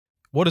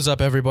What is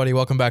up, everybody?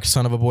 Welcome back to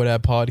Son of a Boy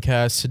Dad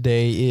podcast.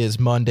 Today is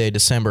Monday,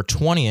 December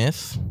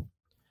 20th,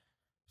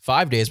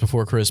 5 days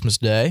before Christmas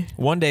Day.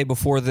 1 day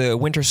before the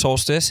winter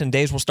solstice, and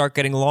days will start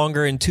getting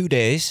longer in 2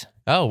 days.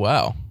 Oh,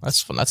 wow.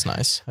 That's fun. That's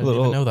nice. I didn't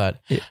even know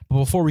that. Yeah. But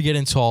before we get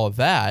into all of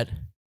that,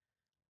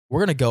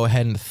 we're going to go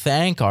ahead and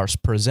thank our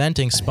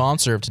presenting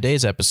sponsor of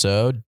today's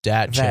episode,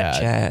 Dat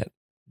Chat.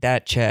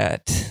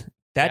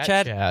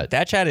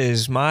 Dat Chat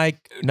is my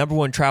number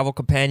one travel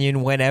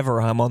companion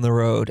whenever I'm on the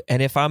road.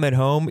 And if I'm at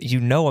home,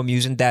 you know I'm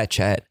using Dat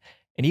Chat.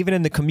 And even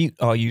in the commute,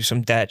 I'll use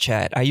some Dat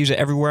Chat. I use it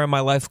everywhere in my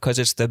life because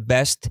it's the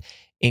best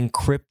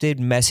encrypted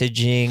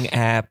messaging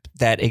app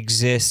that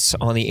exists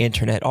on the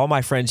internet. All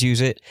my friends use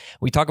it.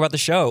 We talk about the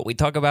show. We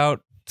talk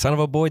about Son of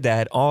a Boy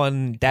Dad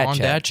on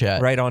Dat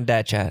Chat. Right on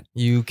Dat Chat.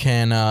 You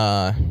can,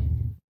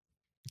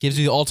 gives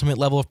you the ultimate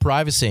level of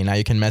privacy. Now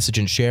you can message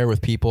and share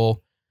with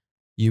people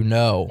you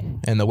know,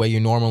 and the way you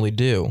normally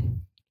do.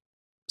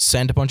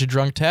 Send a bunch of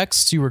drunk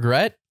texts you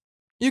regret.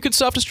 You could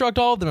self-destruct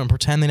all of them and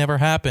pretend they never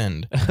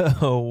happened.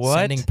 What?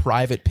 Sending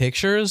private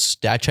pictures.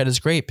 Dat Chat is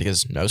great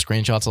because no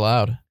screenshots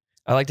allowed.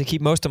 I like to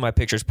keep most of my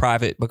pictures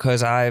private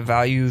because I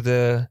value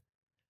the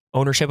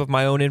ownership of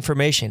my own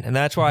information, and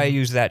that's why I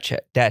use Dat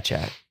Chat.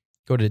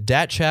 Go to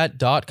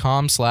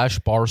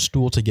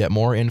datchat.com/barstool to get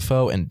more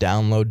info and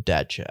download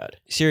Dat Chat.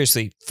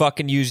 Seriously,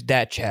 fucking use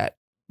Dat Chat.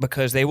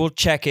 Because they will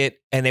check it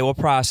and they will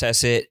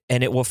process it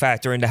and it will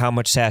factor into how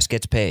much SAS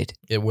gets paid.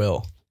 It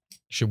will.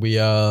 Should we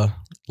let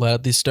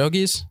out these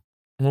stogies?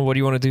 Well, what do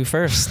you want to do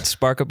first?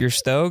 Spark up your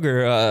stogue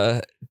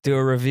or do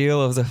a reveal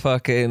of the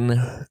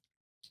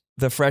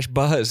fresh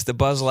Buzz, the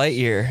Buzz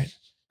Lightyear,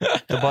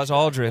 the Buzz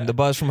Aldrin, the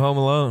Buzz from Home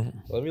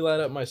Alone? Let me light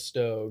up my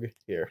stogue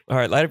here. All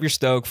right, light up your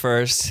stogue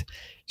first.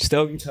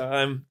 Stogie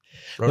time.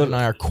 Rone and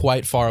I are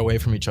quite far away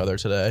from each other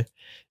today.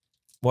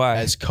 Why?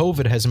 As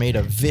COVID has made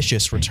a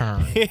vicious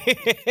return. Dude,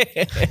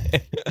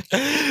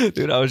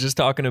 I was just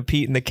talking to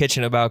Pete in the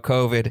kitchen about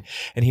COVID,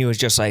 and he was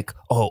just like,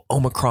 oh,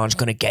 Omicron's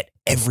going to get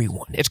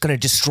everyone. It's going to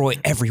destroy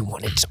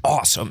everyone. It's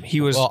awesome.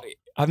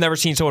 I've never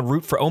seen someone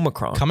root for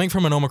Omicron. Coming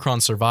from an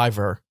Omicron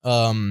survivor,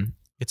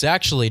 it's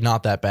actually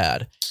not that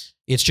bad.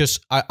 It's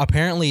just,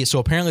 apparently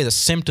the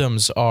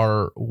symptoms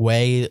are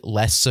way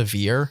less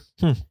severe.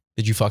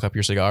 Did you fuck up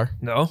your cigar?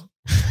 No.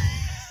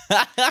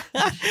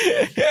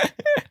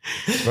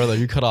 Brother,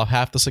 you cut off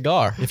half the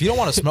cigar. If you don't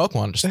want to smoke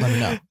one, just let me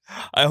know.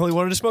 I only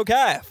wanted to smoke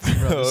half.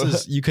 Bro,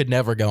 you could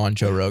never go on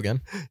Joe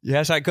Rogan.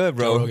 Yes, I could,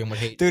 bro. Joe Rogan would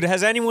hate. Dude,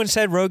 has anyone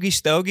said Rogie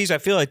Stogies? I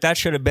feel like that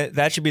should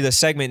be the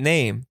segment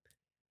name.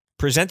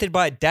 Presented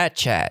by Dat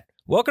Chat.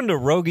 Welcome to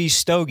Rogie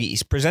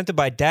Stogies, presented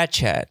by Dat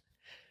Chat.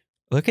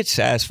 Look at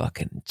Saz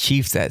fucking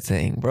chief that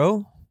thing,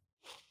 bro.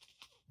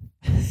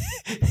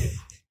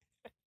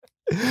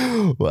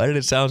 Why did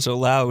it sound so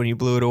loud when you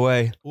blew it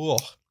away? Ooh.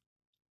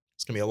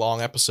 It's going to be a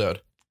long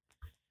episode.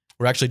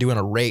 We're actually doing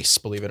a race,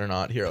 believe it or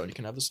not. Here, you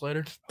can have this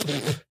later.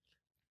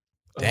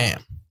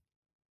 Damn.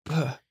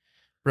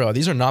 Bro,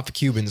 these are not the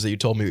Cubans that you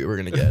told me we were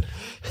going to get.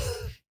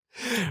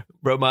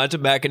 Bro, mine's a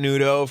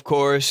Macanudo, of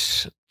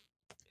course.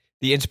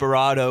 The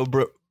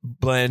Inspirado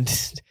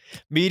blend.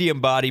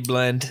 Medium body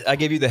blend. I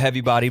gave you the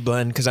heavy body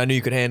blend because I knew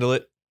you could handle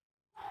it.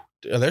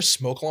 Are there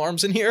smoke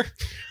alarms in here?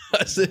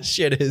 This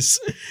shit is...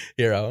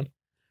 Here, Owen.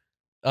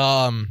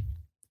 All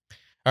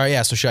right,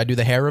 yeah, so should I do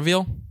the hair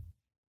reveal?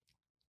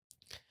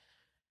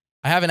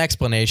 I have an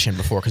explanation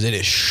before because it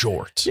is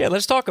short. Yeah,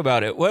 let's talk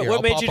about it.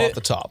 What made you do off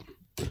the top?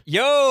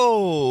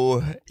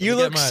 Yo, you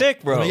look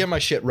sick, bro. Let me get my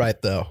shit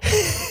right, though.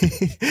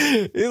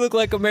 You look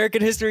like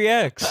American History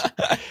X.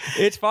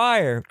 It's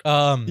fire.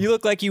 You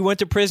look like you went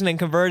to prison and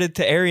converted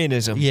to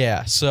Aryanism.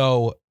 Yeah,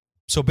 so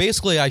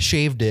basically I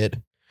shaved it.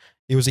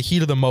 It was a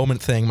heat of the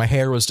moment thing. My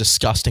hair was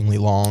disgustingly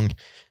long,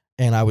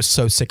 and I was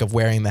so sick of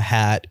wearing the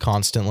hat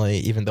constantly,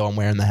 even though I'm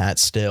wearing the hat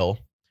still.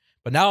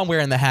 But now I'm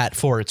wearing the hat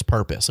for its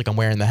purpose. Like, I'm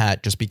wearing the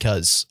hat just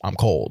because I'm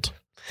cold.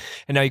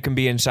 And now you can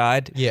be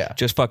inside? Yeah.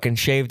 Just fucking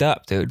shaved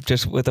up, dude.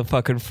 Just with a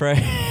fucking fresh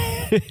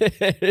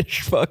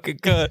fucking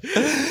cut.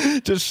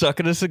 Just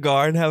sucking a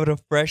cigar and having a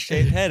fresh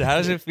shaved head. How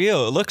does it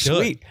feel? It looks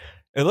sweet.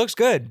 It looks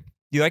good.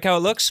 You like how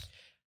it looks?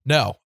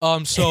 No.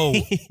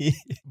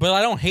 But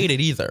I don't hate it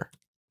either.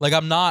 Like,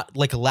 I'm not,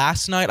 like,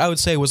 last night, I would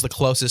say, was the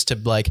closest to,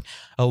 like,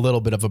 a little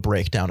bit of a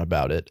breakdown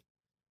about it.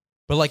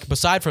 But, like,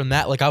 beside from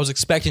that, like, I was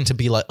expecting to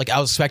be,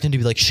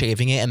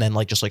 shaving it and then,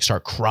 like, just, like,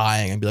 start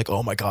crying and be like,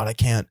 oh, my God, I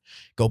can't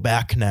go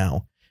back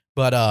now.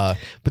 But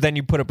then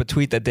you put up a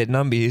tweet that did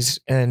numbies,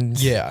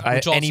 and yeah,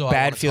 any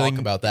bad feeling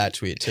about that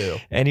tweet, too.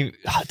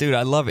 Dude,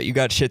 I love it. You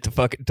got shit to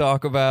fucking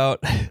talk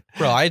about.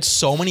 Bro, I had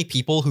so many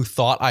people who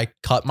thought I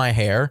cut my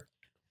hair,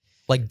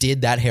 like,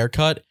 did that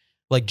haircut,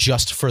 like,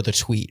 just for the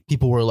tweet.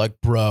 People were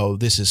like, bro,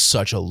 this is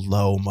such a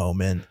low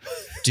moment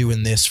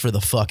doing this for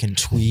the fucking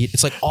tweet.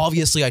 It's like,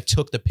 obviously I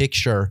took the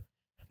picture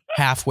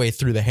halfway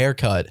through the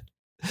haircut.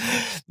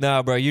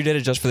 No, bro, you did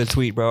it just for the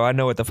tweet, bro. I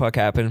know what the fuck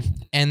happened.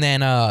 And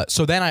then,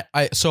 so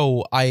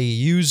I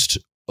used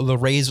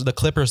the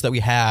clippers that we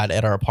had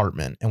at our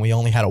apartment, and we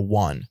only had a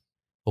 1.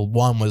 The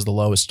 1 was the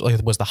lowest,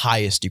 like, was the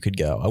highest you could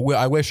go.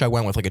 I wish I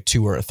went with like a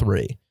 2 or a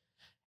 3.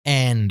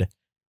 And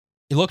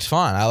It looks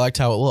fine. I liked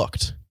how it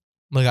looked.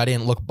 Like I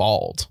didn't look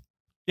bald.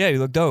 Yeah, you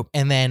look dope.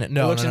 And then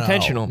no, it looks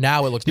intentional.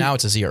 Now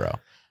it's a 0.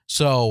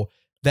 So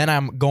then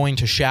I'm going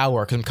to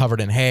shower because I'm covered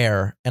in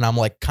hair, and I'm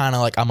like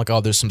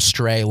oh, there's some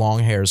stray long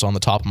hairs on the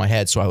top of my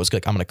head. So I was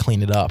like, I'm gonna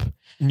clean it up.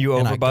 And you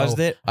overbuzzed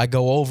it? I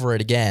go over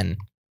it again.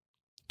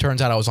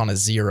 Turns out I was on a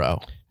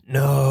 0.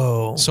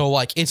 No. So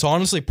like it's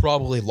honestly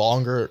probably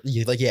longer.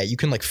 You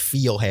can like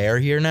feel hair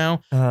here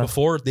now.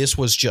 Before this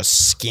was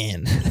just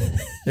skin.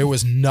 There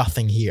was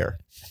nothing here.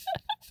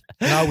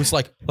 And I was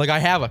like I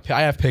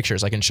have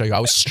pictures I can show you. I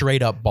was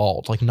straight up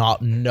bald, like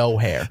no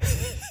hair.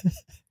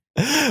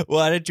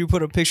 Why did you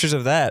put up pictures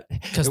of that?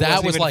 Because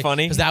that was like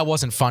funny. Because that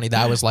wasn't funny.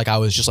 That was like I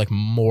was just like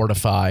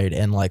mortified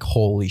and like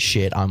holy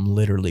shit, I'm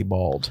literally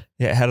bald.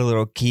 Yeah, it had a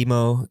little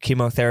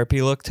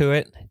chemotherapy look to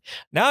it.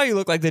 Now you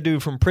look like the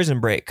dude from Prison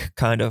Break,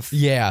 kind of.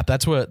 Yeah,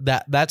 that's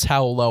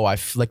how low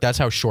that's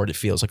how short it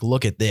feels. Like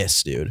look at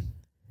this, dude.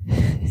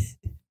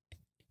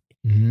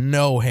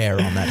 No hair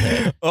on that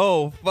head.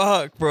 Oh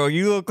fuck, bro!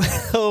 You look.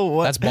 Oh,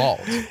 what? That's bald.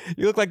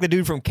 You look like the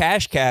dude from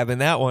Cash Cab in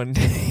that one.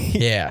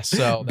 Yeah.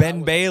 So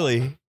Ben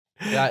Bailey.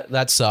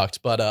 That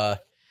sucked, but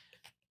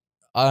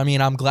I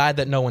mean, I'm glad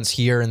that no one's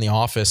here in the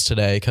office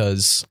today,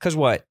 because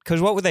what?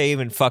 Because what would they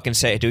even fucking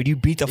say, dude? You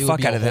beat the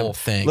fuck out of them.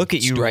 Thing. Look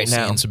at you right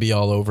now. Seems to be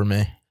all over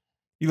me.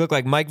 You look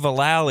like Mike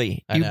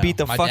Vallely. You beat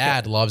the fuck out. My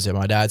dad loves it.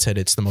 My dad said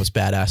it's the most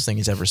badass thing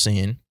he's ever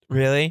seen.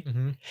 Really?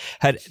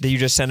 Mm-hmm. Did you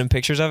just send him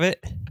pictures of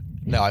it?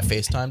 No, I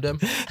FaceTimed him.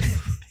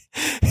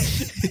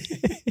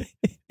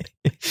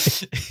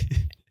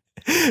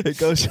 It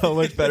goes so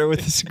much better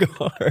with the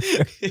cigar.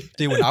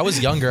 Dude, when I was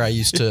younger, I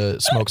used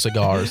to smoke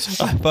cigars.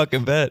 I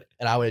fucking bet.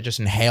 And I would just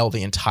inhale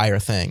the entire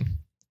thing.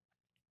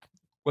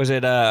 Was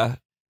it,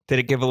 did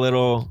it give a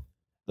little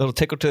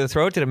tickle to the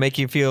throat? Did it make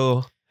you feel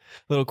a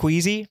little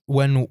queasy?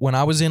 When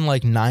I was in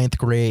like 9th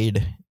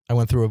grade,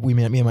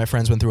 me and my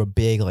friends went through a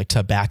big like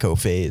tobacco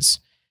phase.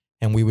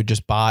 And we would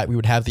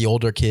have the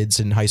older kids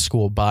in high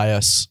school buy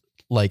us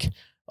like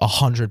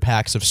 100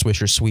 packs of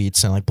Swisher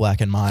Sweets and like Black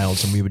and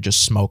Milds, and we would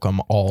just smoke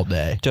them all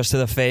day. Just to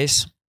the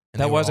face?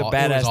 That was a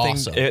badass thing.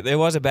 Awesome. It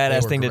was a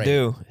badass thing to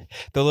do.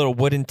 The little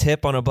wooden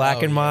tip on a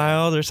Black and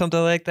Mild or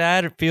something like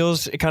that.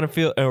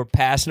 Or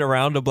passing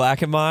around a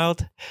Black and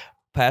Mild,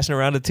 passing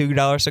around a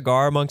 $2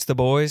 cigar amongst the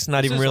boys,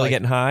 not even really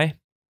getting high.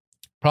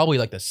 Probably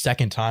like the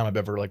second time I've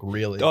ever like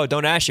really. Oh,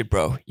 don't ash it,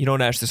 bro. You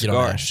don't ash the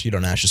cigar. You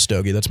don't ash a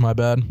stogie. That's my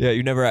bad. Yeah,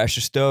 you never ash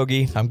a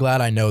stogie. I'm glad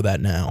I know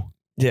that now.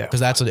 Yeah. Because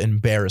that's an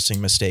embarrassing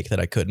mistake that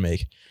I could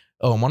make.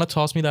 Oh, and want to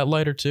toss me that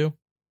lighter too?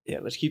 Yeah,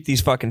 let's keep these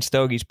fucking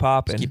stogies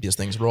popping. Let's keep these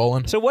things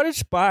rolling. So what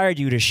inspired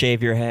you to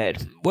shave your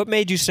head? What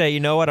made you say, you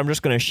know what, I'm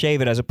just going to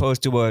shave it as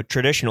opposed to a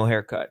traditional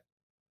haircut?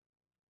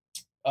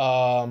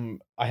 I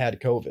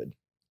had COVID.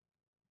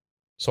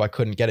 So I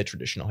couldn't get a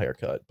traditional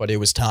haircut, but it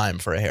was time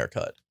for a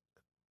haircut.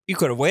 You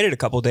could have waited a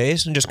couple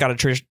days and just got a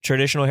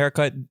traditional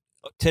haircut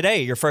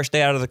today, your first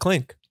day out of the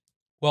clink.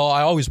 Well,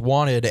 I always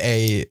wanted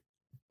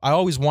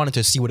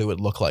to see what it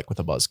would look like with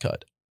a buzz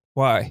cut.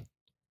 Why?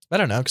 I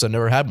don't know, because I've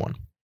never had one.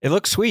 It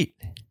looks sweet.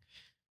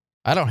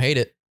 I don't hate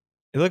it.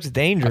 It looks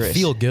dangerous. I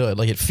feel good.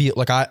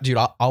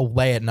 I'll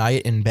lay at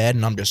night in bed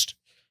and I'm just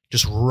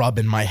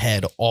rubbing my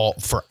head all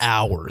for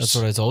hours. That's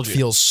what I told you. It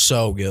feels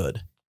so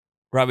good.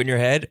 Rubbing your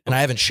head? And I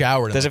haven't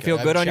showered. Does it feel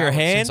good on your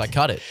hand? Since I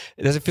cut it.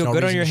 Does it feel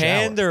good on your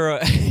hand? Or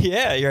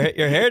yeah,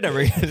 your hair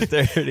never gets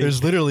dirty.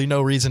 There's literally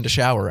no reason to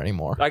shower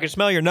anymore. I can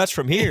smell your nuts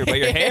from here, but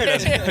your hair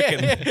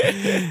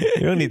doesn't.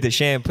 You don't need the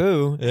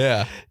shampoo.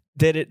 Yeah.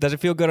 Does it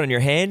feel good on your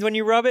hand when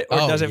you rub it, or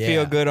does it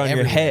feel good on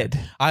your head?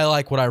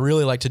 What I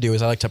really like to do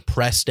is I like to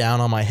press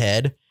down on my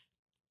head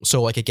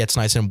so like it gets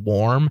nice and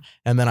warm,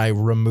 and then I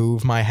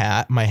remove my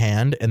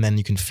hand, and then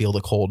you can feel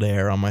the cold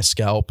air on my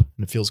scalp,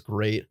 and it feels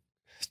great.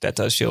 That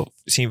does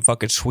seem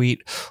fucking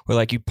sweet. Or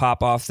like you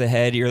pop off the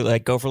head, you're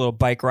like go for a little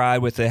bike ride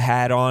with the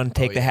hat on,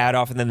 take the hat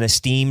off, and then the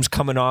steam's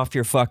coming off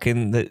your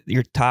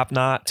your top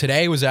knot.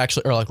 Today was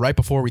actually, or like right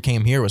before we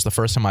came here, was the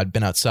first time I'd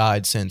been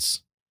outside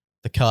since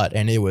the cut,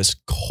 and it was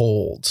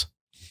cold.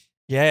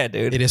 Yeah,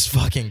 dude. It is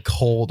fucking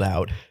cold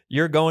out.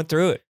 You're going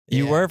through it.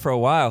 You were for a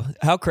while.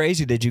 How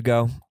crazy did you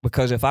go?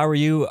 Because if I were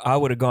you, I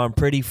would have gone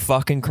pretty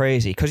fucking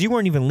crazy. Because you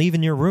weren't even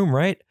leaving your room,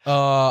 right?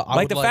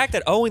 The fact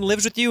that Owen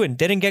lives with you and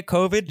didn't get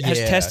COVID, has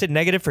tested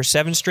negative for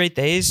 7 straight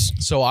days.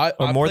 So I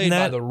played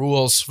by the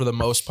rules for the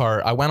most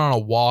part. I went on a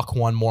walk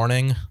one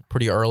morning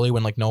pretty early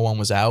when like no one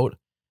was out.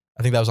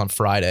 I think that was on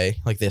Friday,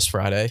 like this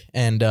Friday.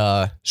 And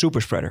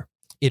super spreader.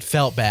 It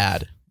felt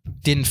bad.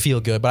 Didn't feel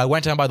good. But I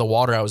went down by the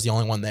water. I was the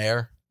only one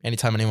there.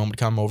 Anytime anyone would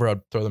come over,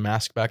 I'd throw the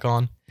mask back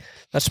on.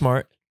 That's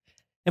smart.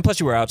 And plus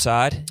you were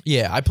outside.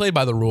 Yeah, I played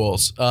by the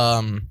rules.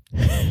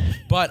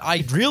 But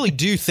I really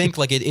do think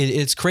like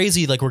it's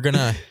crazy. Like we're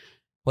gonna,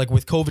 like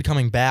with COVID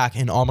coming back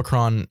and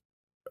Omicron.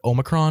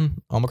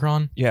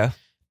 Yeah.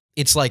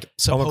 It's like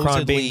supposedly,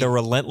 Omicron being the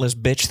relentless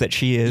bitch that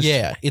she is.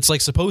 Yeah. It's like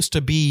supposed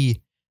to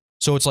be.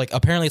 So it's like,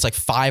 apparently it's like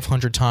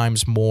 500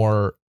 times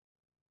more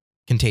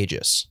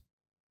contagious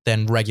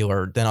than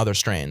other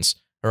strains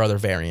or other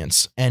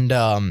variants. And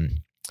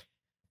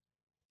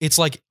it's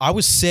like I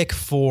was sick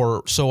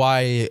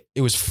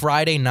it was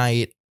Friday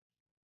night.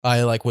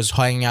 I like was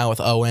hanging out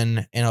with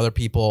Owen and other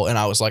people, and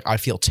I was like, I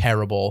feel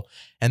terrible.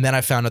 And then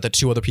I found out that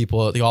 2 other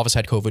people at the office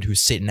had COVID who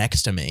sit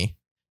next to me.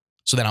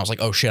 So then I was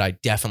like, oh shit, I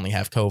definitely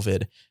have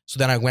COVID. So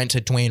then I went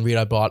to Dwayne Reed.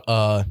 I bought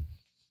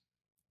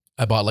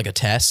like a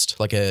test,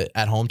 like a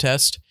at-home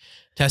test,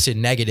 tested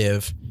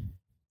negative.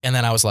 And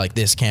then I was like,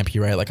 this can't be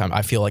right. Like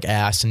I feel like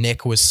ass.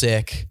 Nick was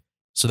sick.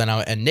 So then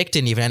and Nick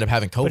didn't even end up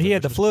having COVID. But he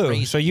had the flu.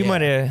 Crazy. So you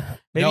might have,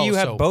 you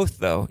have both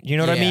though. You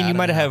know what I mean? You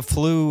might have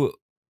flu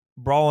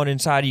brawling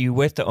inside of you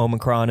with the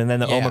Omicron, and then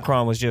the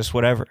Omicron was just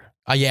whatever.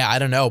 Yeah, I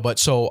don't know. But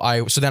so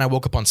then I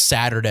woke up on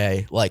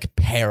Saturday, like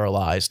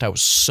paralyzed. I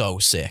was so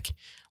sick,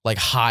 like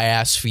high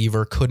ass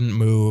fever, couldn't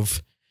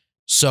move,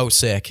 so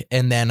sick.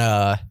 And then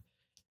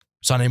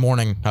Sunday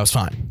morning, I was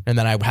fine. And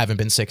then I haven't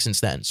been sick since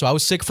then. So I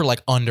was sick for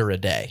like under a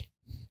day.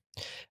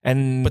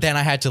 But then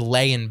I had to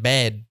lay in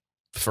bed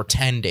for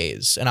 10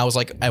 days. And I was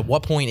like, at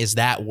what point is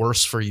that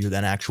worse for you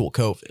than actual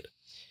COVID?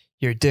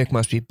 Your dick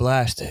must be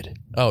blasted.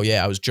 Oh,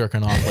 yeah. I was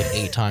jerking off like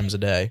 8 times a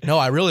day. No,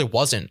 I really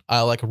wasn't.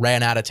 I like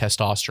ran out of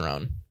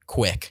testosterone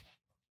quick.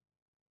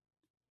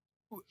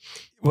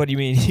 What do you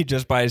mean?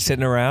 Just by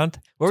sitting around?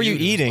 What were you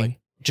eating? Like,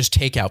 just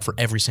takeout for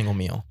every single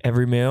meal.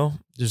 Every meal?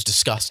 It was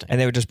disgusting. And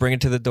they would just bring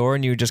it to the door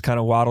and you would just kind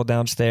of waddle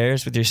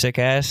downstairs with your sick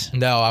ass?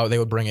 No, they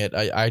would bring it.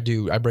 I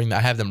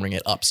have them bring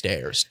it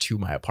upstairs to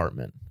my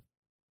apartment.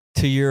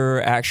 To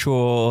your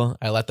actual...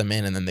 I let them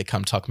in and then they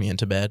come tuck me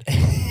into bed.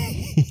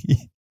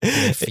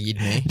 They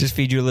feed me. Just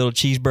feed you a little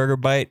cheeseburger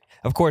bite.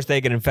 Of course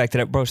they get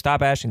infected. Bro,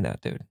 stop asking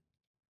that, dude.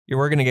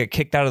 We're going to get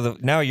kicked out of the...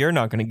 Now you're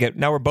not going to get...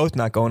 Now we're both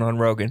not going on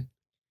Rogan.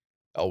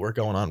 Oh, we're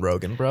going on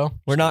Rogan, bro.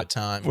 We're not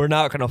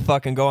going to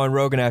fucking go on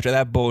Rogan after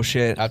that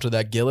bullshit. After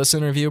that Gillis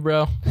interview,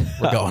 bro,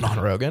 we're going on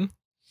Rogan.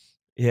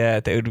 Yeah,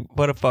 dude.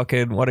 What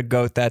a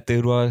goat that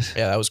dude was.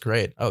 Yeah, that was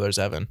great. Oh, there's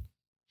Evan.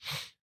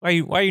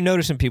 Why are you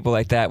noticing people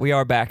like that? We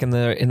are back in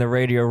the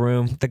radio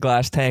room, the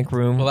glass tank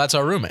room. Well, that's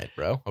our roommate,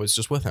 bro. I was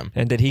just with him.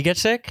 And did he get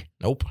sick?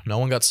 Nope. No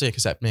one got sick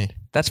except me.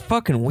 That's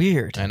fucking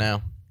weird. I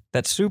know.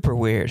 That's super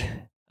weird.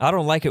 I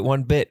don't like it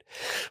one bit.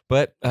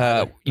 But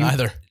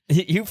neither.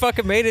 You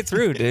fucking made it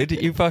through, dude.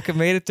 You fucking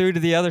made it through to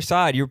the other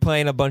side. You were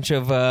playing a bunch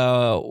of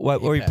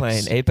what were you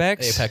playing?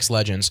 Apex? Apex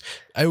Legends.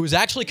 It was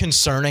actually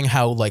concerning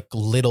how like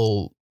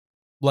little,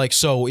 like,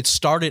 so it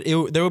started.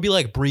 There would be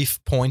like brief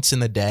points in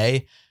the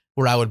day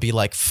where I would be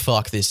like,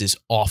 fuck, this is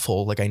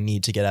awful. Like I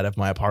need to get out of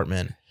my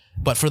apartment.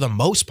 But for the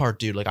most part,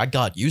 dude, like I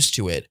got used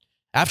to it.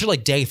 After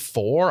like day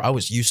 4, I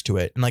was used to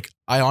it. And like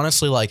I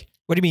honestly like.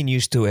 What do you mean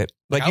used to it?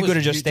 Like you could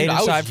have just stayed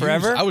inside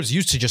forever? I was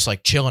used to just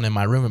like chilling in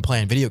my room and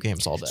playing video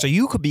games all day. So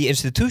you could be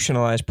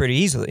institutionalized pretty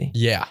easily.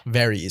 Yeah,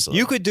 very easily.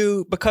 You could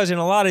do, because in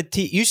a lot of,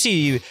 you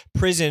see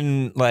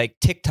prison like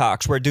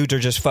TikToks where dudes are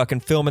just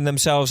fucking filming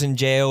themselves in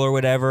jail or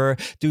whatever.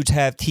 Dudes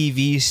have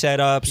TV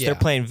setups. Yeah. They're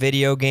playing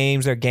video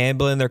games. They're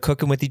gambling. They're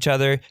cooking with each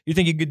other. You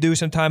think you could do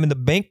some time in the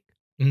bank?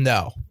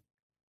 No,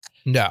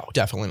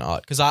 definitely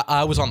not. Because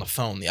I was on the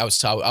phone. I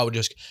would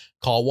just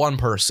call one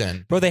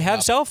person. Bro, they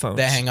have cell phones.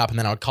 They hang up and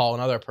then I would call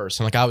another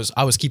person. Like I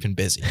was keeping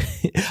busy.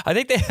 I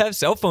think they have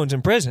cell phones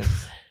in prison.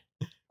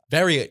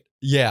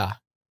 Yeah.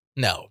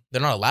 No,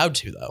 they're not allowed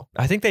to though.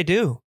 I think they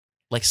do.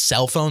 Like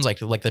cell phones, like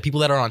the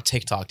people that are on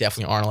TikTok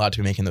definitely aren't allowed to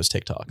be making those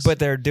TikToks. But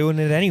they're doing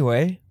it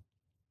anyway.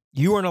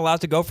 You weren't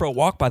allowed to go for a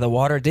walk by the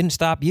water. It didn't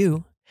stop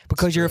you.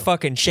 Because you're a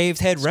fucking shaved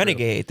head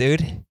renegade,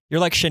 dude.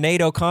 You're like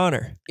Sinead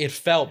O'Connor. It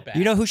felt bad.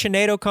 You know who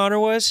Sinead O'Connor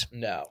was?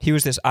 No. He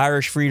was this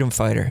Irish freedom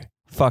fighter.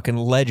 Fucking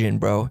legend,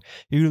 bro.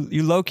 You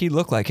low-key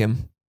look like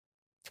him.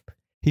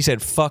 He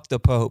said, fuck the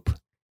Pope.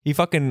 He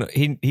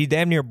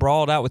damn near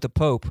brawled out with the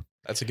Pope.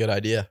 That's a good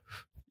idea.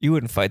 You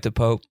wouldn't fight the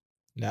Pope.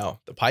 No.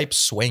 The pipe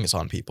swings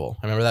on people.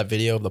 I remember that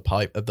video of the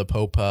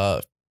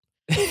Pope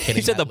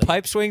He said the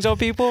pipe swings on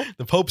people?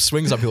 The Pope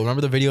swings on people.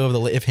 Remember the video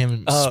of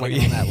him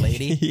swinging on that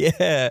lady? Yeah.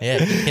 Yeah,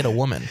 he hit a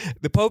woman.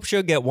 The Pope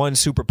should get one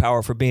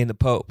superpower for being the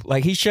Pope.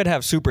 Like, he should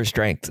have super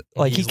strength.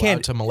 Like, He's he can't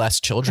allowed to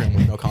molest children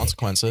with no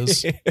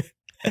consequences.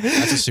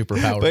 That's a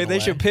superpower. But they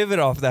should pivot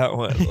off that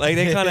one. Like,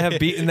 they kind of have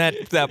beaten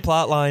that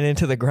plot line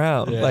into the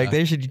ground. Yeah. Like,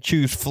 they should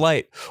choose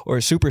flight or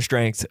super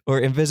strength or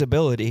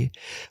invisibility.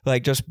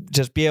 Like,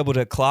 just be able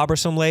to clobber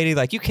some lady.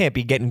 Like, you can't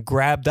be getting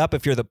grabbed up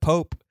if you're the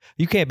Pope.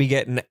 You can't be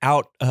getting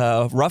out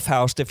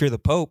roughhoused if you're the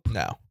Pope.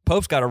 No.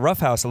 Pope's got to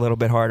roughhouse a little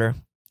bit harder.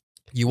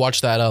 You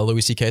watched that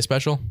Louis C.K.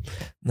 special?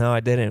 No, I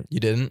didn't. You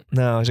didn't?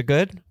 No. Is it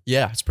good?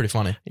 Yeah, it's pretty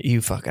funny.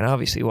 You fucking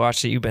obviously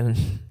watched it. You've been...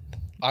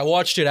 I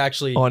watched it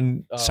actually...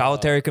 on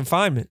solitary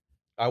confinement.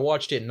 I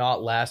watched it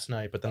not last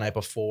night, but the night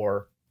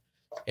before.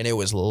 And it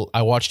was...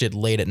 I watched it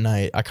late at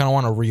night. I kind of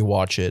want to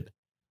rewatch it.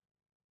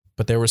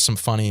 But there was some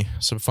funny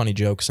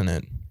jokes in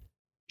it.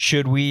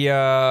 Should we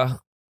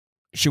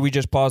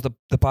just pause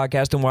the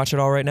podcast and watch it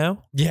all right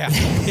now? Yeah.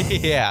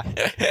 Yeah.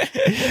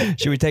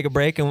 Should we take a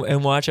break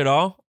and watch it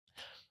all?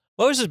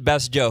 What was his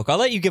best joke? I'll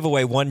let you give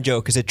away one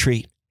joke as a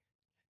treat.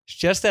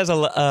 Just as he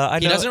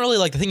doesn't really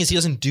like, the thing is he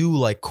doesn't do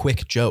like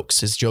quick jokes.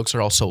 His jokes are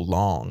all so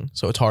long,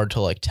 so it's hard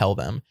to like tell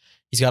them.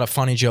 He's got a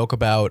funny joke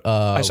about.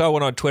 I saw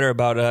one on Twitter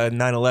about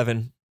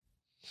 9/11.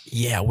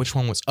 Yeah, which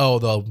one was? Oh,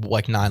 the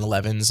like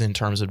 9/11s in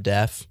terms of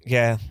death.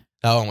 Yeah.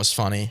 That one was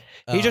funny.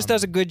 He just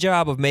does a good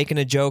job of making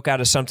a joke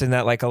out of something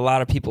that like a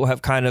lot of people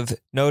have kind of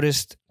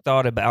noticed,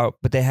 thought about,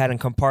 but they hadn't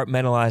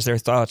compartmentalized their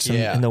thoughts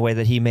in the way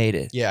that he made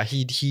it. Yeah,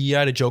 he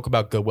had a joke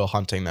about Good Will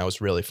Hunting that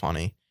was really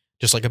funny.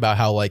 Just like about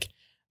how like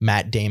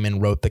Matt Damon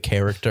wrote the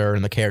character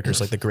and the character's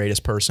like the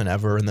greatest person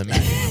ever and then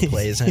Matt Damon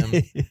plays him.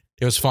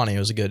 It was funny. It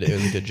was a good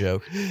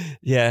joke.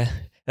 Yeah.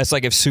 That's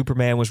like if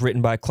Superman was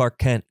written by Clark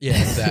Kent. Yeah,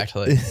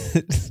 exactly.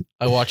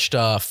 I watched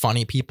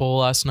Funny People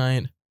last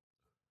night.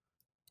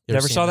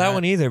 Never saw that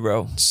one either,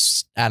 bro.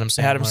 Adam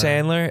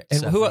Sandler.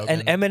 And Seth who? Rogen.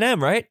 And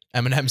Eminem, right?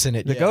 Eminem's in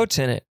it. The goat's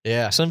in it.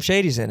 Yeah. Slim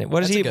Shady's in it.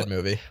 What is That's he? a good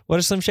movie. What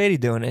is Slim Shady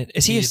doing?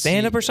 Is he a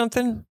stand-up or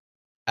something?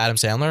 Adam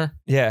Sandler?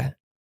 Yeah.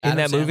 In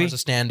that movie? Sandler's a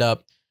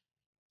stand-up.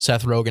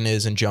 Seth Rogen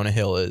is and Jonah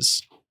Hill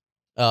is.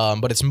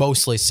 But it's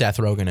mostly Seth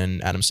Rogen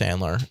and Adam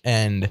Sandler.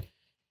 And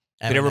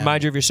did it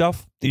remind you of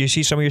yourself? Did you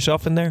see some of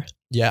yourself in there?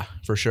 Yeah,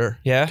 for sure.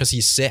 Yeah? Because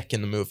he's sick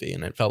in the movie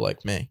and it felt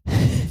like me.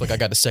 I feel like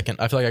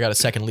I got a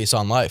second lease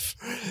on life.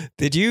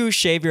 Did you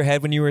shave your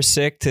head when you were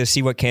sick to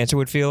see what cancer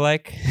would feel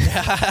like?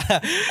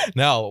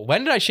 No.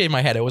 When did I shave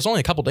my head? It was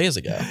only a couple days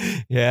ago.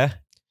 Yeah.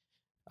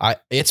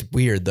 It's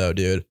weird though,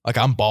 dude. Like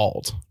I'm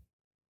bald.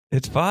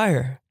 It's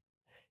fire.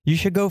 You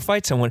should go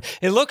fight someone.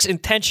 It looks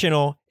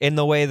intentional in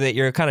the way that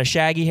your kind of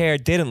shaggy hair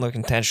didn't look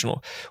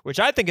intentional, which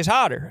I think is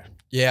hotter.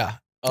 Yeah.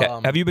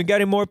 Have you been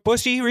getting more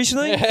pussy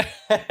recently?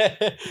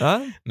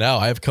 Huh? No,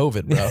 I have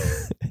COVID, bro.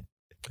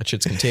 That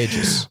shit's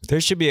contagious.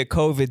 There should be a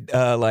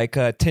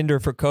COVID, Tinder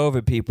for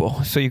COVID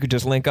people, so you could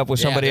just link up with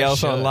somebody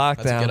else on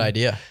lockdown. That's a good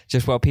idea.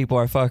 Just while people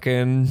are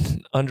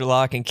fucking under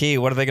lock and key.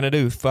 What are they going to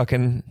do?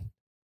 Fucking...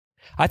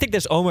 I think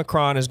this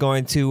Omicron is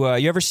going to...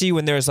 you ever see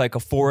when there's like a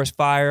forest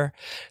fire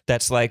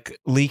that's like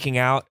leaking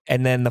out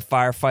and then the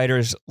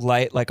firefighters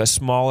light like a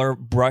smaller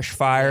brush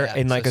fire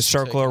in like a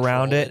circle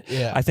around it?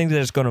 Yeah. I think that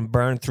it's going to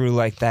burn through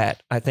like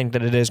that. I think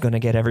that it is going to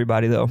get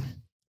everybody though.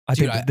 I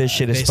think that this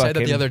shit is fucking... They said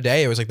that the other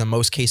day it was like the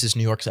most cases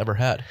New York's ever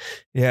had.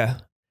 Yeah.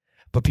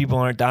 But people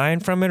aren't dying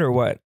from it or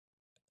what?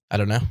 I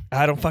don't know.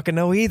 I don't fucking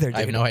know either, dude.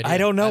 I have no idea. I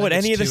don't know what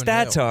any of the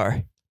stats are.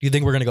 Do you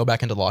think we're going to go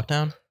back into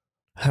lockdown?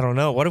 I don't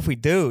know. What if we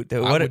do?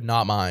 I would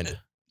not mind.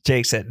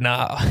 Jake said,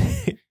 no.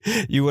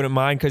 You wouldn't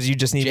mind because you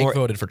just need more... Jake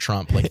voted for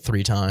Trump like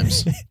 3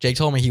 times. Jake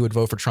told me he would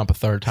vote for Trump a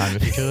 3rd time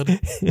if he could.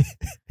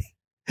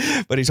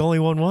 But he's only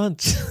won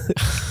once.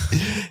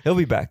 He'll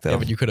be back, though. Yeah,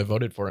 but you could have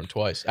voted for him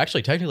twice.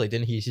 Actually, technically,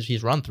 didn't he?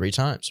 He's run 3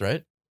 times,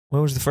 right?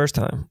 When was the first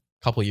time?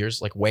 A couple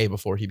years, like way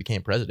before he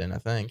became president, I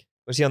think.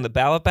 Was he on the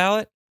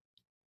ballot?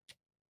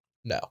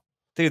 No.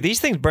 Dude, these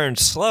things burn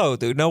slow,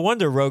 dude. No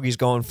wonder Rogie's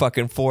going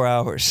fucking 4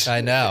 hours.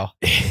 I know.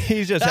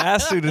 He just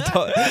has to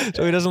talk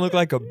so he doesn't look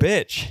like a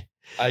bitch.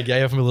 I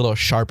gave him a little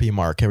Sharpie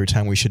mark every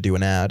time we should do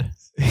an ad.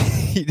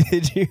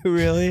 Did you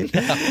really?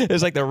 No.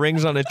 It's like the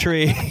rings on a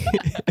tree.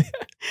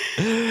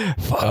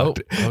 Oh,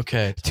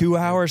 okay. 2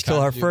 hours till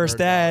our first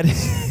ad.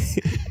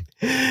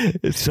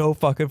 It's so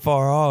fucking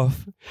far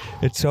off.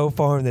 It's so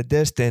far in the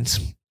distance.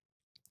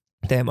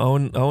 Damn,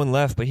 Owen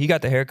left, but he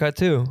got the haircut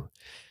too.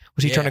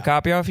 Was he trying to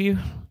copy off you?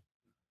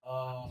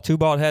 2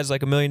 bald heads,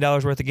 like $1 million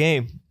worth of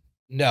game.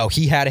 No,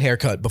 he had a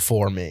haircut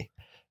before me.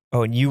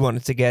 Oh, and you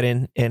wanted to get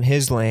in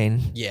his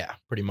lane. Yeah,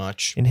 pretty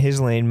much. In his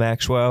lane,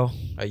 Maxwell.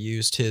 I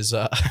used his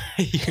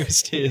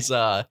his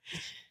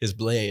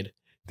blade.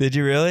 Did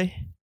you really?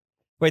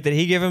 Wait, did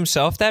he give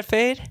himself that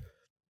fade?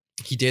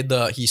 He did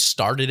he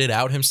started it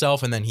out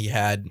himself and then he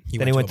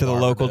went to the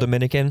local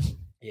Dominican.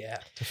 Yeah,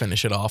 to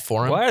finish it off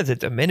for him. Why are the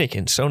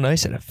Dominicans so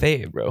nice at a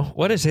fade, bro?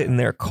 What is it in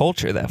their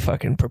culture that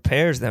fucking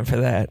prepares them for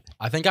that?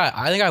 I think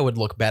I would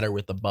look better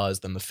with the buzz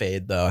than the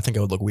fade, though. I think I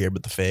would look weird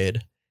with the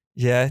fade.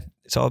 Yeah,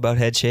 it's all about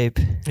head shape.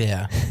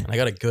 Yeah, I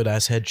got a good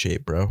ass head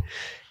shape, bro.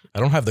 I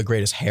don't have the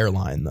greatest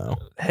hairline though.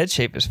 Head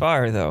shape is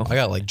fire though. I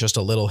got like just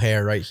a little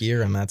hair right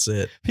here, and that's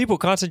it. People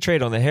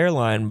concentrate on the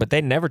hairline, but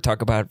they never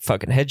talk about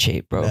fucking head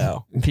shape, bro.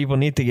 No. People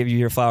need to give you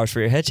your flowers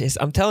for your head shape.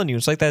 I'm telling you,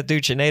 it's like that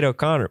dude Sinead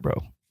O'Connor,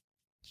 bro.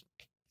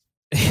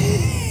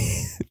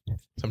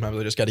 Sometimes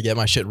I just got to get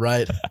my shit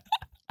right.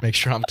 Make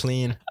sure I'm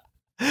clean.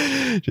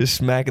 Just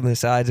smacking the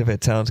sides of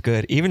it sounds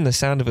good. Even the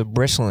sound of it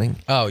bristling.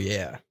 Oh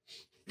yeah,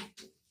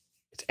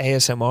 it's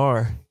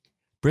ASMR.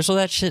 Bristle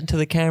that shit into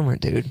the camera,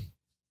 dude.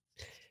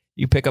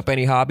 You pick up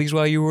any hobbies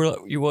while you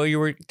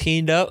were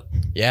teened up?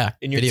 Yeah,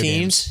 in your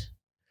teens.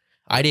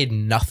 I did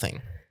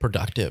nothing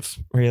productive.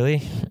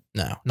 Really?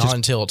 No, not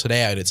until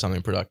today. I did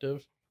something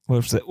productive.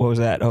 What was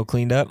that? Oh,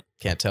 cleaned up?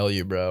 Can't tell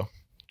you, bro.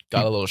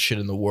 Got a little shit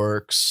in the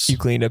works. You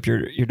cleaned up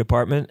your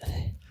department?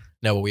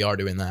 No, but we are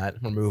doing that.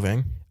 We're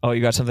moving. Oh,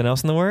 you got something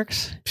else in the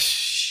works?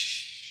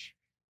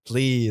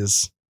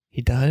 Please.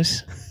 He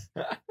does?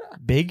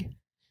 Big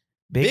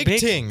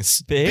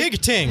tings.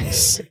 Big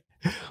tings.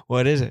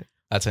 What is it?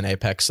 That's an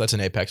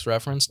Apex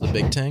reference, the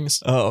big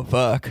tings. Oh,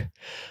 fuck.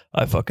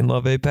 I fucking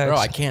love Apex. Bro,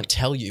 I can't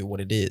tell you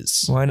what it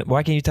is.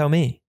 Why can't you tell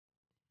me?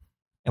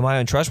 Am I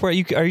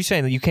untrustworthy? Are you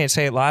saying that you can't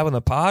say it live on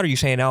the pod, or are you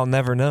saying I'll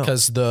never know?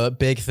 Because the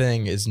big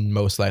thing is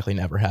most likely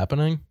never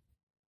happening.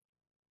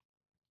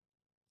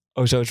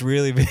 Oh, so it's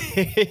really big.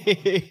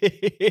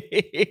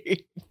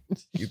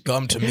 You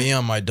come to me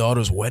on my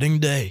daughter's wedding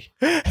day.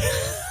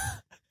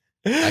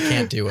 I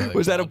can't do it.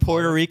 Was that a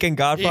Puerto Rican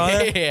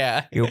Godfather?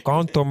 Yeah. You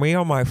come to me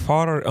on my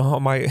father.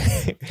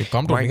 You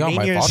come to me on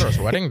my father's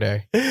wedding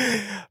day.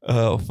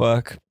 Oh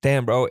fuck!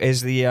 Damn, bro.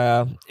 Is it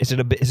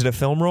a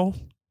film role?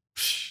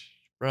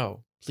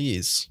 Bro,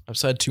 please. I've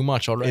said too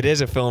much already. It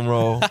is a film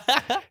role.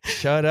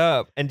 Shut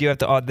up. And do you have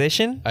to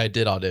audition? I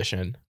did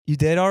audition. You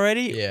did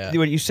already? Yeah.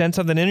 You sent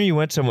something in, or you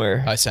went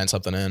somewhere? I sent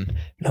something in.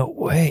 No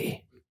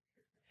way.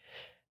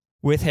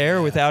 With hair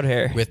or without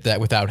hair?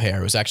 Without hair.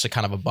 It was actually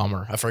kind of a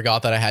bummer. I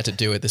forgot that I had to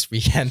do it this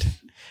weekend.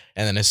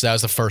 And then that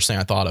was the first thing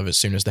I thought of as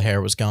soon as the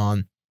hair was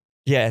gone.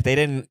 Yeah,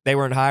 they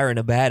weren't hiring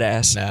a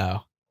badass.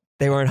 No.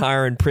 They weren't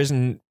hiring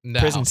prison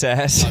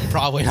sass. I'm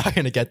probably not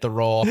going to get the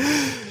role.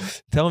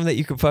 Tell them that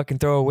you could fucking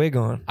throw a wig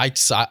on. I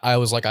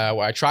was like,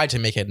 I tried to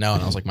make it known.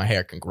 I was like, my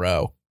hair can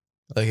grow.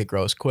 Like it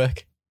grows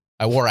quick.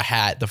 I wore a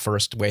hat the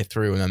first way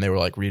through, and then they were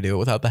like, redo it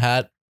without the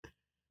hat.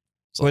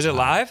 So was it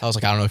live? I was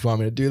like, I don't know if you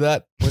want me to do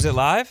that. Was it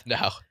live?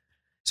 No.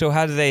 So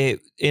how did they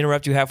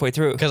interrupt you halfway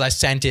through? Because I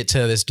sent it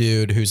to this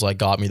dude who's like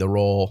got me the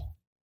role.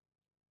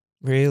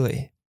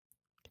 Really?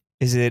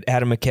 Is it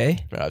Adam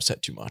McKay? But I've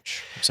said too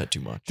much.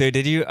 Dude,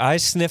 did you? I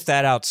sniffed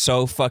that out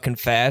so fucking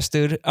fast,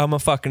 dude. I'm a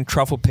fucking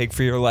truffle pig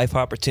for your life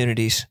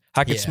opportunities.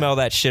 I could smell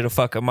that shit a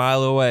fucking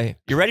mile away.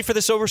 You ready for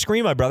the silver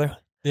screen, my brother?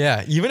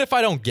 Yeah. Even if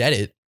I don't get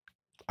it,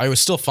 it was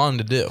still fun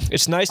to do.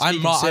 It's nice to be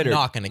considered. I'm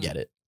not going to get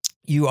it.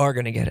 You are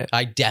going to get it.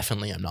 I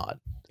definitely am not.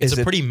 It's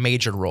a pretty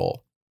major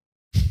role.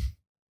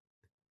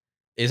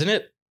 Isn't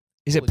it?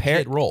 Is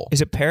it role?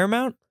 Is it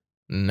Paramount?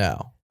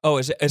 No. Oh,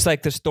 it's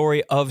like the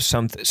story of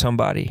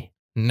somebody.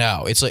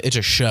 No, it's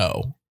a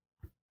show.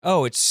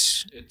 Oh,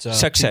 it's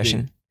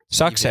Succession. TV.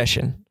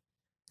 Succession.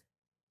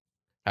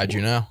 How'd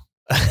you know?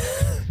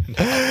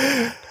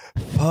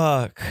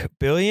 Fuck.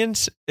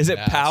 Billions? Is it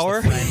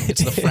Power?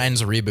 It's the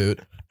Friends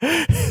reboot.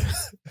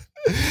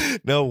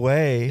 No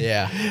way.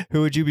 Yeah.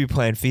 Who would you be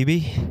playing?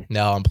 Phoebe?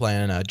 No, I'm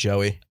playing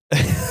Joey.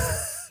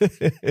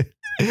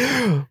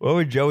 What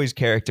were Joey's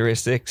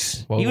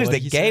characteristics? He was the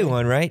gay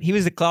one, right? He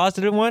was the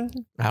closeted one?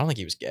 I don't think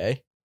he was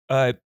gay.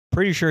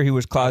 Pretty sure he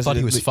was closeted. I thought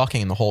he was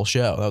fucking the whole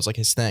show. That was like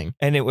his thing.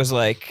 And it was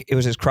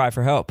his cry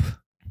for help.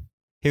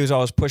 He was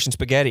always pushing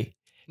spaghetti.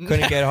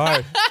 Couldn't get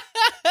hard.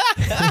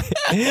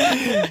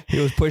 He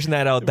was pushing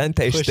that al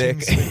dente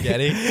stick.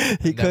 Spaghetti.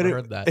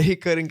 He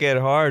couldn't get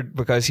hard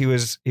because he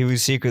was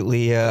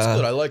secretly. That's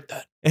good. I like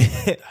that.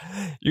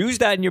 Use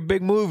that in your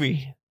big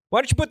movie.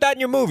 Why don't you put that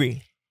in your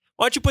movie?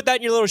 Why don't you put that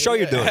in your little show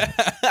you're doing?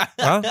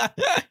 Huh?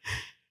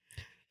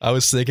 I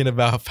was thinking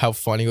about how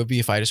funny it would be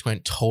if I just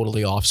went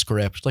totally off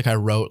script. Like I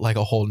wrote like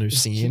a whole new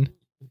scene.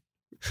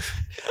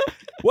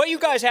 What you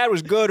guys had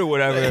was good or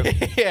whatever.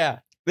 Yeah.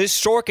 This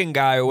Sorkin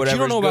guy or whatever.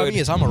 What you don't know about me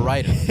is I'm a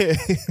writer.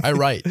 I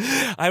write.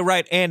 I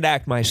write and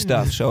act my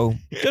stuff. So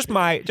just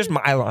my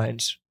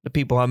lines. The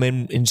people I'm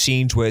in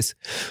scenes with.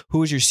 Who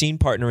was your scene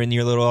partner in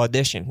your little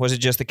audition? Was it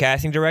just the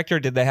casting director? Or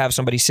did they have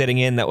somebody sitting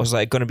in that was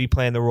like going to be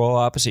playing the role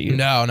opposite you?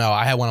 No.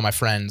 I had one of my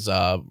friends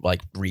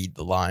like read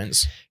the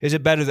lines. Is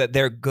it better that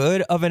they're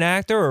good of an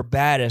actor or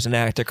bad as an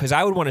actor? Because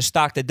I would want to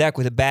stock the deck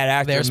with a bad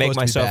actor and make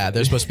myself. Bad.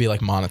 They're supposed to be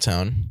like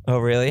monotone. Oh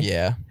really?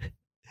 Yeah.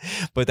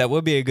 But that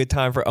would be a good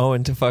time for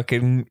Owen to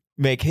fucking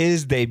make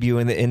his debut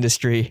in the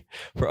industry.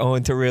 For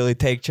Owen to really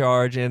take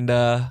charge and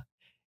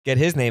get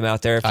his name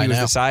out there if he was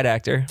the side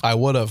actor. I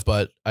would have,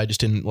 but I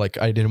just didn't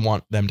I didn't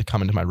want them to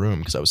come into my room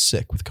because I was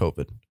sick with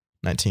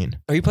COVID-19.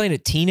 Are you playing a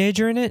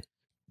teenager in it?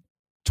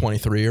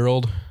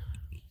 23-year-old.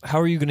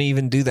 How are you going to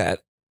even do that?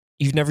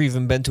 You've never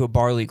even been to a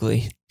bar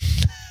legally.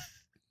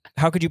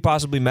 How could you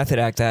possibly method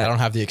act that? I don't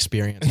have the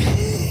experience.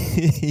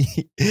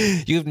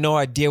 You have no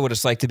idea what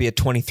it's like to be a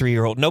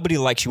 23-year-old. Nobody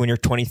likes you when you're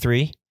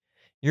 23.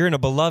 You're in a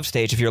beloved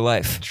stage of your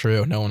life.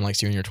 True. No one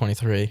likes you when you're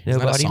 23.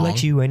 Nobody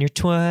likes you when you're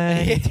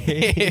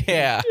 23.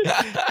 Yeah.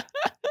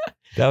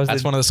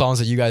 That's one of the songs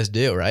that you guys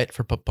do, right?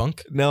 For pop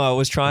punk? No, I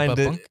was trying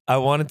to. I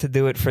wanted to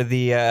do it for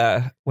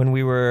the when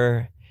we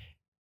were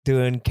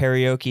doing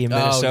karaoke in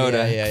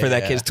Minnesota for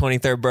that kid's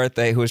 23rd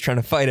birthday who was trying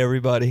to fight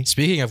everybody.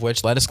 Speaking of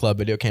which, Lettuce Club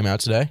video came out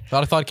today.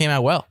 I thought it came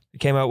out well. It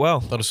came out well.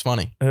 Thought it was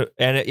funny.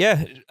 And it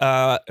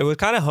was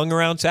kind of hung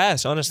around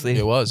sass, honestly.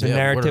 It was. The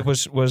narrative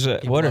was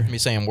Worder. Me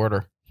saying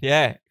Worder.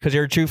 Yeah, because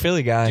you're a true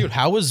Philly guy. Dude,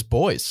 how was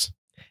Boys?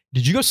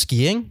 Did you go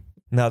skiing?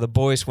 No, the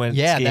boys went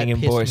skiing in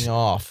Boys. Yeah, that pissed me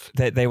off.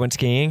 They went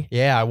skiing?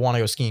 Yeah, I want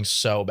to go skiing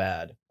so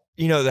bad.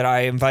 You know that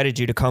I invited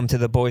you to come to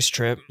the boys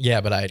trip. Yeah,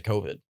 but I had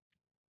COVID.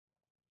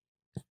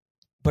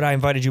 But I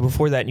invited you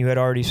before that and you had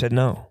already said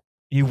no.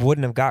 You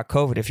wouldn't have got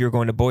COVID if you were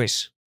going to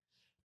Boys.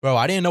 Bro,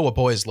 I didn't know what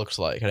Boys looks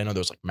like. I didn't know there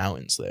was like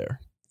mountains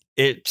there.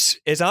 It's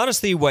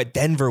honestly what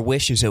Denver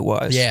wishes it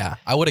was. Yeah,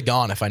 I would have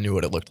gone if I knew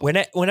what it looked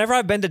like. Whenever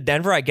I've been to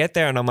Denver, I get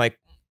there and I'm like,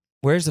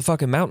 Where's the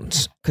fucking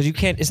mountains? Because you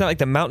can't. It's not like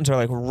the mountains are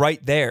like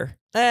right there.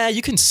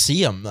 You can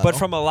see them, though. But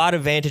from a lot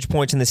of vantage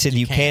points in the city,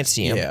 you can't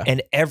see them. Yeah.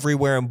 And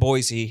everywhere in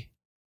Boise.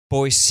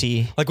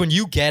 Like when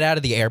you get out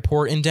of the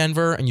airport in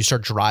Denver and you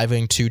start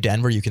driving to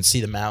Denver, you can see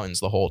the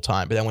mountains the whole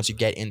time. But then once you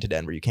get into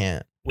Denver, you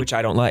can't. Which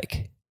I don't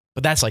like.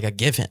 But that's like a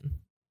given.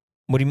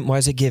 What do you? Why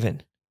is it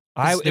given?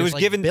 It was like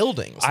given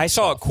buildings. I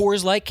saw a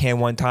Coors Light can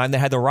one time that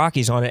had the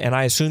Rockies on it, and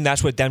I assumed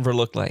that's what Denver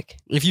looked like.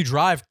 If you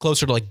drive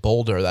closer to like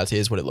Boulder, that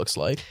is what it looks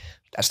like.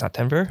 That's not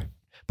Denver.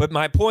 But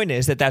my point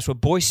is that that's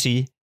what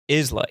Boise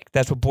is like.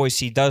 That's what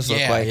Boise does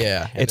look like.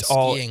 Yeah, and it's the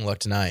all skiing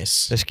looked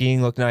nice. The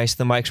skiing looked nice.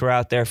 The mics were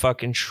out there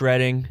fucking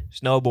shredding,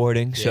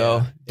 snowboarding.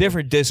 So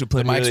different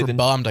discipline. The mics really were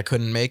bummed I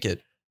couldn't make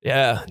it.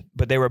 Yeah,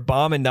 but they were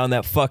bombing down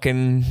that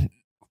fucking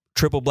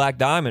triple black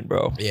diamond,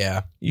 bro.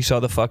 Yeah. You saw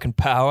the fucking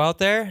POW out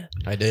there?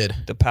 I did.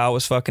 The POW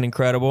was fucking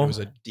incredible. It was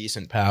a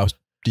decent POW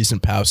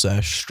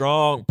sesh.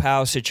 Strong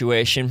POW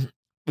situation.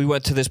 We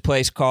went to this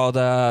place called,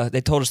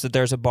 they told us that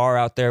there's a bar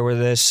out there where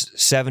this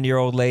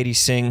 70-year-old lady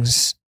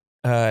sings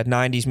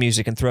 90s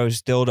music and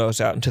throws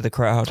dildos out into the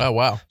crowd. Oh,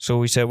 wow. So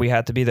we said we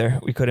had to be there.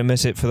 We couldn't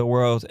miss it for the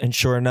world. And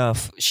sure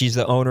enough, she's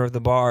the owner of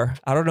the bar.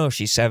 I don't know if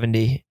she's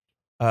 70.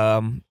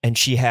 And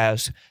she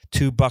has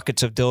 2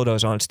 buckets of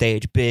dildos on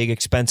stage, big,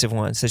 expensive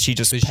ones that she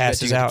just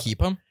passes out. To keep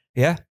them?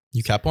 Yeah.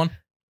 You kept one?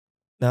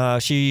 No,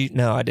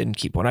 I didn't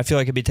keep one. I feel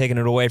like it'd be taking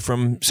it away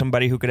from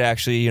somebody who could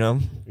actually,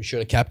 You should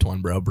have kept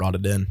one, bro. Brought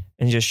it in.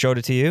 And just showed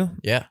it to you?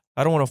 Yeah.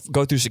 I don't want to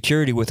go through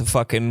security with a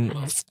fucking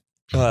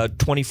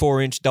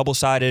 24-inch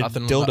double-sided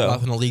dildo.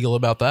 Nothing illegal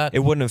about that. It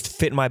wouldn't have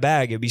fit in my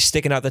bag. It'd be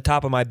sticking out the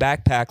top of my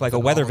backpack like a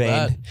weather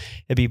vane.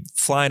 It'd be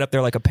flying up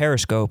there like a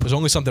periscope. There's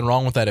only something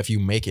wrong with that if you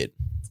make it.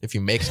 If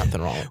you make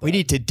something wrong with that. We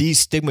need to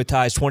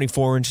destigmatize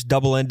 24-inch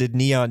double-ended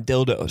neon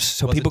dildos.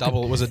 So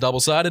was it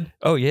double-sided?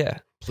 Oh, yeah.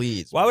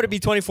 Please. Why would it be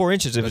 24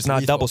 inches if it's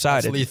not lethal.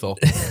 double-sided? That's lethal.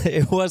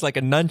 It was like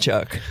a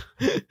nunchuck.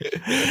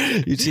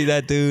 You see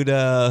that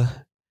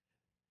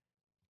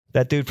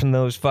dude, from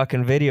those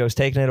fucking videos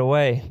taking it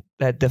away,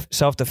 that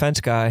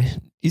self-defense guy.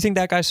 You think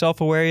that guy's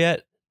self-aware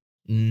yet?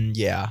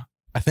 Yeah.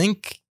 I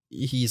think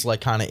he's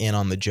like kind of in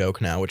on the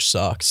joke now, which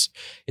sucks.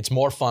 It's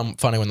more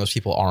funny when those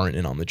people aren't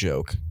in on the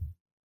joke.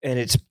 And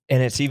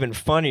it's even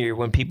funnier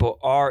when people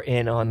are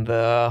in on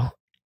the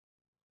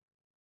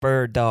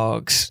bird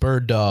dogs.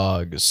 Bird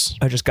dogs.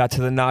 I just got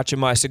to the notch in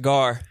my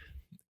cigar.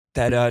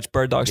 That it's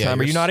bird dogs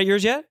time. Are you not at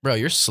yours yet? Bro,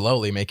 you're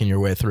slowly making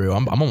your way through.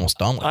 I'm almost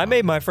done with I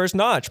made my first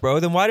notch, bro.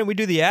 Then why didn't we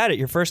do the ad at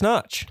your first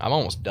notch? I'm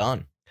almost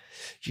done.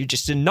 You're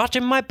just a notch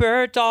in my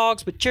bird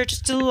dogs, but you're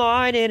just a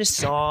line in a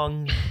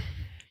song.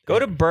 Go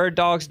to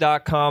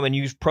birddogs.com and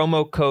use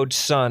promo code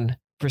SUN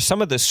for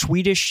some of the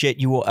sweetest shit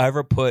you will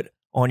ever put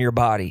on your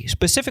body,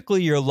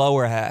 specifically your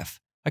lower half.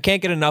 I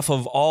can't get enough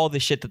of all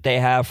the shit that they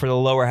have for the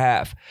lower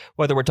half,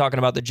 whether we're talking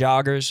about the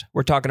joggers,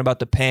 we're talking about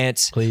the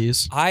pants.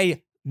 Please.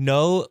 I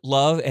know,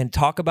 love, and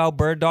talk about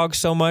bird dogs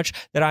so much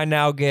that I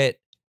now get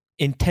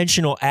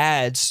intentional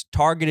ads,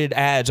 targeted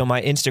ads on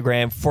my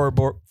Instagram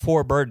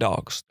for bird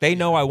dogs. They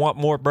know I want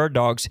more bird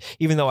dogs.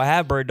 Even though I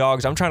have bird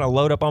dogs, I'm trying to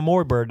load up on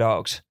more bird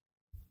dogs.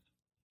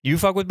 You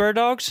fuck with bird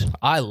dogs?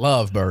 I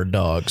love bird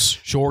dogs.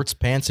 Shorts,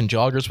 pants, and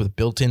joggers with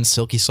built-in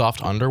silky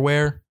soft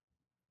underwear.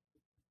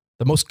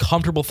 The most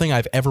comfortable thing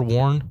I've ever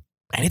worn.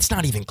 And it's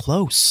not even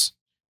close.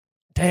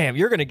 Damn,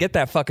 you're gonna get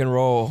that fucking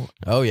role.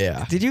 Oh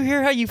yeah. Did you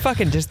hear how you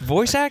fucking just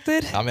voice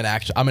acted? I'm in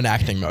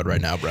acting mode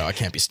right now, bro. I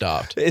can't be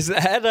stopped. Is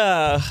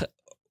that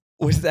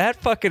was that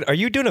fucking? Are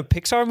you doing a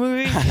Pixar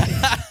movie?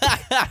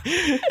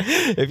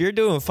 If you're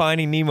doing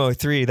Finding Nemo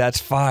 3, that's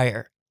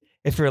fire.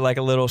 If you're like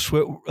a little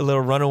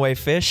runaway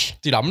fish,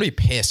 dude, I'm gonna be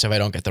pissed if I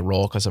don't get the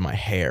role because of my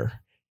hair.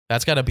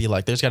 That's gotta be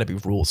like, there's gotta be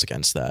rules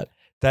against that.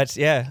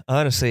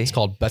 Honestly,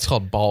 that's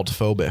called bald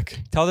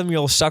phobic. Tell them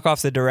you'll suck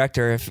off the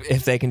director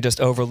if they can just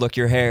overlook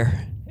your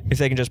hair. If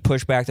they can just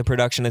push back the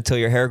production until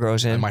your hair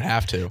grows in. I might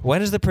have to.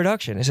 When is the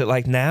production? Is it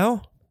like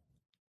now?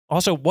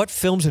 Also, what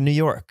films in New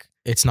York?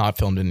 It's not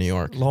filmed in New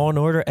York. Law and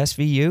Order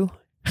SVU?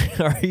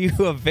 Are you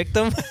a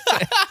victim?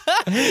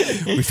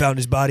 We found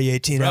his body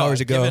 18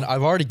 hours ago.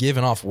 I've already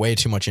given off way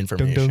too much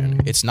information. Dun,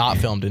 dun. It's not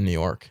filmed in New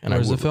York. And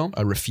Where's the film?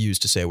 I refuse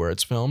to say where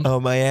it's filmed. Oh,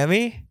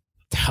 Miami?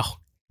 No.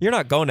 You're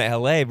not going to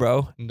LA,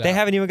 bro. No. They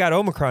haven't even got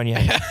Omicron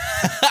yet.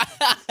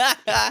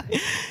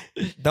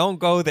 Don't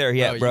go there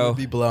yet, bro. You would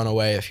be blown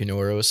away if you knew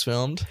where it was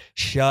filmed.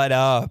 Shut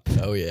up.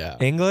 Oh, yeah.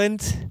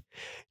 England?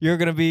 You're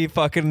going to be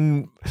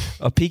fucking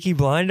a Peaky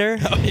Blinder?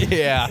 Oh,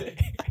 yeah.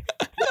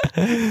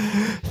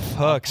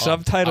 Fuck,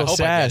 subtitle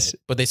sass.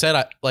 But they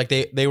said,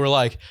 they were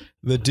like,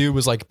 the dude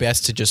was like,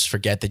 best to just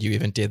forget that you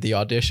even did the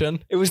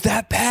audition. It was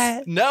that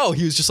bad? No,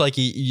 he was just like,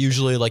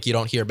 usually like you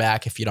don't hear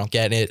back if you don't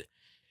get it.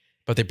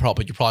 But you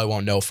probably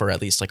won't know for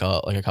at least like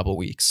a couple of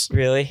weeks.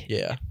 Really?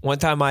 Yeah. One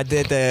time I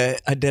did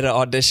an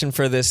audition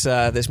for this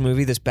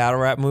movie, this battle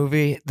rap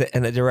movie,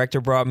 and the director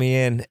brought me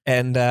in,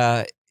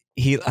 and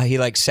he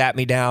like sat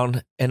me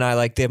down, and I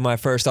like did my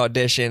first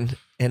audition,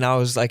 and I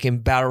was like in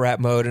battle rap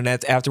mode. And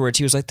afterwards,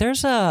 he was like,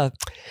 "There's a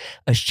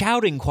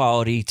shouting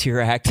quality to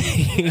your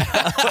acting."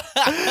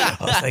 I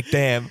was like,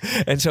 "Damn!"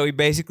 And so he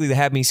basically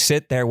had me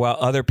sit there while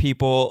other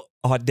people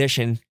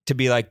audition to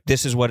be like,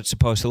 "This is what it's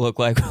supposed to look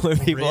like when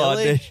people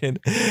audition."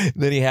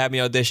 Then he had me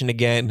audition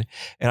again,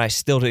 and I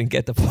still didn't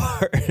get the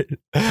part. Did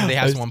they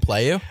have someone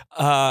play you?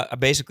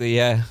 Basically,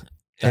 yeah.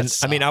 And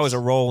I mean, I was a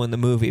role in the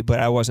movie, but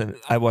I wasn't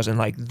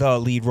like the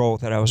lead role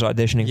that I was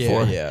auditioning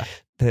for. Yeah.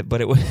 But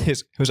it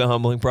was a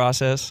humbling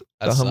process.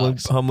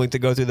 Humbling to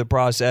go through the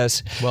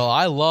process. Well,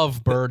 I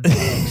love bird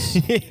dogs.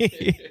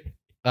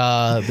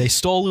 They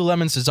stole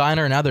Lululemon's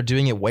designer, and now they're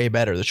doing it way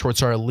better. The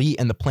shorts are elite,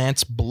 and the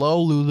plants blow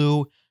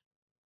Lulu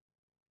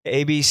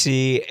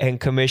ABC and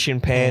commission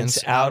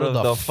pants out of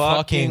the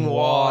fucking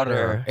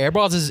water.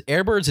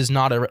 Airbirds is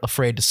not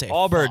afraid to say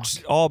all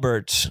fuck.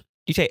 birds.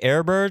 You say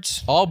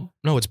airbirds?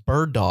 No, it's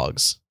bird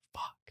dogs.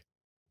 Fuck.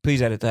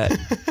 Please edit that.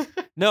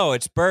 No,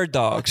 it's bird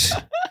dogs.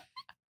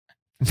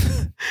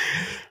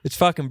 It's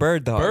fucking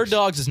bird dogs. Bird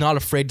dogs is not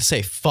afraid to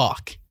say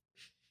fuck.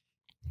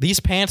 These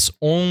are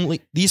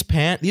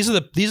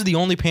the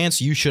only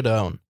pants you should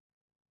own.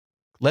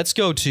 Let's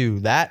go to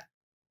that.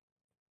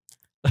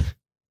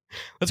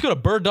 Let's go to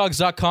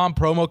birddogs.com,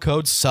 promo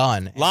code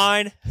SUN.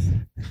 Line.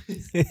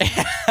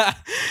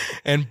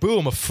 And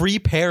boom, a free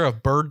pair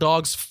of Bird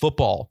Dogs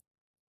football.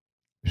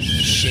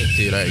 Shit,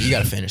 dude. All right, you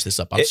got to finish this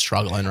up. I'm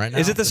struggling right now.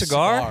 Is it the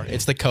cigar?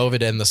 It's the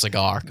COVID and the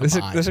cigar.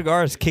 The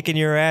cigar is kicking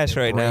your ass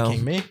right now.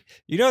 Breaking me.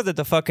 You know that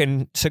the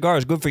fucking cigar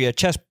is good for your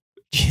chest.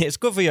 It's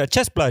good for your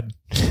chest blood.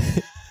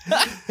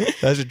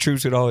 That's what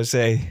Troops would always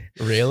say.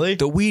 Really?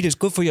 The weed is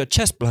good for your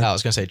chest blood. I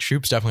was going to say,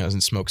 Troops definitely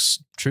doesn't smoke.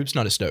 Troops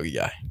not a stogie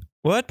guy.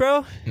 What,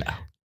 bro? No.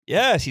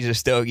 Yes, he's a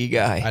stogie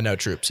guy. I know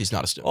Troops. He's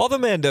not a stogie. All the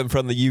men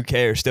from the UK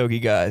are stogie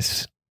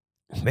guys.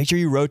 Make sure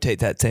you rotate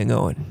that thing,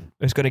 Owen.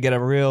 It's going to get a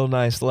real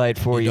nice light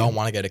for you. You don't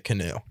want to get a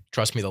canoe.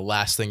 Trust me, the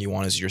last thing you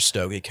want is your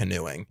stogie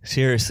canoeing.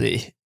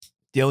 Seriously.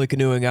 The only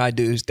canoeing I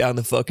do is down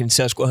the fucking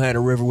Susquehanna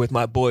River with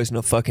my boys in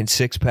a fucking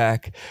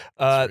six-pack.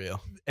 That's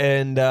real.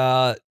 And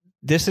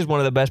this is one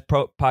of the best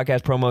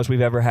podcast promos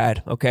we've ever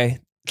had, okay?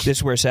 This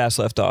is where Sass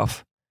left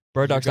off.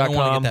 Birddogs.com. I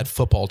want to get that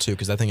football, too,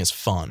 because that thing is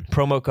fun.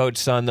 Promo code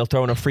SUN. They'll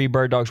throw in a free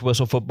Bird Dogs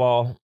whistle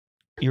football.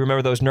 You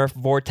remember those Nerf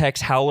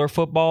Vortex Howler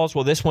footballs?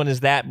 Well, this one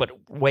is that, but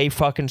way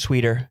fucking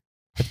sweeter.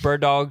 It's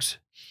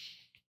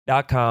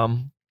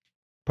birddogs.com.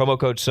 Promo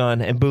code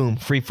SUN. And boom,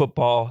 free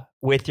football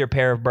with your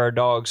pair of Bird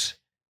Dogs.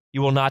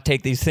 You will not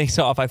take these things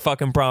off. I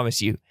fucking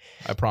promise you.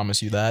 I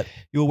promise you that.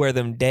 You'll wear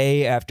them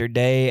day after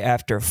day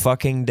after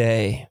fucking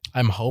day.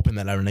 I'm hoping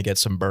that I'm going to get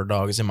some Bird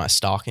Dogs in my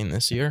stocking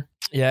this year.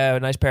 Yeah, a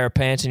nice pair of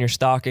pants in your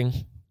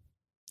stocking.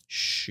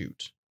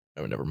 Shoot.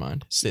 Oh, never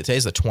mind.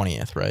 Today's the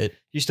 20th, right?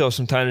 You still have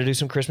some time to do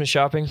some Christmas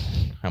shopping?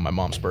 My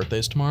mom's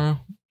birthday's tomorrow.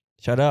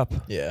 Shut up.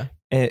 Yeah.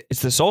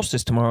 It's the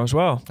solstice tomorrow as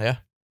well. Yeah.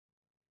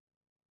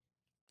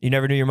 You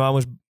never knew your mom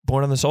was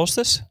born on the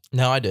solstice?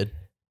 No, I did.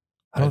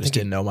 I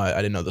didn't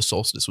know the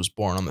solstice was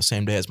born on the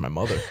same day as my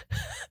mother.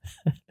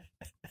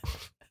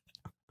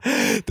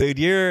 Dude,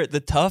 you're the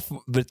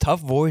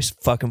tough voice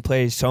fucking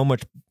plays so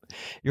much.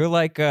 You're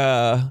like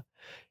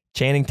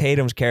Channing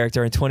Tatum's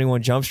character in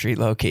 21 Jump Street,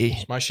 low key.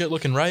 Is my shit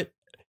looking right?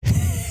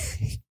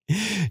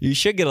 You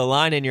should get a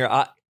line in your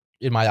eye.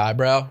 In my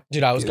eyebrow?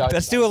 Dude,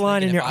 let's do a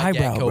line in your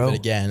eyebrow, bro. bro.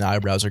 Again, the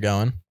eyebrows are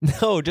going.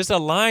 No, just a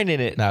line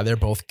in it. Nah, they're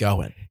both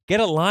going.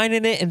 Get a line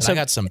in it, and I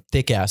got some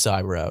thick ass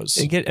eyebrows.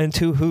 And get in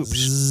two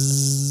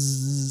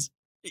hoops.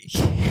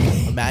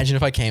 Imagine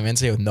if I came in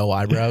today with no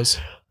eyebrows.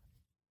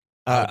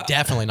 I would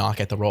definitely not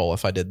get the role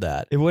if I did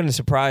that. It wouldn't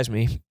surprise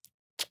me.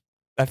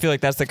 I feel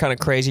like that's the kind of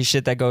crazy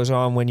shit that goes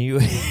on when you.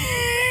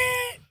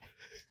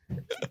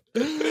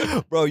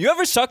 Bro, you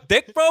ever suck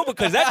dick, bro?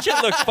 Because that shit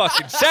looks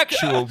fucking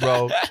sexual,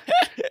 bro.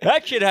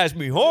 That shit has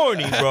me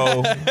horny,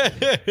 bro.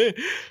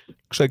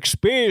 It's like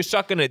Spears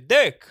sucking a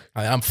dick.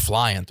 I'm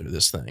flying through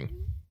this thing.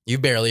 You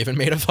barely even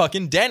made a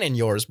fucking dent in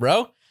yours,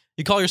 bro.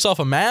 You call yourself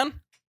a man?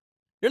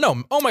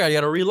 Oh my God, you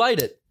gotta relight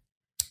it.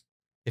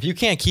 If you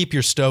can't keep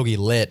your stogie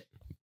lit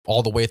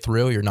all the way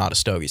through, you're not a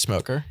stogie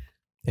smoker.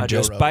 And I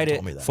just bite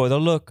it for the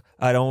look.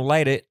 I don't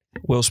light it.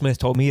 Will Smith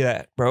told me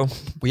that, bro.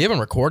 We haven't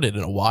recorded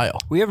in a while.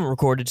 We haven't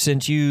recorded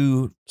since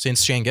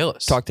Shane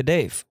Gillis. Talked to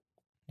Dave.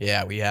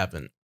 Yeah, we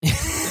haven't.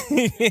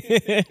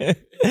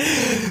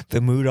 The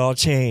mood all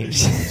changed.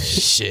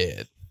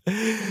 Shit.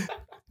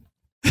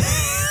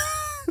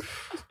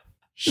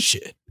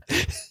 Shit.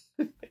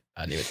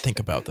 I didn't even think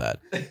about that.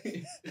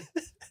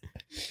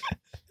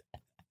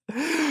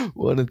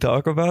 Want to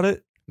talk about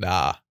it?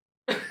 Nah.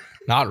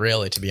 Not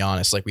really, to be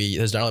honest. Like,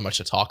 there's not really much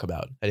to talk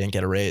about. I didn't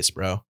get a raise,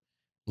 bro.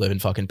 Living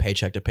fucking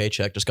paycheck to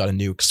paycheck. Just got a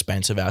new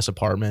expensive ass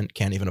apartment.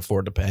 Can't even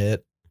afford to pay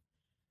it.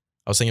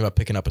 I was thinking about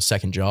picking up a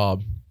second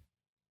job.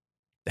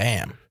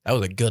 Damn. That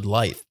was a good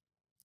life.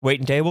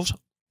 Waiting tables?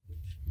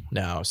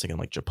 No, I was thinking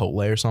like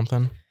Chipotle or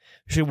something.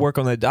 You should work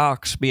on the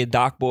docks. Be a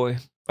dock boy.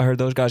 I heard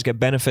those guys get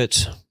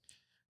benefits.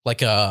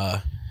 Like,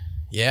 yeah,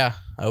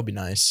 that would be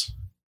nice.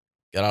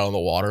 Get out on the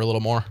water a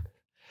little more.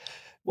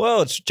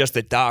 Well, it's just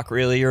a dock,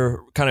 really.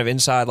 You're kind of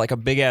inside like a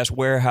big-ass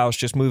warehouse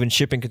just moving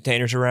shipping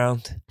containers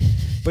around.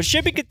 But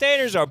shipping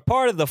containers are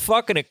part of the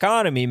fucking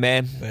economy,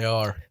 man. They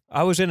are.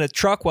 I was in a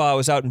truck while I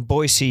was out in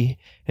Boise,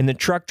 and the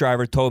truck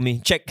driver told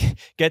me,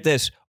 get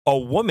this, a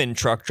woman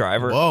truck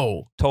driver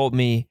told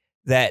me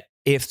that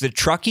if the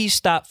truckies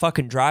stopped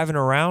fucking driving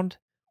around,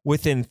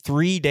 within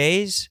 3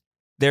 days,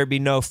 there'd be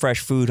no fresh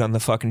food on the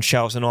fucking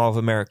shelves in all of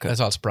America. That's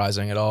not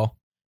surprising at all.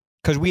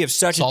 Because we have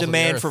such a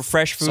demand for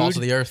fresh food. Salt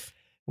of the earth.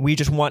 We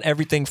just want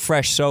everything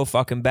fresh so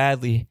fucking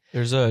badly.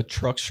 There's a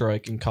truck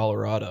strike in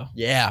Colorado.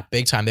 Yeah,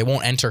 big time. They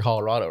won't enter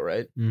Colorado,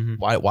 right? Mm-hmm.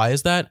 Why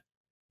is that?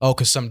 Oh,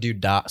 because some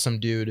dude got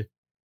sent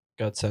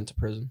to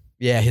prison.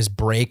 Yeah, his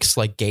brakes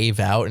like gave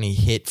out and he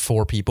hit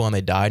 4 people and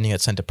they died and he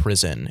got sent to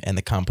prison and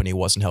the company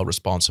wasn't held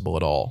responsible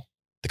at all.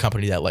 The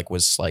company that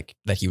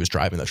that he was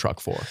driving the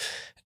truck for.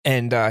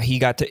 And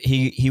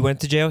he went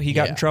to jail. He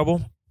got in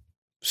trouble.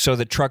 So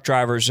the truck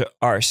drivers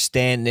are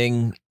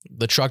standing.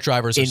 The truck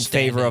drivers in are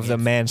favor of the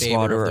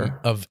manslaughter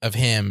of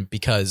him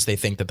because they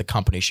think that the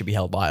company should be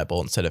held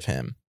liable instead of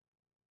him,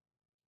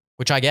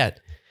 which I get,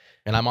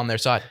 and I'm on their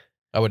side.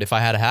 I would, if I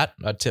had a hat,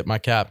 I'd tip my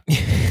cap.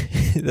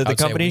 The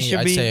company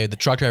should be. I'd say the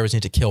truck drivers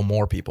need to kill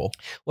more people.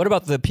 What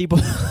about the people?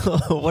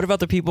 What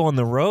about the people on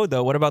the road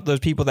though? What about those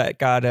people that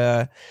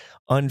got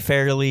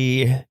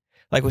unfairly?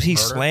 Like, was he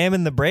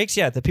slamming the brakes?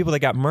 Yeah, the people that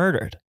got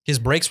murdered. His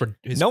brakes were...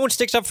 no one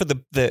sticks up for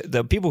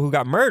the people who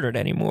got murdered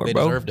anymore, they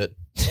bro. They deserved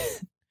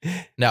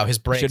it. No, his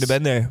brakes... should have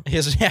been there.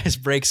 His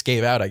brakes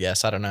gave out, I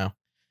guess. I don't know.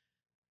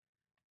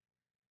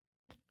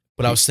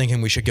 But I was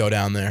thinking we should go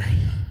down there.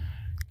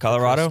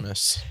 Colorado?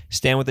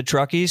 Stand with the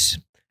truckies?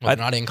 Well,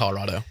 not in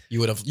Colorado.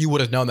 You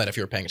would have known that if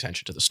you were paying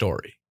attention to the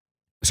story.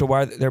 So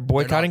why they're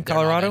boycotting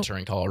Colorado? They're not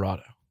entering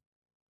Colorado.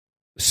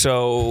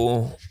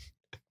 So...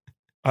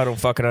 I don't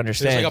fucking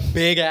understand. There's like a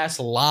big ass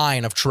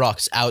line of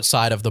trucks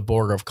outside of the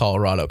border of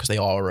Colorado because they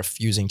all are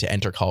refusing to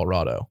enter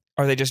Colorado.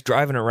 Are they just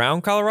driving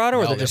around Colorado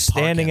or they're just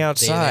standing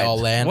outside? They all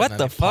land. What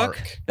the fuck?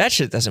 That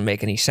shit doesn't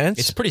make any sense.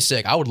 It's pretty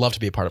sick. I would love to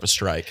be a part of a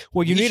strike.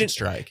 Well, you need a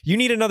strike. You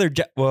need another.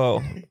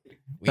 Whoa.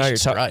 Now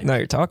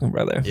you're talking,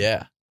 brother.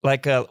 Yeah.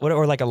 Like a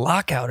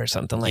lockout or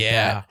something like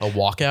that. A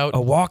walkout.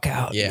 A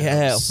walkout.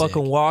 Yeah. A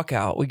fucking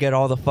walkout. We get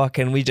all the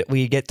fucking.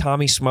 We get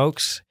Tommy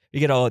Smokes. We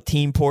get all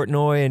Team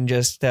Portnoy and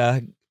just.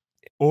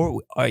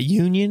 Or a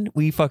union,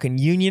 we fucking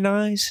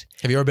unionize.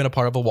 Have you ever been a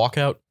part of a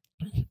walkout?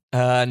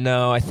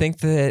 No, I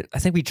think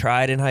we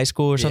tried in high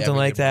school or something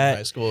like that.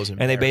 High school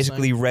and they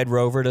basically Red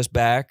Rovered us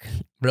back.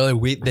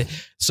 Really,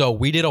 so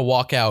we did a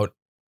walkout.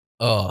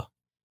 It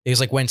was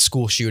like when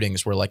school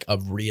shootings were like a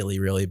really,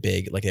 really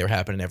big, like they were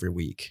happening every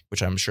week,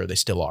 which I'm sure they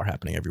still are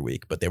happening every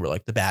week, but they were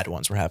like the bad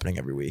ones were happening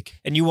every week.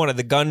 And you wanted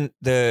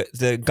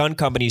the gun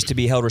companies to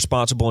be held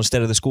responsible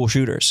instead of the school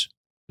shooters.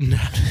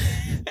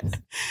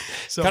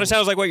 So, kind of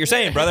sounds like what you're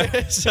saying,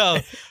 brother. So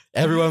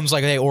everyone's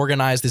like, they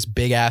organized this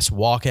big ass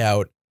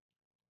walkout.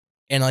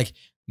 And like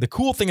the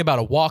cool thing about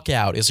a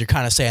walkout is you're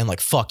kind of saying like,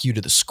 fuck you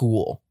to the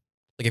school.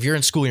 Like if you're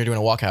in school and you're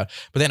doing a walkout,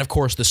 but then of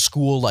course the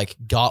school like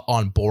got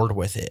on board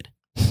with it.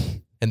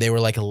 And they were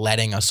like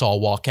letting us all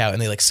walk out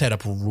and they like set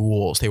up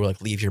rules. They were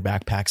like, leave your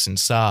backpacks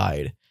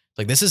inside.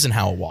 Like this isn't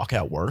how a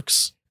walkout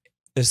works.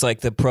 It's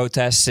like the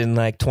protests in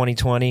like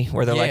 2020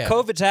 where they're like,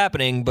 COVID's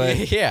happening,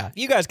 but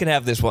you guys can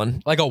have this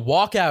one. Like a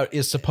walkout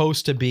is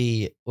supposed to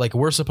be like,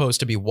 we're supposed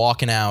to be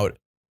walking out.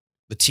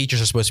 The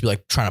teachers are supposed to be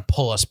like trying to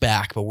pull us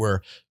back, but we're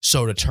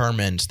so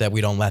determined that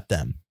we don't let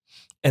them.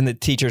 And the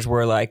teachers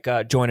were like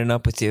joining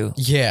up with you.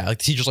 Yeah. Like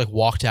the teachers like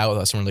walked out with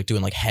us and we're like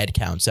doing like head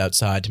counts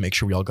outside to make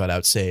sure we all got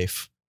out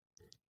safe.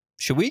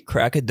 Should we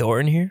crack a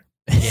door in here?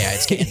 Yeah,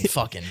 it's getting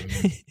fucking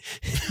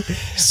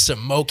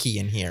smoky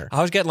in here.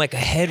 I was getting like a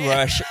head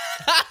rush.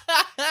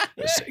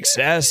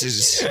 Success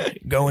is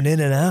going in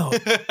and out.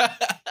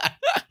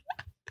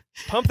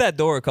 Pump that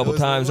door a couple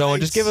times, Owen.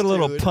 Just give it a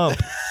little pump.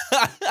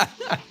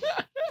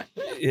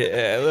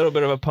 Yeah, a little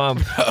bit of a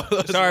pump.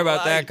 Sorry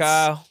about that,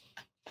 Kyle.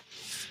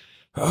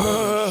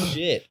 Oh,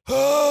 shit.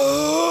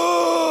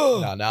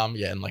 Now I'm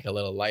getting like a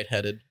little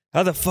lightheaded.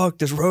 How the fuck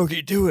does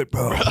Rogie do it,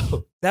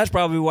 bro? That's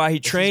probably why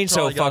he trained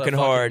so fucking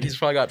hard. He's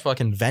probably got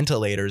fucking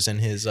ventilators in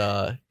his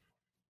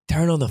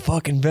Turn on the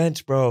fucking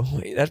vents, bro.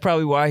 That's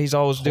probably why he's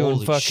always doing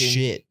fucking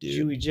shit,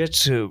 dude.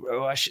 Jiu-jitsu,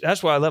 bro.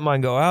 That's why I let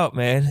mine go out,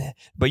 man.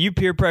 But you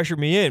peer pressured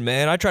me in,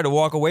 man. I tried to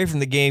walk away from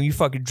the game. You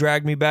fucking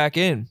dragged me back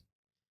in.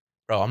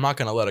 Bro, I'm not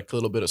going to let a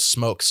little bit of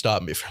smoke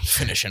stop me from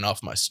finishing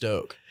off my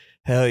stoke.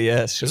 Hell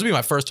yes. This will be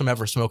my first time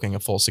ever smoking a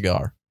full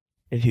cigar.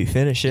 If you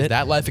finish it. Is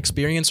that life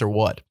experience or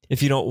what?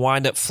 If you don't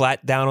wind up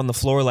flat down on the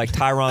floor like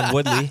Tyron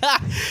Woodley.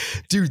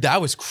 Dude,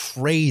 that was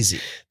crazy.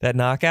 That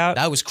knockout?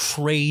 That was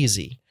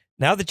crazy.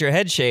 Now that your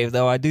head's shaved,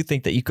 though, I do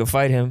think that you could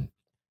fight him.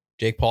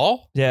 Jake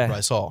Paul? Yeah. Or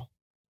Bryce Hall?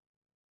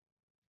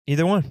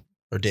 Either one.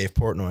 Or Dave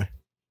Portnoy? Why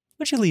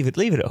don't you leave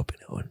it open,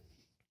 Owen?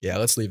 Yeah,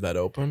 let's leave that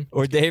open.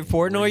 Or Dave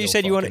Portnoy? You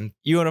said you want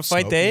to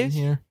fight Dave?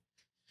 Here.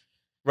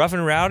 Rough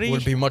and rowdy?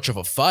 Wouldn't be much of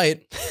a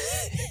fight.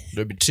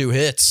 There'd be 2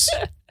 hits.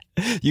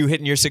 You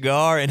hitting your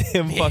cigar and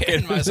him fucking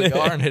hitting my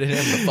cigar and hitting him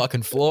in the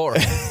fucking floor.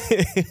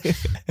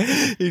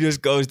 He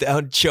just goes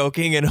down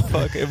choking in a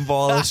fucking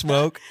ball of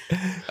smoke.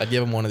 I'd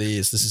give him one of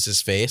these. This is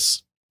his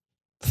face.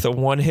 The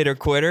one hitter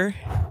quitter.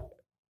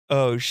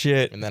 Oh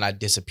shit. And then I'd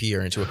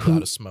disappear into a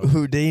cloud of smoke.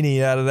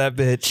 Houdini out of that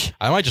bitch.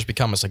 I might just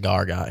become a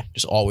cigar guy.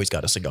 Just always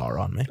got a cigar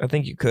on me. I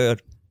think you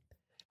could.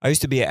 I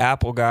used to be an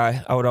Apple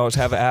guy. I would always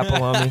have an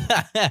apple on me.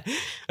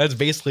 That's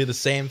basically the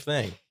same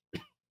thing.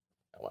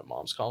 My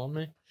mom's calling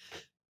me.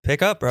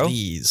 Pick up, bro.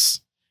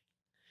 Please.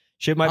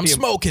 Shit might I'm be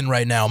smoking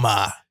right now,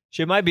 Ma.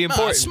 Shit might be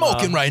important. I'm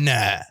smoking right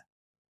now.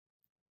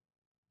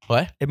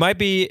 What? It might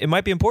be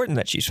important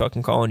that she's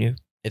fucking calling you.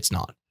 It's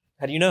not.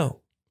 How do you know?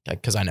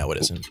 Because I know it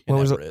isn't. It When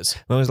was never is.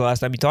 When was the last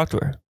time you talked to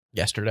her?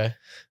 Yesterday.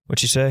 What'd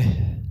she say?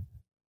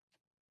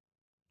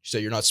 She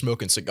said, "You're not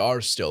smoking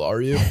cigars still, are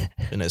you?"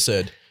 And I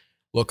said,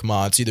 "Look,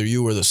 Ma, it's either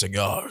you or the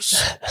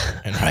cigars."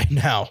 And right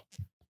now,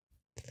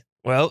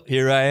 Well,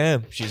 here I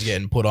am. she's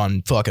getting put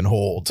on fucking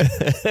hold.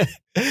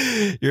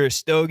 You're a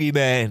stogie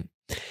man.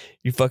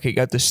 You fucking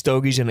got the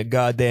stogies in a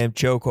goddamn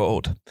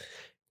chokehold.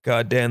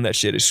 Goddamn, that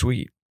shit is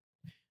sweet.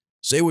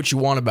 Say what you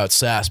want about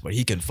Sass, but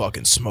he can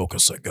fucking smoke a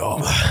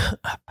cigar.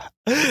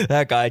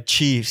 That guy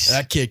Chiefs.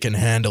 That kid can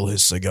handle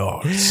his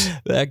cigars.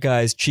 That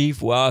guy's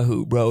Chief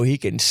Wahoo, bro. He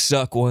can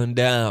suck one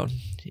down.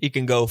 He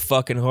can go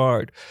fucking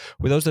hard.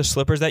 Were those the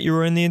slippers that you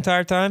were in the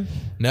entire time?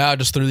 No, I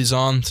just threw these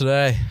on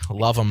today.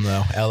 Love them,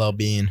 though. LL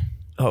Bean.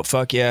 Oh,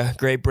 fuck yeah.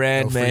 Great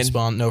brand, No free man.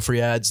 spawn, no free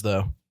ads,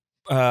 though.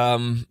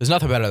 There's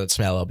nothing better than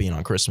smell LL Bean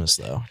on Christmas,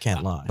 though.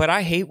 Can't lie. But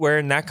I hate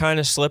wearing that kind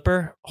of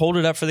slipper. Hold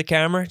it up for the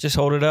camera. Just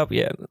hold it up.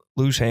 Yeah,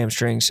 loose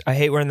hamstrings. I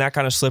hate wearing that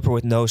kind of slipper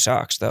with no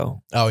socks,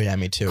 though. Oh, yeah,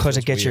 me too. Because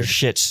it Feels gets your weird.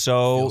 shit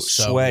so Feels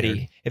so sweaty.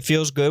 weird. It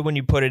feels good when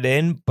you put it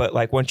in, but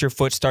like once your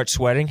foot starts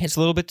sweating, it's a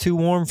little bit too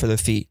warm for the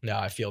feet. No,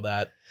 I feel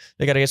that.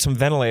 They got to get some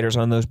ventilators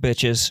on those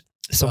bitches.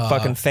 Some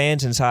fucking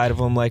fans inside of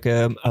them, like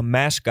a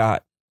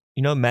mascot.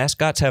 You know,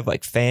 mascots have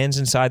like fans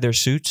inside their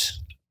suits.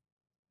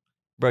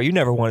 Bro, you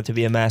never wanted to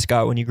be a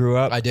mascot when you grew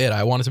up. I did.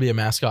 I wanted to be a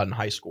mascot in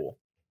high school.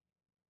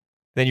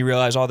 Then you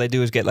realize all they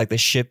do is get like the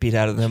shit beat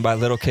out of them by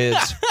little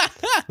kids.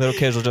 Little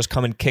kids will just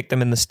come and kick them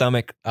in the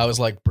stomach. I was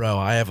like, bro,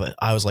 I have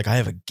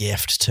a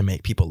gift to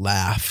make people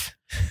laugh.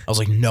 I was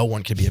like, no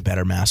one could be a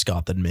better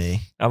mascot than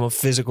me. I'm a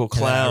physical And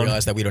then I clown.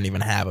 realized that we don't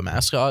even have a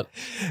mascot.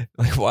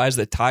 Like, why is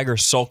the tiger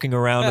sulking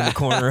around in the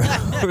corner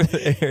over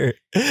there?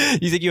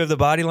 You think you have the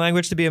body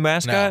language to be a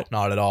mascot? No,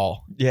 not at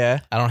all. Yeah.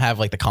 I don't have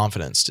like the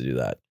confidence to do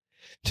that.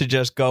 To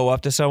just go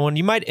up to someone.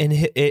 You might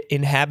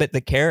inhabit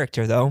the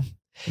character, though.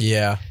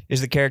 Yeah.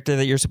 Is the character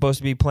that you're supposed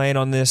to be playing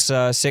on this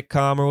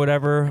sitcom or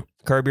whatever,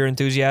 Curb Your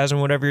Enthusiasm,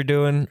 whatever you're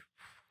doing,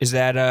 is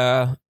it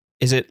a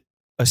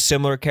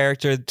similar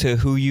character to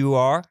who you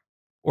are?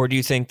 Or do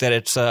you think that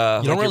it's You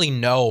like don't really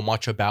know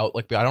much about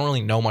I don't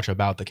really know much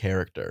about the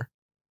character.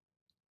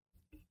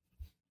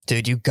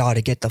 dude, you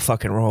gotta get the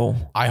fucking role.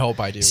 I hope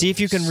I do. See if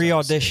you can So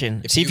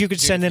re-audition. sick. See if you could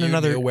send in you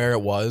another. knew where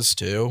it was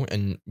too,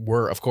 and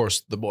we're of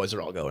course the boys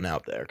are all going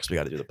out there because we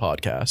got to do the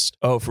podcast.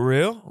 Oh, for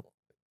real?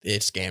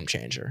 It's game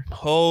changer.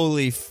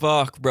 Holy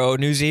fuck, bro.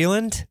 New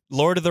Zealand?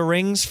 Lord of the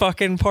Rings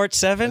fucking part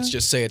 7? Let's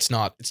just say it's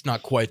not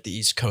quite the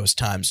East Coast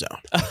time zone.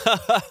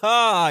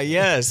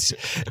 Yes.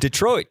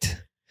 Detroit.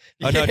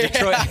 Oh, no,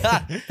 Detroit.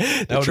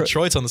 No,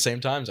 Detroit's on the same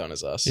time zone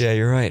as us. Yeah,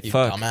 you're right. You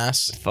Fuck.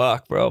 dumbass.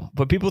 Fuck, bro.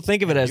 But people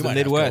think of it as You the might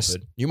have Midwest.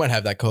 COVID. You might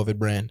have that COVID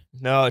brand.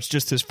 No, it's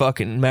just this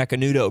fucking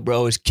Macanudo,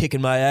 bro, is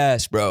kicking my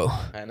ass, bro.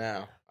 I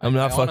know. I'm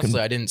not fucking-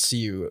 Honestly, I didn't see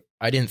you.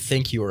 I didn't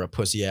think you were a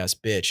pussy ass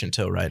bitch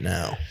until right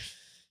now.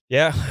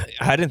 Yeah,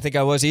 I didn't think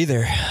I was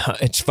either.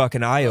 It's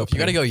fucking eye If opening.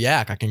 you gotta go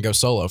yak, I can go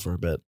solo for a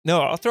bit.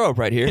 No, I'll throw up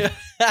right here.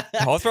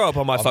 I'll throw up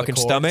on my On the fucking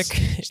cords. stomach.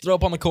 Just throw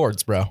up on the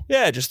cords, bro.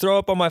 Yeah, just throw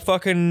up on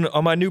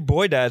my new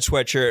boy dad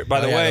sweatshirt. By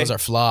Oh, the yeah, way, those are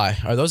fly.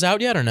 Are those out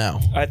yet or no?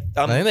 I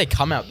I'm think they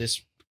come out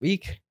this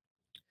week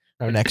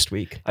or next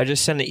week. I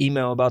just sent an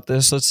email about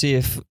this. Let's see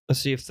if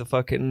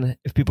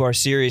if people are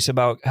serious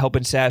about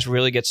helping Sass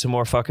really get some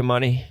more fucking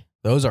money.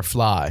 Those are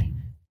fly.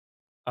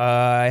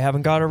 I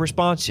haven't got a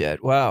response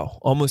yet. Wow,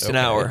 almost an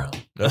Okay. hour.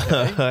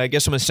 Okay. I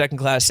guess I'm a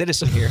second-class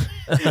citizen here.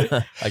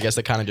 I guess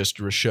that kind of just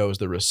shows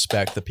the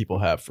respect that people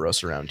have for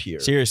us around here.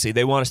 Seriously,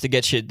 they want us to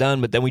get shit done,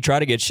 but then we try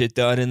to get shit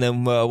done, and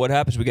then what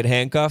happens? We get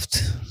handcuffed.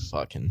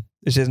 Fucking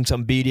This isn't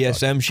some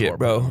BDSM shit,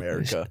 bro.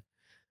 America.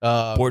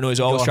 Portnoy's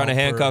you always going trying to home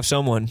handcuff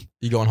someone.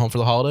 You going home for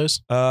the holidays?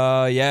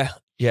 Yeah,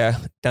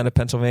 down to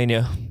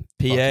Pennsylvania,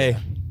 PA. yeah.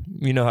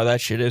 You know how that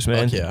shit is,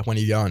 man. Fuck yeah. When are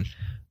you going?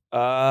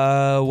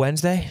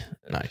 Wednesday.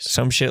 Nice.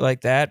 Some shit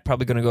like that.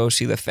 Probably gonna go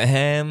see the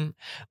fam.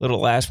 Little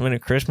last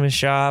minute Christmas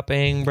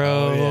shopping,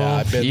 bro. Oh, yeah,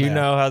 I've been you there.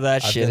 know how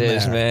that I've shit been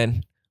is, there.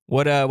 man.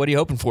 What are you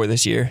hoping for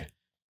this year?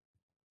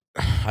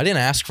 I didn't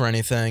ask for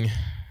anything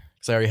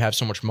because I already have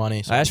so much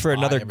money. So I asked for can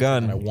buy another everything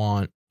gun. that I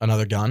want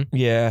another gun.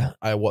 Yeah.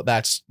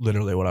 That's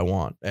literally what I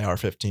want.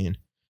 AR-15.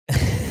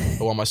 I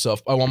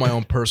want my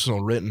own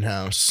personal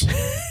Rittenhouse.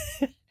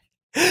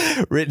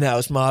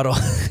 Rittenhouse model.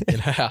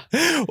 Yeah.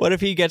 What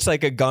if he gets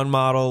like a gun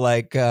model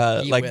like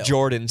will.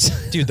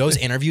 Jordans? Dude, those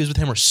interviews with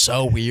him are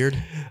so weird.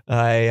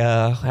 They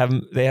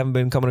haven't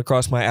been coming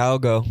across my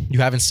algo.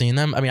 You haven't seen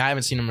them? I mean, I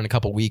haven't seen them in a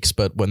couple weeks,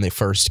 but when they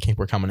first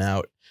were coming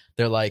out,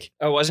 they're like,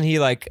 oh, wasn't he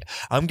like,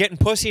 I'm getting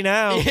pussy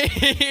now?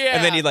 yeah.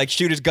 And then he'd like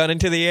shoot his gun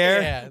into the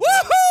air. Yeah.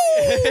 Woohoo!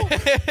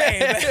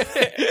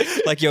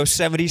 Like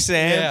Yosemite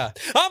Sam. Yeah.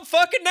 I'm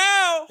fucking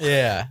now.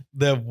 Yeah.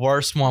 The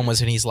worst one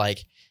was when he's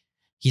like,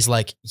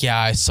 yeah,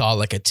 I saw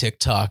like a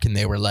TikTok and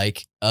they were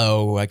like,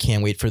 oh, I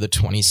can't wait for the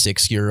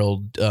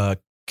 26-year-old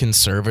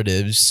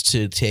conservatives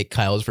to take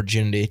Kyle's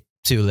virginity.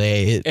 Too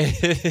late.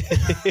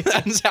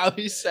 That's how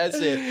he says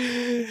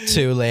it.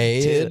 Too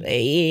late. Too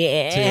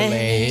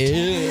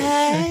late.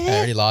 I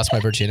already lost my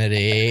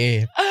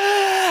virginity.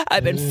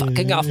 I've been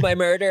fucking off my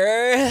murder.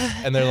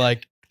 And they're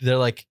like,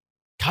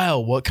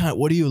 Kyle, what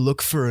do you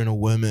look for in a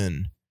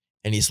woman?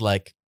 And he's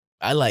like,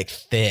 I like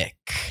thick.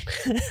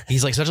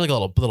 He's like such like a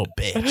little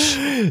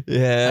bitch.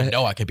 Yeah. I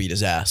know I can beat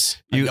his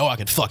ass. I know I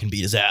can fucking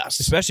beat his ass.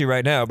 Especially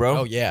right now, bro.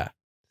 Oh yeah.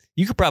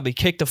 You could probably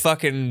kick the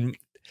fucking...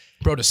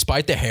 Bro,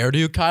 despite the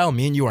hairdo, Kyle,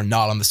 me and you are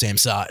not on the same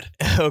side.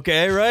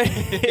 Okay, right?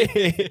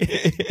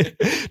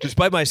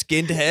 Despite my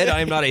skinned head,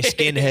 I am not a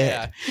skinhead.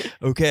 Yeah.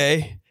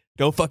 Okay?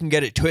 Don't fucking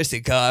get it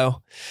twisted,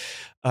 Kyle.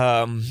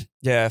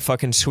 Yeah,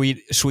 fucking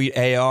sweet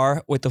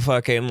AR with the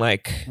fucking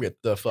like...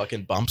 With the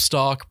fucking bump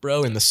stock,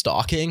 bro, in the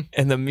stocking.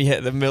 And the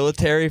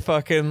military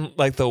fucking,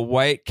 like the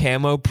white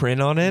camo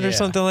print on it or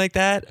something like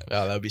that.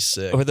 Oh, that'd be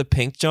sick. Or the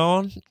pink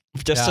John.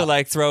 Just to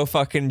like throw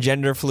fucking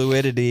gender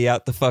fluidity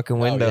out the fucking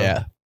window. Oh,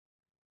 yeah.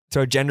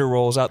 Throw gender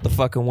roles out the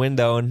fucking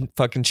window and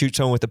fucking shoot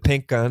someone with a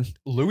pink gun.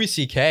 Louis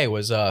C.K.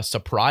 was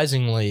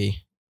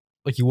surprisingly,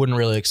 like you wouldn't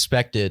really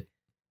expect it,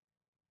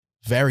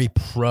 very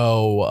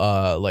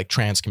pro like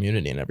trans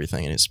community and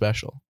everything in his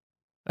special.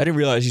 I didn't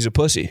realize he's a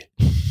pussy.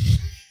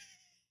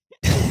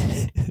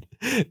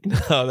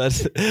 No,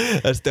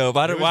 that's dope.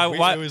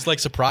 Why it was like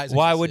surprising.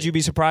 Why would you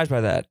be surprised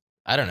by that?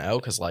 I don't know,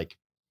 because like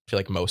I feel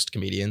like most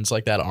comedians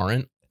like that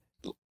aren't.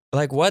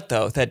 Like what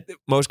though? That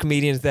most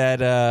comedians that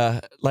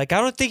like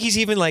I don't think he's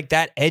even like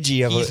that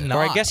edgy of He's a, not.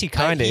 or I guess he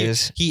kind of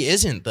is. He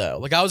isn't though.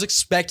 Like I was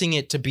expecting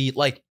it to be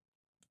like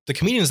the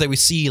comedians that we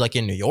see like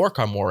in New York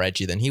are more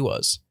edgy than he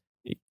was.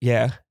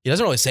 Yeah. He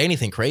doesn't really say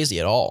anything crazy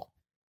at all.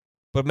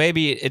 But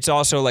maybe it's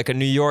also like a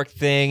New York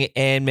thing,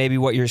 and maybe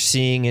what you're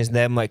seeing is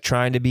them like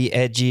trying to be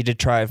edgy to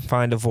try and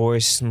find a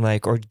voice and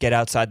like or get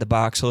outside the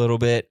box a little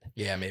bit.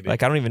 Yeah, maybe.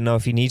 Like I don't even know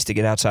if he needs to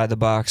get outside the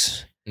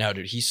box. No,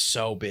 dude, he's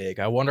so big.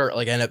 I wonder,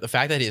 like, and the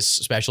fact that his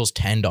special is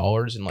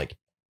 $10 and like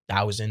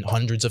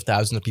hundreds of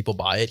thousands of people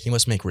buy it, he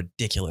must make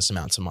ridiculous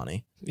amounts of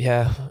money.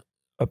 Yeah,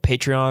 a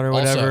Patreon or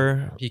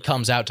whatever. Also, he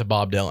comes out to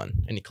Bob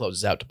Dylan and he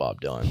closes out to Bob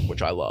Dylan,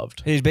 which I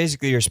loved. He's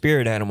basically your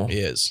spirit animal. He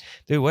is.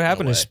 Dude, what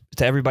happened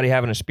to everybody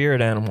having a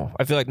spirit animal?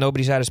 I feel like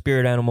nobody's had a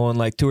spirit animal in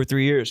like 2 or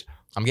 3 years.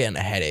 I'm getting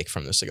a headache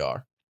from the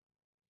cigar.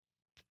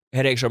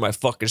 Headaches are my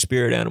fucking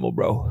spirit animal,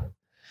 bro.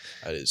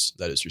 That is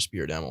your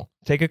spirit animal.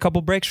 Take a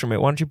couple breaks from it.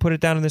 Why don't you put it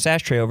down in this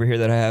ashtray over here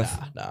that I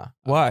have? Nah.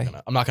 Why?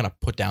 I'm not gonna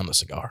put down the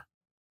cigar.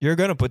 You're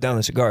gonna put down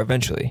the cigar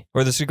eventually,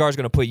 or the cigar's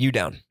gonna put you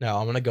down. No,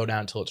 I'm gonna go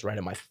down until it's right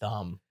at my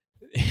thumb.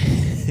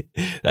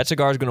 That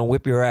cigar's gonna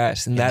whip your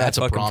ass, and that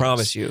I fucking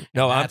promise you.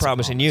 No, I'm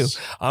promising you.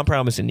 I'm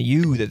promising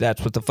you that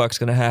that's what the fuck's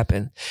gonna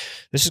happen.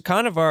 This is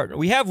kind of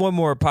we have one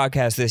more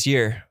podcast this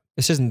year.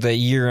 This isn't the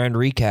year-end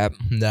recap.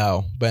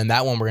 No, but in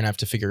that one we're gonna have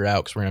to figure it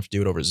out because we're gonna have to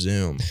do it over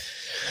Zoom.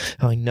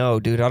 I know,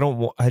 dude. I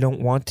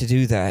don't want to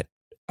do that.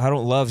 I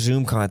don't love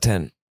Zoom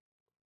content.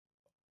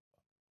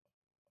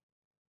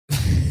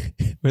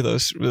 Were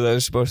those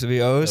supposed to be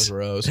O's? Those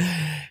were O's.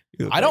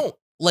 I don't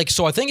like.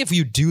 So I think if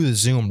you do the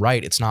Zoom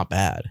right, it's not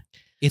bad.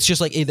 It's just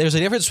like there's a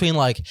difference between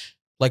like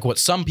what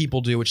some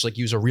people do, which like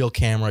use a real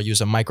camera, use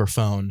a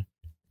microphone,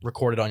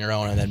 record it on your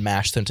own, and then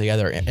mash them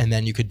together, and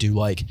then you could do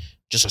like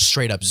just a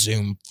straight up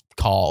Zoom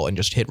call and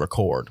just hit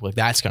record. Like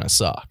that's gonna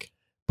suck.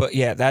 But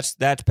yeah, that's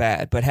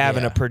bad. But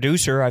having a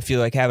producer, I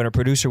feel like having a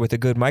producer with a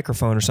good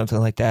microphone or something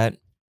like that.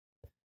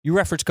 You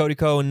reference Cody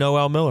Ko and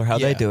Noel Miller, how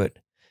they do it.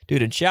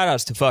 Dude, and shout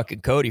outs to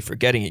fucking Cody for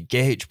getting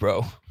engaged,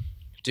 bro.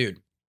 Dude,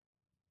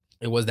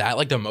 was that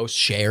like the most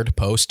shared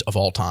post of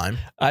all time?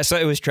 I saw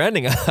it was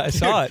trending. I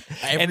saw it.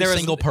 Every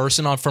single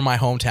person from my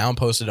hometown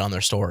posted on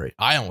their story.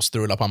 I almost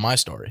threw it up on my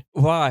story.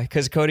 Why?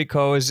 Because Cody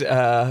Ko is...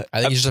 I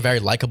think he's just a very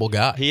likable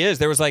guy. He is.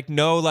 There was like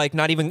no, like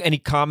not even any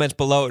comments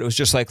below it. It was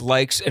just like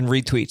likes and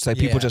retweets. Like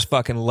people just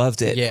fucking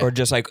loved it. Yeah. Or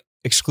just like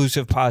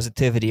exclusive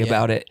positivity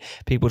about it.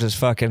 People just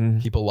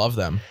fucking... People love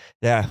them.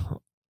 Yeah.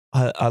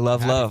 I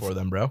love love. For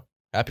them, bro.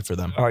 Happy for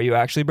them. Are you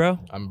actually, bro?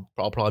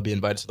 I'll probably be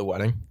invited to the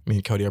wedding. Me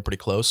and Cody are pretty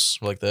close.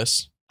 We're like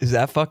this. Is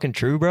that fucking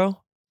true,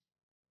 bro?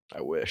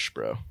 I wish,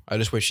 bro. I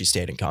just wish he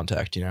stayed in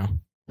contact, you know?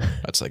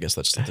 I guess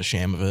that's the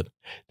shame of it.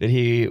 Did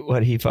he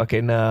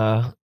fucking,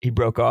 he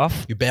broke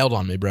off? You bailed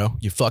on me, bro.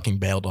 You fucking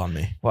bailed on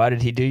me. Why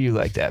did he do you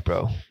like that,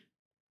 bro?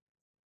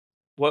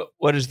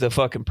 What is the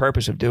fucking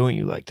purpose of doing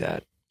you like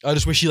that? I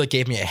just wish he like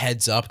gave me a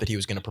heads up that he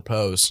was going to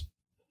propose,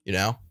 you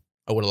know?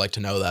 I would have liked to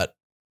know that.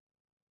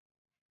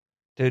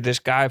 Dude, this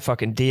guy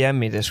fucking DM'd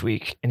me this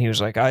week, and he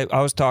was like,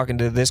 I was talking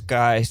to this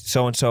guy,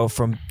 so-and-so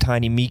from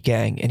Tiny Meat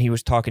Gang, and he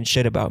was talking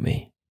shit about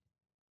me.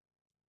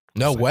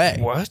 No way.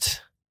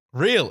 What?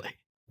 Really?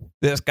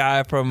 This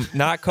guy from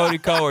not Cody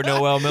Ko or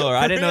Noel Miller.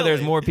 I didn't know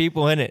there's more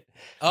people in it.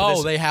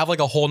 Oh, they have like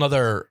a whole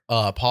nother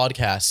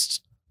podcast.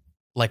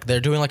 Like they're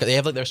doing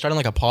they're starting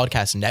like a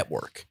podcast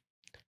network.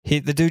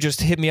 The dude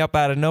just hit me up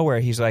out of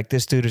nowhere. He's like,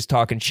 this dude is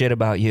talking shit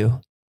about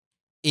you.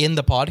 In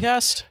the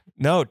podcast?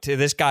 No, to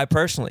this guy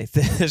personally.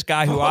 This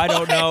guy who I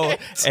don't know,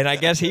 and I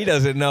guess he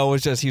doesn't know,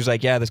 he was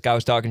like, yeah, this guy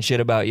was talking shit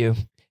about you.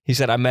 He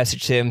said, I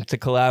messaged him to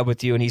collab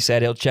with you, and he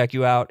said he'll check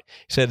you out.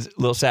 He said,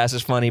 Lil Sass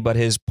is funny, but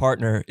his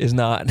partner is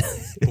not.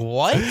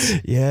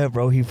 What? Yeah,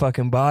 bro, he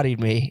fucking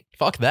bodied me.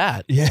 Fuck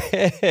that. Yeah.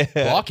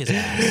 Block his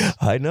ass.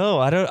 I know.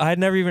 I'd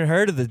never even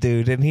heard of the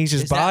dude, and he's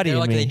just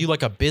bodying me. They do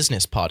like a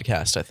business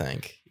podcast, I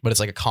think. But it's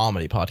like a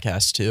comedy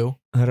podcast, too.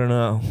 I don't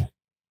know.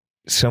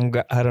 Some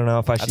guy, I don't know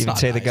if I should even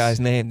say the guy's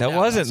name. That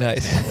wasn't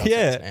nice.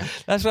 Yeah,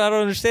 that's what I don't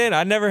understand.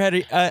 I never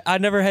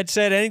had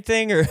said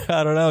anything, or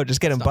I don't know,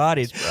 just getting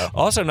bodied. Nice,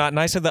 also, not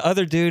nice of the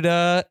other dude.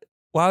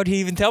 Why would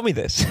he even tell me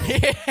this?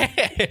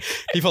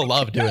 People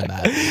love doing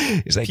that.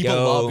 He's like, people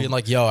love being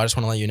like, yo, I just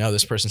want to let you know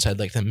this person said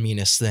like the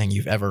meanest thing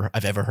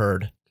I've ever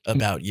heard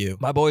about you.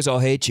 My boys all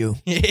hate you.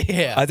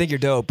 Yeah, I think you're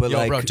dope, but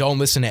like, bro, don't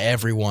listen to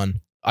everyone.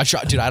 I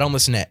don't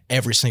listen to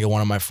every single one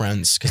of my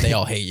friends because they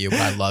all hate you, but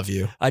I love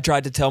you. I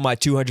tried to tell my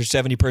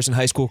 270-person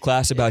high school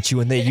class about you,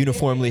 and they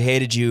uniformly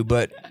hated you,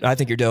 but I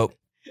think you're dope.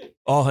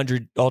 All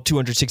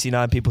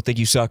 269 people think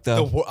you suck,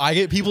 though. I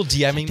get people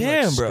DMing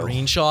me like, bro.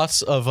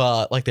 screenshots of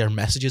like their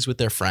messages with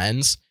their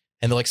friends,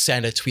 and they'll like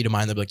send a tweet of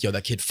mine. They'll be like, yo,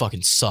 that kid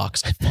fucking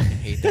sucks. I fucking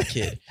hate that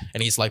kid.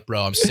 And he's like,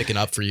 bro, I'm sticking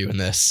up for you in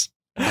this.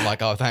 I'm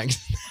like, oh, thanks.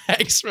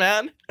 Thanks,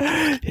 man.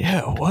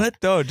 Yeah, what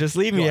though? Just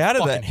leave me out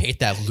of that. I hate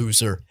that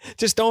loser.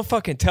 Just don't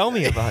fucking tell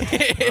me about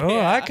it. Bro,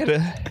 I could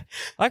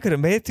have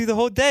made it through the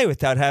whole day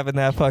without having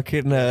that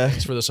fucking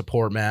Thanks for the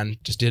support, man.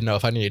 Just didn't know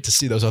if I needed to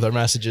see those other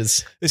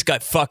messages. This guy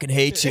fucking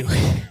hates you.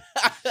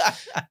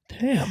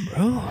 Damn,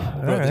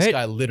 bro. This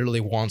guy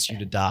literally wants you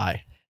to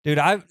die. Dude,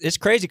 it's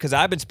crazy because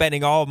I've been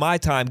spending all my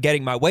time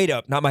getting my weight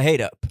up, not my hate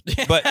up.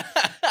 But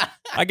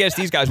I guess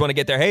these guys want to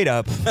get their hate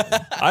up.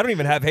 I don't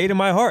even have hate in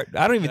my heart.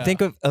 I don't even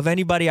think of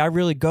anybody I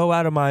really go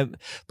out of my...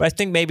 But I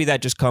think maybe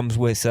that just comes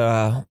with,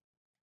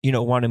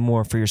 wanting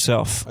more for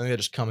yourself. I think that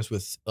just comes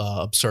with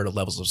absurd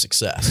levels of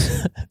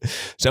success.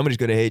 Somebody's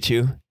going to hate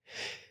you.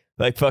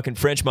 Like fucking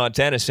French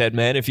Montana said,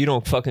 man, if you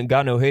don't fucking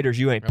got no haters,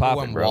 you ain't popping,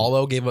 when bro.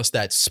 Wallow gave us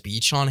that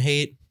speech on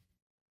hate?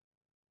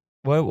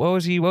 What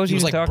was he was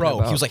like, talking bro,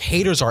 about? he was like,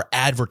 haters are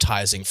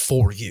advertising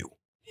for you.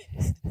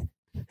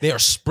 They are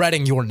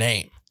spreading your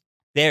name.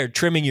 They're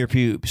trimming your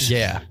pubes.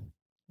 Yeah.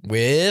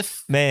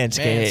 With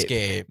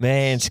Manscaped.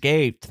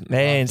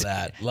 Love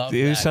that. Love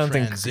Do that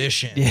something.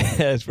 transition.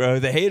 Yes, bro.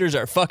 The haters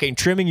are fucking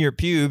trimming your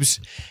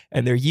pubes,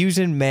 and they're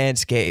using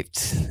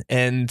Manscaped.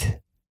 And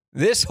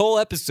this whole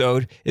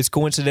episode is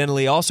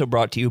coincidentally also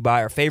brought to you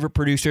by our favorite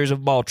producers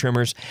of ball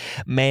trimmers,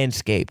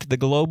 Manscaped, the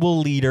global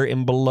leader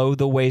in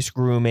below-the-waist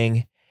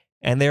grooming.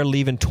 And they're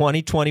leaving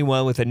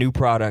 2021 with a new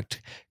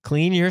product.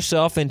 Clean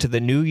yourself into the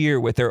new year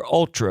with their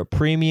ultra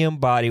premium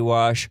body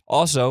wash.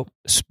 Also,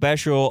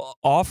 special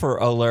offer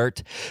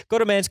alert. Go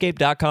to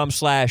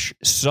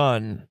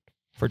manscaped.com/sun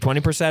for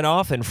 20%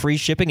 off and free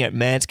shipping at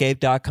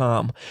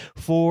manscaped.com.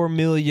 4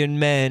 million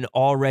men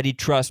already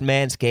trust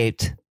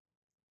Manscaped.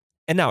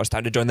 And now it's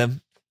time to join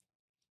them.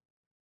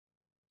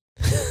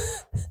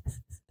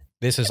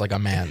 This is like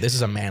this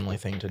is a manly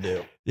thing to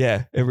do.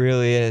 Yeah, it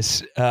really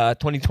is.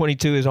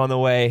 2022 is on the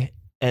way,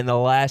 and the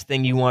last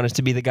thing you want is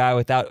to be the guy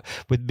with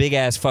big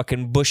ass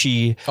fucking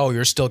bushy. Oh,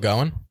 you're still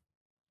going?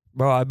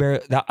 Bro,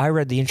 I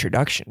read the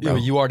introduction, bro.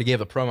 You already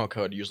gave a promo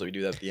code. Usually we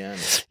do that at the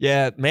end.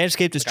 Yeah,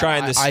 Manscaped is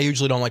trying this. I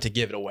usually don't like to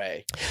give it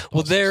away.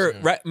 Well,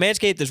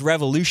 Manscaped is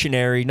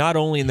revolutionary, not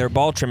only in their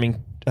ball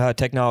trimming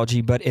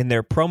technology, but in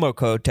their promo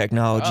code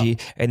technology,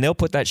 and they'll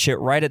put that shit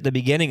right at the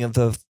beginning of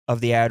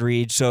the ad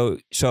read, so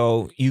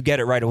you get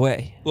it right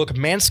away. Look,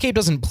 Manscaped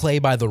doesn't play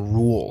by the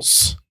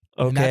rules.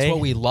 Okay, and that's what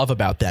we love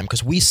about them,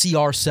 because we see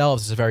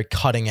ourselves as a very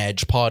cutting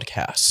edge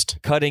podcast.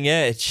 Cutting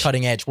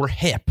edge. We're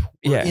hip.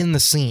 We're in the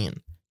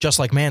scene, just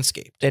like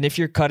Manscaped. And if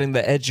you're cutting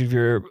the edge of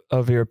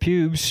your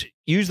pubes,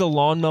 use the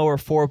Lawnmower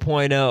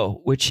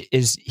 4.0, which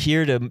is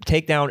here to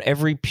take down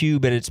every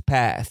pube in its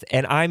path.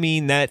 And I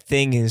mean, that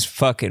thing is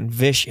fucking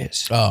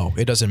vicious. Oh,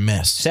 it doesn't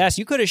miss. Sass,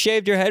 you could have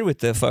shaved your head with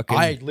the fucking...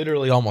 I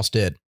literally almost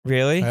did.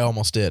 Really? I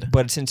almost did.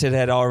 But since it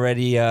had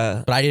already...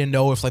 But I didn't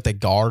know if like the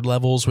guard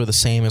levels were the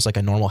same as like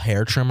a normal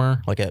hair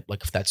trimmer, like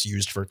if that's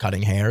used for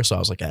cutting hair. So I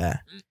was like,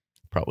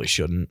 probably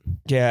shouldn't.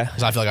 Yeah.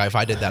 Because I feel like if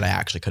I did that, I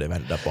actually could have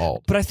ended up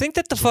bald. But I think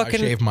that When I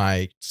shaved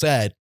my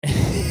set,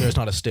 there's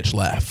not a stitch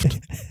left.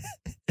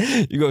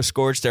 You go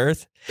scorched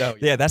earth? Oh,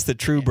 yeah, that's the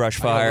true brush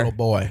fire. Little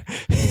boy.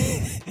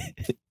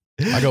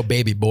 I go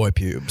baby boy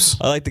pubes.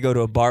 I like to go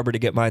to a barber to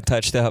get mine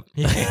touched up.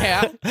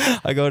 Yeah.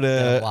 I go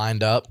to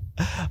lined up.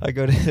 I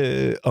go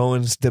to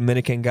Owen's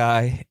Dominican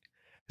guy.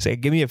 Say,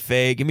 give me a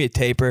fade, give me a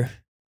taper,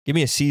 give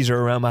me a Caesar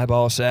around my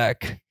ball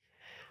sack.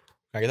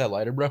 I get that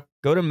lighter, bro?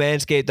 Go to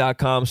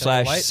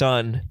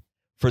manscaped.com/sun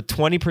for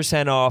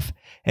 20% off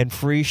and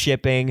free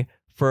shipping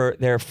for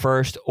their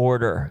first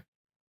order.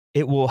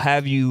 It will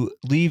have you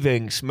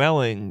leaving,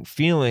 smelling,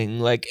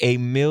 feeling like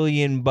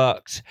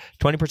 $1,000,000.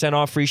 20%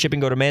 off, free shipping.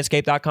 Go to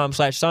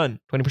manscaped.com/sun.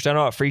 20%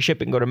 off, free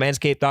shipping. Go to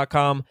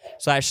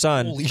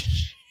manscaped.com/sun. Holy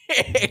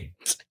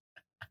shit.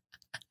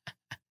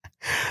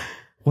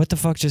 What the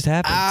fuck just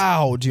happened?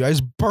 Ow, dude. I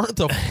just burnt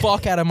the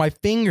fuck out of my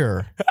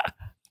finger.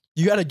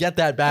 You got to get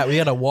that back. We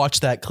got to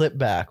watch that clip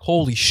back.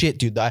 Holy shit,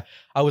 dude. I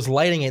was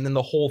lighting it and then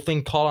the whole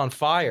thing caught on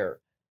fire.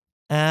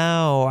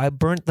 Ow, I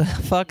burnt the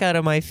fuck out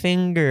of my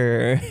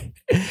finger.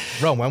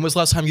 Bro, when was the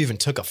last time you even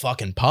took a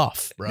fucking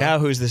puff, bro? Now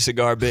who's the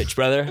cigar bitch,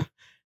 brother?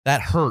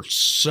 That hurts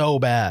so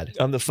bad.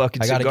 I'm the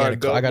fucking I gotta cigar get.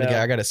 goat I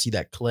now. gotta see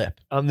that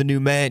clip. I'm the new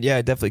man. Yeah,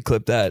 I definitely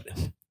clipped that.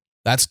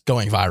 That's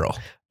going viral.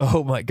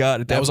 Oh my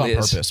God. That was on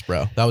definitely is. purpose,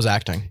 bro. That was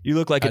acting. You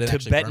look like I a didn't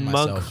actually Tibetan burn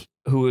monk myself.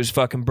 who was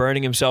fucking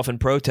burning himself in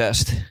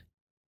protest.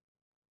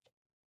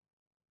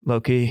 Low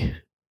key.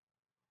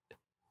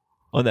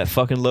 On that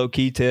fucking low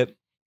key tip.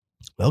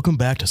 Welcome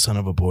back to Son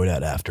of a Boy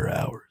at After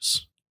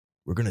Hours.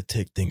 We're gonna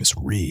take things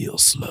real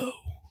slow.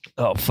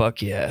 Oh,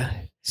 fuck yeah.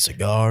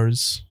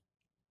 Cigars.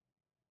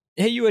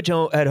 Hey, you at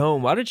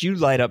home, why don't you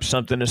light up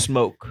something to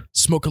smoke?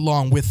 Smoke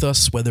along with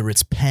us, whether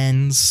it's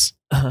pens,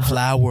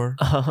 flour,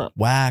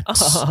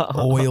 wax,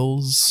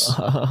 oils.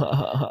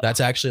 That's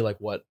actually like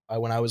what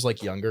when I was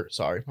like younger.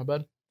 Sorry, my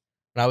bad.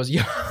 When I was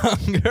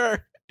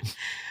younger,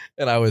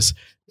 and I was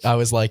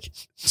like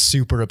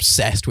super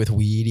obsessed with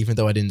weed. Even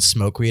though I didn't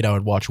smoke weed, I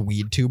would watch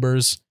weed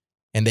tubers,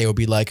 and they would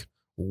be like,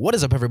 "What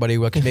is up, everybody?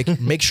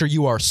 Make sure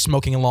you are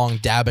smoking along,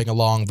 dabbing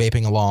along,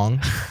 vaping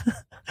along."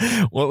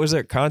 What was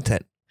their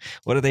content?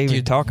 What did they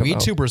even talk about? Weed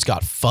tubers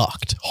got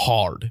fucked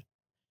hard.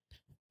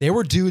 There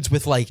were dudes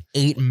with like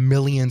 8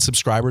 million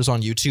subscribers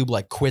on YouTube,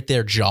 like quit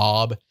their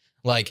job,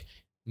 like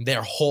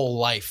their whole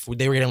life.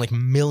 They were getting like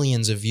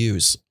millions of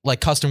views.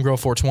 Like Custom Girl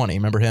 420,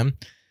 remember him?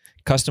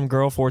 Custom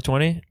Girl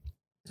 420?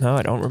 No,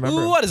 I don't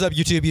remember. What is up,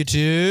 YouTube?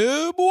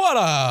 YouTube, what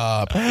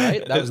up?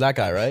 Right? That was that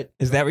guy, right?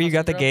 Is that where you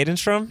got the Custom Girl?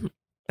 cadence from?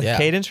 Yeah.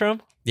 Cadence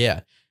from?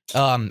 Yeah.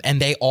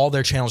 And all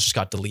their channels just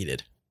got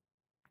deleted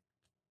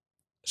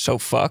So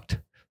fucked.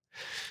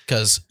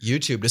 because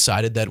YouTube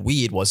decided that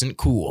weed wasn't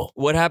cool.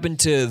 What happened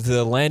to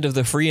the land of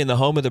the free and the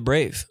home of the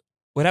brave?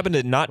 What happened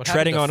to not What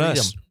treading on happened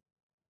to us?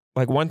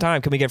 Like one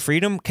time, can we get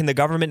freedom? Can the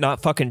government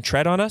not fucking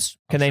tread on us?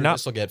 Can they not?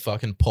 This will get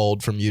fucking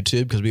pulled from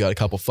YouTube because we got a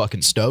couple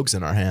fucking Stokes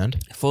in our hand.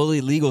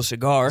 Fully legal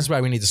cigar. This is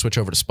why we need to switch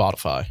over to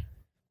Spotify.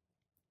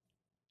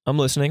 I'm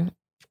listening.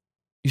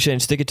 You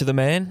saying stick it to the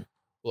man?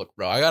 Look,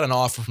 bro, I got an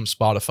offer from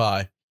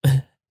Spotify.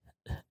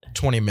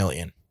 20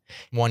 million.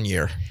 1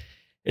 year.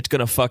 It's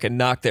gonna fucking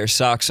knock their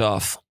socks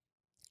off.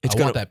 It's I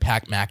gonna want that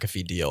Pac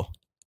McAfee deal.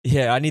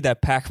 Yeah, I need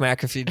that Pac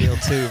McAfee deal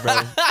too, bro.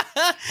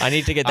 I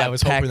need to get that. I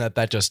was hoping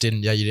that just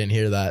didn't. Yeah, you didn't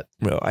hear that.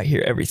 Bro, I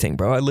hear everything,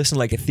 bro. I listen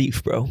like a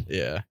thief, bro.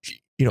 Yeah,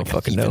 You don't like a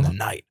fucking thief know. in the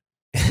night.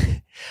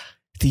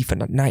 Thief in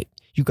the night.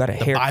 You got a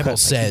The haircut. Bible like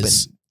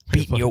says. you've been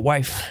beating your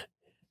wife.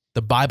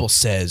 The Bible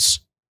says.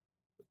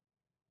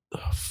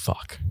 Oh,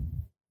 fuck.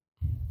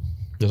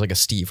 There's like a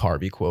Steve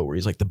Harvey quote where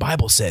he's like, "The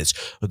Bible says,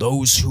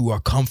 those who are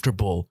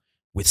comfortable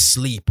with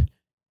sleep,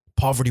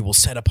 poverty will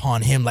set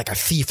upon him like a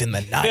thief in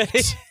the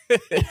night."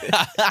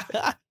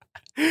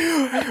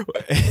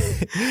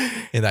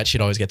 And that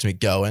shit always gets me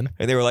going.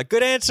 And they were like,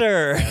 "Good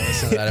answer." I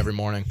listen to that every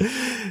morning.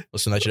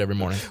 Listen to that shit every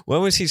morning.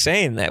 When was he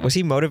saying that? Was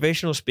he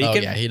motivational speaking?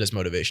 Oh yeah, he does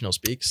motivational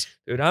speaks.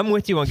 Dude, I'm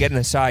with you on getting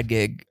a side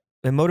gig.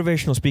 And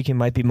motivational speaking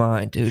might be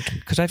mine, dude.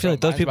 Because I feel like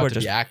those Mine's people about are to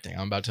just... be acting.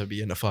 I'm about to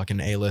be in a fucking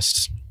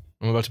A-list.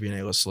 I'm about to be an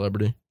A-list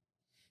celebrity.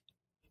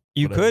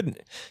 You whatever. could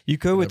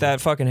with Whatever.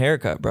 that fucking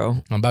haircut, bro.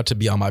 I'm about to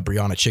be on my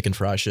Brianna chicken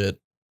fry shit.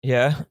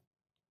 Yeah.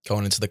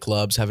 Going into the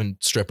clubs, having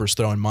strippers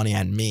throwing money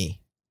at me.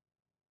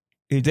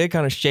 You did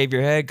kind of shave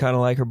your head, kind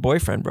of like her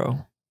boyfriend,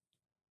 bro.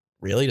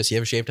 Really? Does he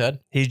have a shaved head?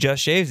 He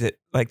just shaved it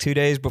like 2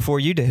 days before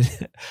you did.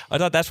 I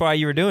thought that's why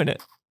you were doing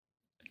it.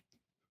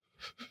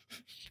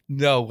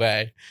 No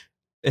way.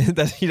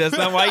 That's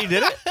not why you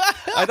did it?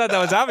 I thought that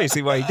was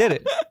obviously why you did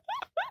it.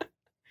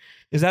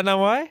 Is that not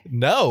why?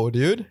 No,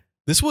 dude.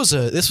 This was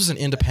an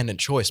independent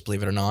choice,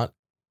 believe it or not.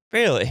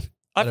 Really?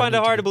 I don't find it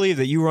need to hard to be- believe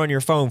that you were on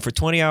your phone for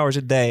 20 hours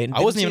a day. And I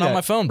wasn't didn't even see on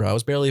my that. phone, bro. I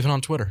was barely even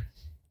on Twitter.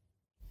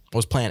 I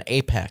was playing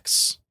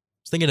Apex.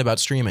 I was thinking about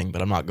streaming,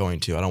 but I'm not going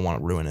to. I don't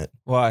want to ruin it.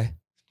 Why?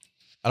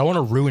 I don't want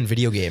to ruin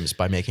video games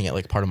by making it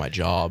like part of my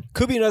job.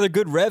 Could be another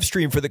good rev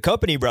stream for the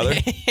company, brother.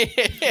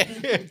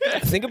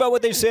 Think about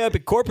what they'd say up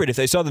at corporate if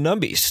they saw the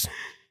numbies.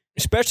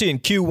 Especially in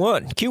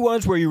Q1.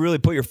 Q1's where you really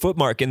put your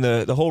footmark in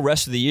the whole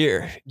rest of the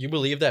year. You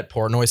believe that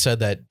Portnoy said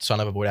that Son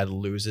of a Boy had to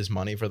lose his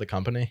money for the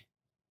company?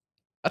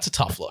 That's a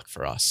tough look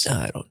for us.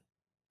 I don't.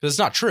 Because it's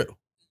not true.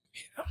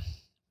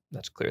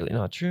 That's clearly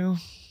not true.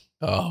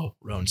 Oh,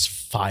 Rone's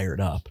fired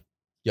up.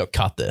 Yo,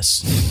 cut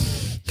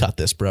this. Cut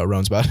this, bro.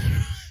 Rone's about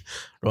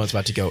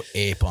to go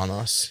ape on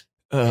us.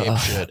 Ape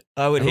shit.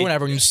 I would Everyone hate.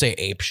 ever used to say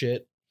ape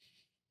shit?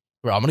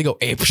 Bro, I'm going to go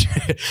ape shit.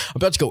 I'm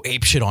about to go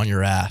ape shit on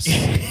your ass.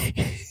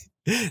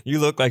 You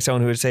look like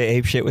someone who would say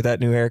ape shit with that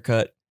new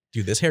haircut.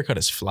 Dude, this haircut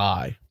is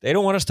fly. They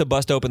don't want us to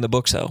bust open the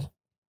books, though.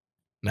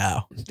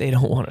 No. They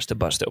don't want us to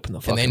bust open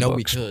the fucking And they know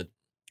books. we could.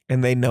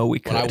 And they know we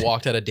could. When I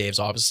walked out of Dave's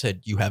office, I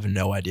said, "You have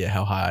no idea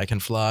how high I can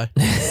fly."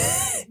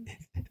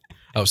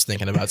 I was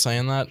thinking about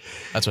saying that.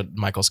 That's what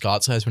Michael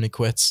Scott says when he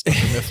quits Dr.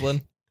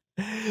 Mifflin.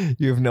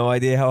 You have no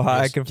idea how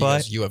high I can fly?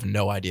 Goes, you have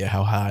no idea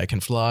how high I can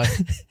fly.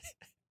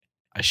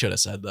 I should have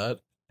said that.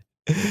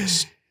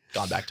 Just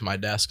gone back to my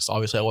desk because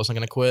obviously I wasn't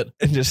going to quit.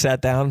 And just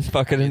sat down, I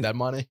fucking need that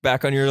money.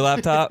 back on your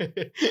laptop.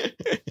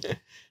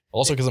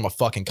 Also because I'm a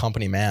fucking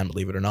company man,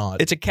 believe it or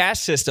not. It's a cash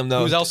system,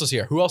 though. Who else is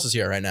here? Who else is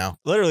here right now?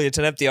 Literally, it's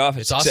an empty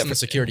office. It's us and the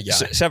security guy.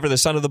 Except for the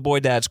son of the boy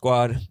dad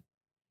squad.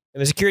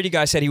 And the security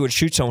guy said he would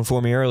shoot someone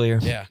for me earlier.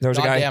 Yeah. There was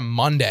a guy.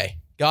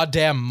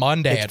 Goddamn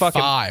Monday It's at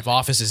fucking- 5.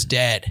 Office is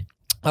dead.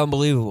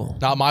 Unbelievable.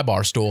 Not my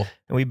bar stool.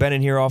 And we've been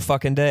in here all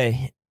fucking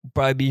day.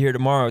 Probably be here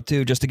tomorrow,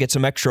 too, just to get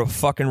some extra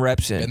fucking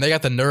reps in. And they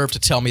got the nerve to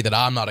tell me that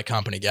I'm not a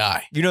company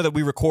guy. You know that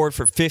we record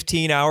for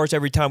 15 hours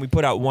every time we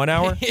put out 1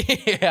 hour?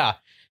 Yeah.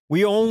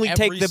 We only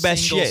Every take the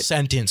best single shit.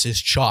 sentence is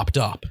chopped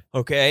up.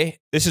 Okay?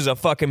 This is a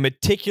fucking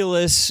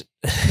meticulous...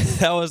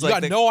 That was You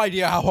like got no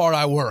idea how hard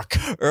I work.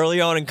 early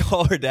on in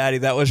Call Her Daddy.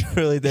 That was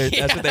really their...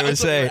 That's what they would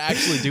say. We're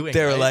actually doing.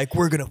 They were right? like,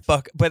 we're going to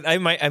fuck... But they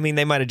might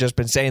have just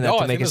been saying that No,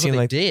 to I make think it that's seem what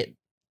like... they did.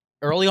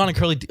 Early on in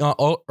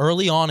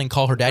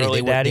Call Her Daddy,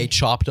 Early Daddy? they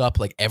chopped up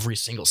like every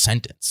single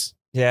sentence.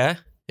 Yeah?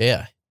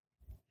 Yeah.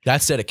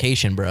 That's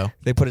dedication, bro.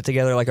 They put it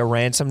together like a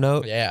ransom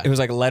note. Yeah. It was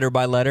like letter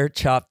by letter,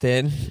 chopped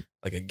in.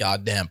 Like a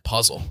goddamn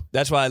puzzle.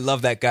 That's why I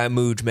love that guy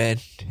Mooj, man.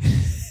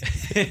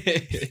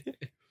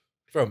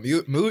 Bro,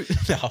 mood?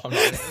 No, I'm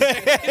not.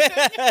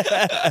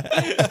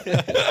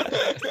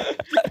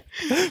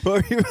 What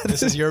were you about to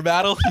This is your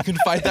battle. You can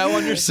fight that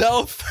one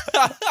yourself.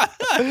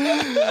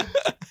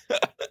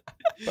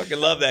 Fucking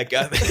love that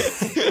guy.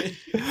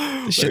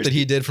 The shit that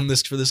he did for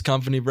this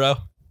company, bro.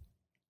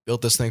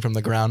 Built this thing from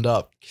the ground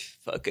up.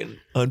 Fucking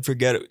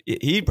unforgettable.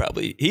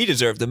 He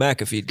deserved the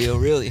McAfee deal,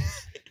 really.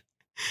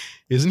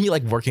 Isn't he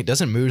like working?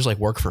 Doesn't Mooj like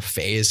work for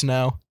FaZe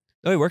now?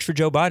 Oh, he works for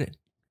Joe Biden.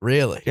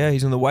 Really? Yeah,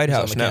 he's in the White He's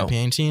on House the now.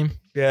 campaign team.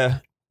 Yeah.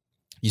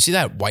 You see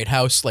that White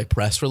House like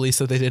press release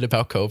that they did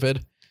about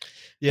COVID?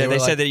 Yeah, they were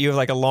said like- that you have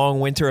like a long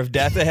winter of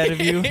death ahead of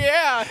you.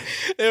 Yeah.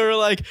 They were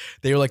like,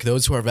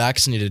 those who are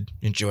vaccinated,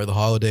 enjoy the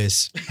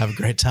holidays. Have a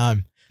great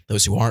time.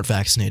 Those who aren't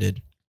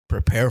vaccinated,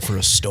 prepare for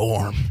a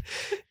storm.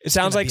 It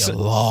sounds like It's a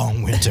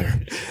long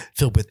winter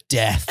filled with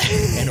death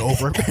and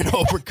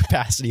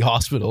overcapacity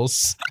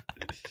hospitals.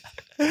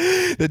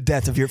 the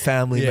death of your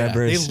family They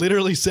members.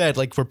 literally said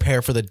like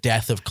prepare for the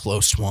death of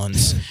close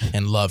ones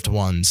and loved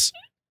ones.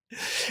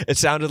 It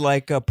sounded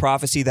like a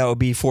prophecy that would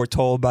be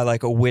foretold by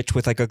like a witch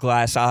with like a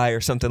glass eye or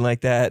something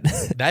like that.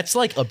 That's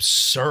like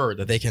absurd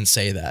that they can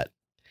say that.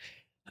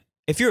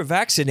 If you're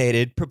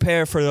vaccinated,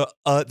 prepare for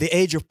the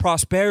age of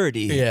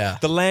prosperity. Yeah.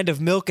 The land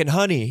of milk and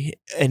honey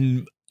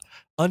and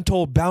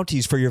untold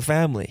bounties for your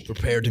family.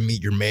 Prepare to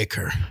meet your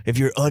maker. If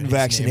you're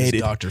unvaccinated,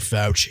 Dr.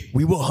 Fauci.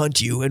 we will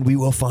hunt you and we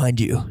will find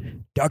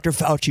you. Dr.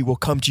 Fauci will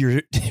come to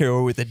your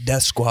door with a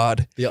death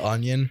squad. The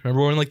Onion.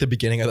 Remember when like the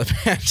beginning of the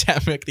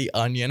pandemic, the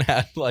Onion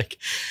had like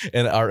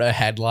a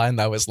headline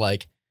that was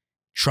like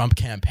Trump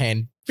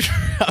campaign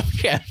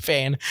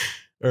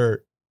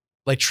or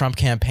like Trump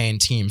campaign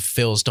team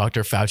fills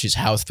Dr. Fauci's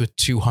house with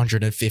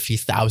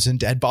 250,000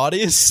 dead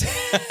bodies.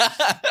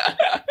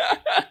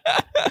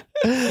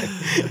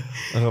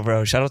 Oh,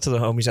 bro. Shout out to the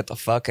homies at the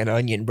fucking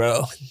Onion,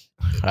 bro.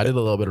 I did a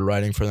little bit of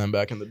writing for them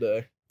back in the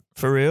day.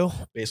 For real?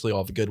 Basically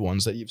all the good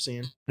ones that you've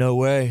seen. No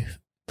way.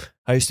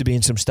 I used to be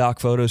in some stock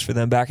photos for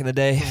them back in the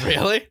day.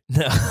 Really?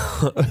 No.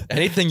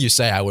 Anything you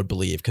say, I would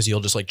believe because you'll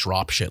just like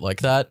drop shit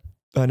like that.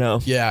 I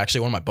know. Yeah,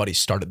 actually, one of my buddies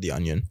started the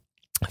Onion.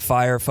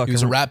 Fire He fucking.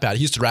 was a rap battle.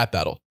 He used to rap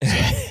battle.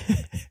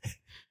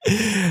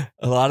 A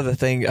lot of the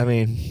thing, I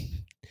mean,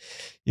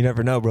 you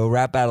never know, bro.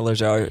 Rap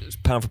battlers are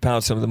pound for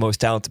pound some of the most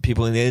talented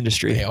people in the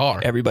industry. They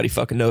are. Everybody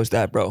fucking knows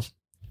that, bro.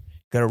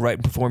 Gotta write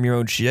and perform your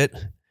own shit.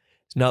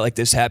 It's not like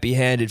this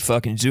happy-handed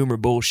fucking Zoomer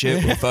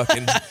bullshit where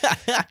fucking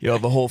you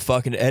have a whole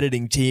fucking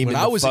editing team When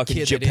in I the was a fucking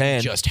kid, they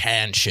Japan. didn't just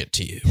hand shit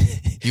to you.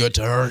 You had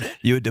to earn it.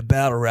 You had to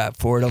battle rap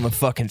for it on the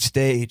fucking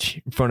stage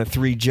in front of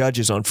 3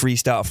 judges on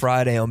Freestyle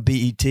Friday on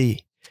BET.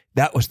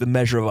 That was the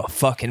measure of a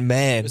fucking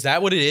man. Is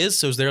that what it is?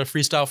 So is there a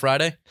Freestyle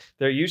Friday?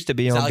 There used to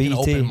be Is on that like BET. an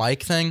open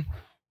mic thing?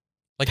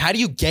 Like, how do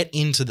you get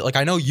into the, like,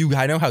 I know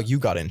how you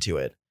got into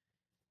it.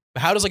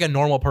 But how does like a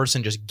normal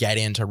person just get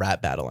into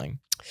rap battling?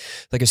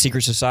 Like a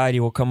secret society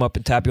will come up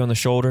and tap you on the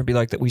shoulder and be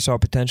like, that we saw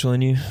potential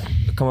in you.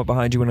 They'll come up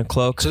behind you in a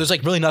cloak. So there's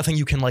like really nothing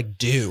you can like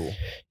do.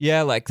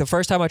 Yeah, like the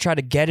first time I tried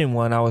to get in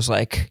one, I was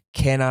like,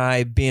 can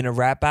I be in a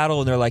rap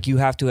battle? And they're like, you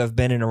have to have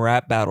been in a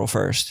rap battle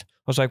first. I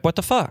was like, what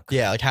the fuck?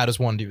 Yeah, like how does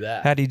one do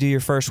that? How do you do your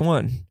first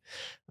one?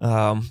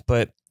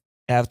 But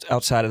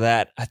outside of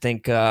that, I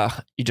think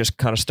you just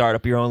kind of start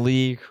up your own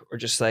league or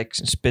just like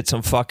spit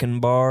some fucking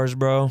bars,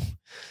 bro.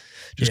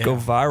 Just go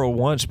viral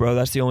once, bro.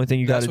 That's the only thing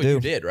you got to do. That's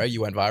what you did, right?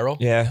 You went viral?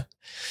 Yeah.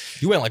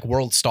 You went like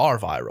world star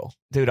viral.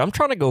 Dude, I'm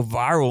trying to go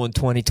viral in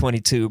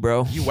 2022,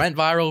 bro. You went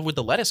viral with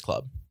the Lettuce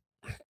Club.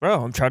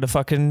 Bro, I'm trying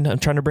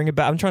to bring it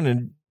back. I'm trying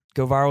to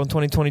go viral in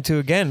 2022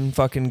 again.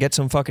 Fucking get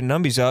some fucking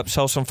numbies up,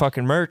 sell some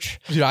fucking merch.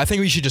 Dude, I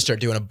think we should just start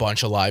doing a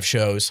bunch of live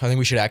shows. I think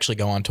we should actually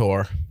go on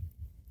tour.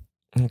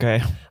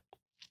 Okay.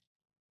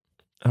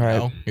 All right.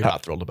 No? You're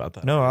not thrilled about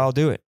that. No, I'll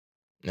do it.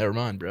 Never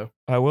mind, bro.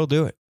 I will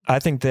do it. I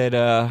think that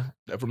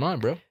Never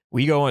mind, bro.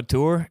 we go on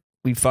tour.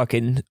 We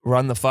fucking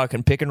run the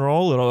fucking pick and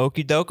roll, little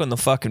okey doke on the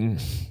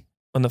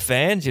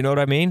fans. You know what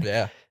I mean?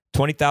 Yeah.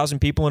 20,000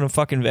 people in a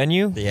fucking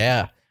venue.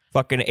 Yeah.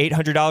 Fucking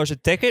 $800 a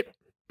ticket.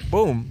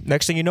 Boom.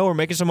 Next thing you know, we're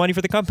making some money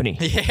for the company.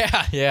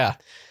 Yeah. Yeah.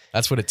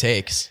 That's what it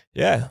takes.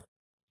 Yeah.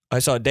 I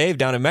saw Dave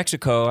down in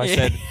Mexico. I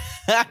said,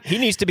 he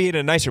needs to be in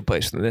a nicer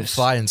place than this.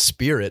 Flying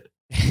Spirit.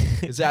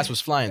 His ass was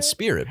flying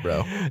Spirit,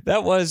 bro.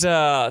 That was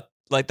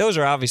like those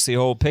are obviously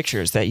old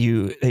pictures that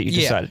you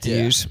decided to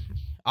use.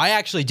 I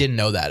actually didn't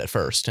know that at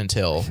first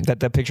until That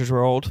the pictures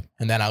were old.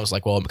 and then I was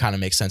like, well, it kind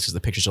of makes sense because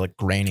the pictures are like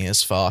grainy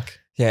as fuck.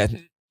 Yeah,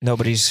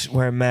 nobody's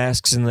wearing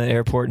masks in the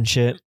airport and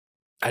shit.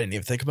 I didn't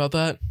even think about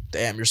that.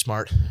 Damn, you're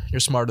smart.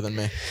 You're smarter than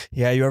me.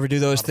 Yeah, you ever do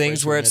those Not afraid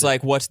things to where admit it's it.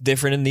 like, what's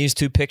different in these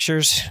two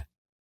pictures?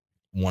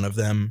 One of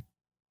them,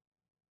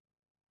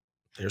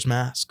 there's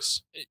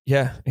masks.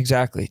 Yeah,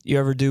 exactly. You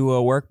ever do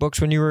workbooks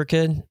when you were a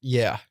kid?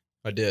 Yeah,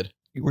 I did.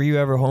 Were you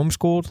ever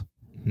homeschooled?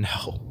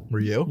 No. Were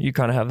you? You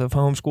kind of have the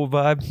homeschool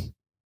vibe.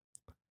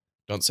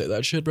 Don't say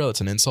that shit, bro.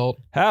 That's an insult.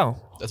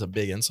 How? That's a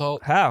big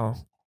insult. How?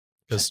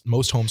 Because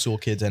most homeschool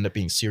kids end up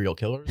being serial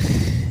killers.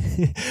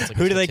 like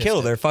Who a do they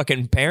kill? statistic. Their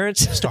fucking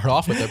parents? Start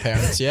off with their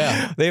parents,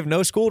 yeah. They have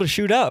no school to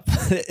shoot up.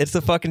 It's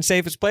the fucking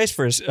safest place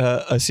for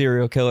a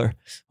serial killer.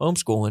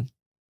 Homeschooling.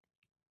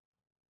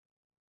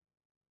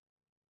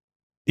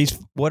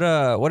 What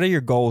are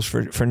your goals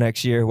for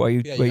next year? While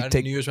you, Yeah, while you you got take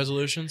any New Year's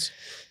resolutions?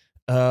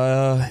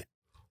 to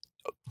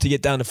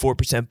get down to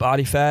 4%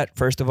 body fat?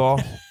 First of all,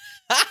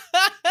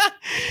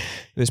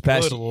 this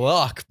past Good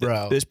luck,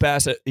 bro. this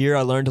past year,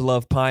 I learned to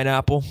love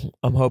pineapple.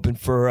 I'm hoping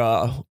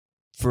for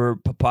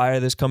papaya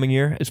this coming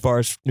year. As far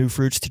as new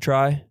fruits to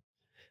try,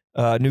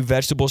 new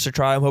vegetables to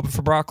try, I'm hoping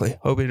for broccoli.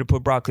 Hoping to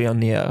put broccoli on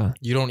the.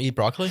 You don't eat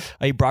broccoli?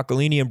 I eat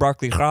broccolini and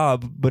broccoli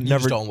rabe, but You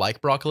never. just don't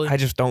like broccoli? I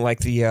just don't like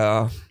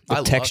the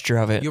texture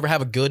of it. You ever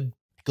have a good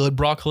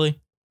broccoli?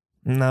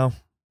 No,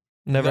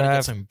 never You gotta have.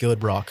 get some good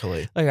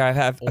broccoli. Like I've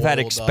had Oiled up.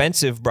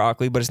 expensive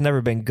broccoli, but it's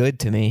never been good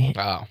to me.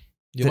 Wow.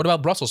 Yeah, what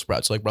about Brussels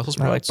sprouts? You like Brussels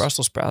sprouts? I like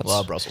Brussels sprouts.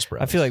 Love Brussels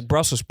sprouts. I feel like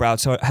Brussels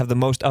sprouts have the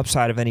most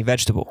upside of any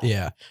vegetable.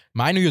 Yeah.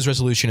 My New Year's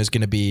resolution is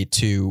going to be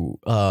to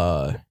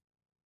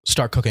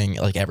start cooking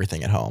like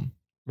everything at home.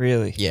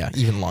 Really? Yeah,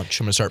 even lunch.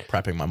 I'm going to start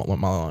prepping my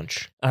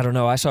lunch. I don't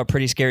know. I saw a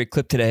pretty scary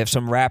clip today of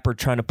some rapper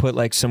trying to put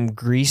like some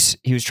grease.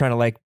 He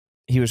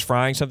was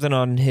frying something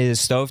on his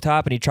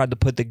stovetop and he tried to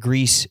put the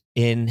grease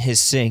in his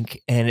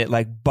sink and it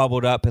like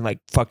bubbled up and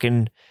like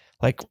fucking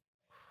like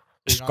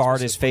You're not scarred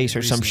supposed his to put face the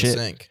or grease some in the shit.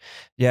 sink.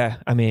 Yeah,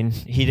 I mean,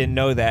 he didn't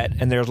know that.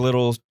 And there's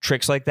little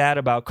tricks like that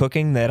about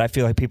cooking that I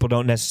feel like people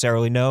don't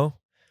necessarily know.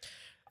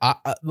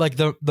 Like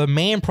the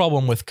main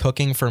problem with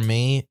cooking for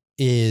me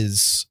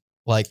is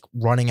like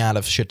running out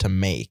of shit to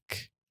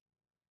make.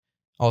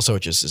 Also,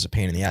 it just is a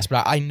pain in the ass.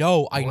 But I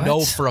know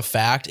What? for a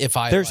fact if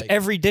I There's like,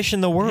 every dish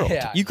in the world.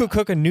 Yeah, You could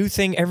cook a new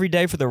thing every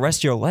day for the rest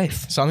of your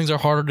life. some things are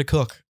harder to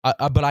cook.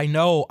 But I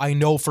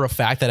know for a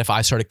fact that if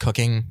I started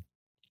cooking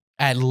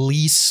at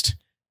least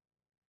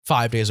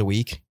 5 days a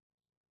week,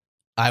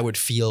 I would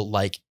feel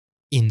like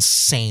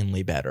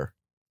insanely better.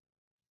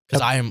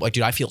 Because I am like,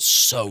 dude, I feel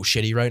so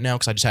shitty right now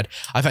because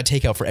I've had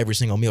takeout for every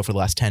single meal for the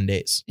last 10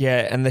 days.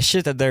 Yeah, and the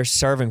shit that they're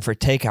serving for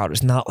takeout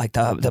is not like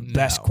the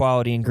best No.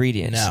 quality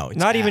ingredients. No, it's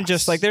not even ass.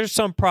 just like there's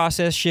some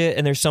processed shit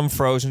and there's some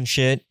frozen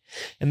shit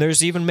and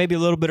there's even maybe a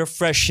little bit of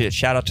fresh shit.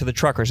 Shout out to the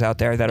truckers out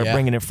there that are Yeah.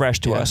 bringing it fresh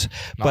to Yeah. us.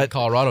 Not in But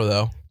Colorado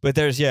though. But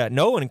there's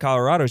no one in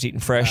Colorado's eating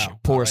fresh. No,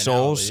 not Poor right now, at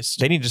souls. least.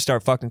 They need to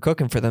start fucking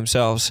cooking for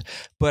themselves.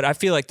 But I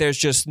feel like there's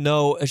just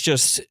it's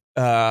just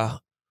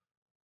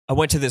I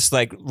went to this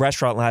like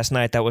restaurant last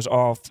night that was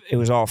all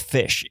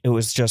fish. It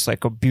was just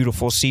like a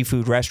beautiful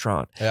seafood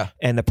restaurant. Yeah.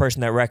 And the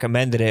person that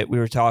recommended it, we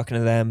were talking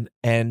to them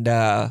and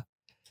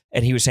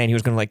he was saying he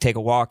was going to like take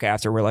a walk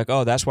after. We're like,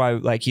 "Oh, that's why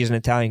like he's an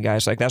Italian guy."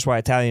 It's like that's why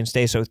Italians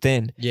stay so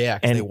thin. Yeah,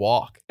 'cause And- they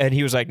walk. And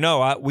he was like,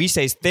 "No, we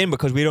stay thin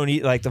because we don't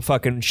eat like the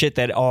fucking shit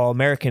that all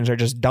Americans are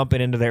just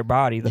dumping into their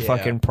body, the Yeah.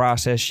 fucking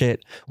processed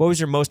shit." What was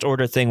your most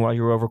ordered thing while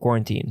you were over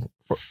quarantine?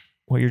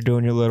 While you're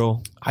doing your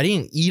little... I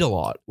didn't eat a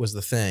lot was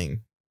the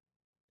thing.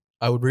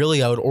 I would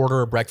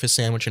order a breakfast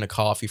sandwich and a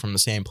coffee from the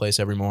same place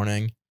every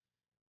morning.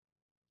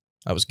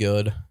 That was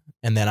good.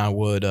 And then I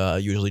would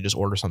usually just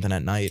order something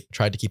at night.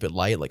 Tried to keep it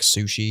light, like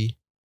sushi,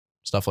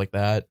 stuff like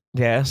that.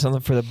 Yeah,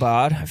 something for the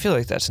bod. I feel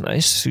like that's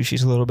nice.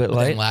 Sushi's a little bit But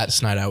then light.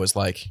 last night I was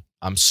like,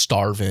 I'm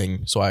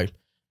starving. So I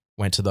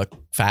went to the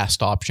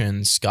fast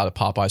options, got a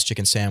Popeye's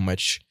chicken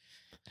sandwich.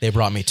 They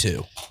brought me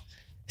 2.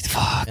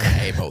 Fuck. And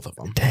I ate both of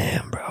them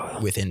Damn, bro.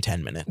 within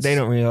 10 minutes. They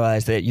don't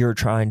realize that you're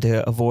trying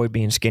to avoid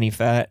being skinny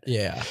fat.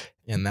 Yeah.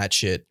 and that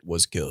shit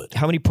was good.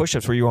 How many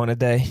push-ups were you on a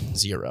day?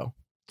 0.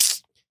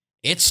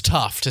 It's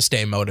tough to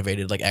stay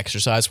motivated, like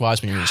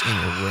exercise-wise, when you're just in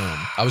your room.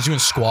 I was doing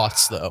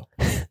squats though,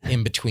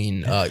 in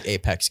between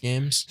Apex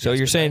games. So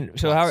you're saying,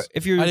 so how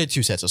if you I did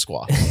 2 sets of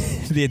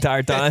squats. the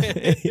entire time?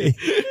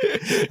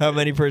 How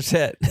many per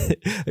set?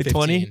 Like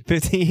 20?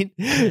 15?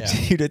 Yeah. So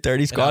you did 30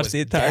 And I squats was the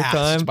entire gassed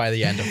time? by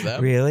the end of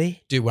them.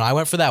 Really? Dude, when I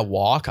went for that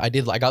walk, I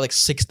got like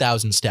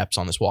 6,000 steps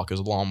on this walk. It was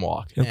a long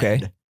walk. Okay.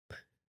 And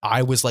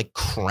I was like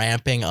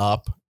cramping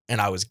up and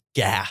I was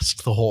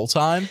gassed the whole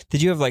time.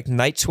 Did you have like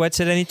night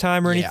sweats at any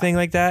time or Yeah. anything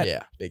like that?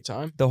 Yeah, big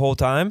time. The whole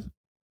time?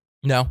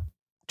 No.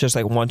 Just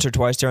like once or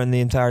twice during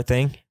the entire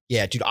thing?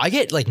 Yeah, dude, I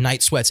get like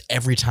night sweats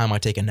every time I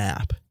take a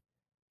nap.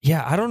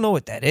 Yeah, I don't know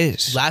what that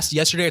is.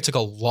 Yesterday I took a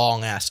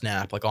long ass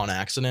nap, like on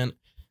accident.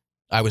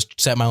 I was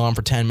set my alarm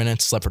for 10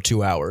 minutes, slept for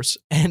 2 hours.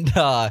 And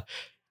I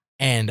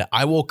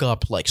woke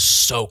up like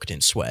soaked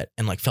in sweat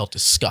and like felt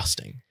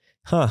disgusting.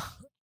 Huh.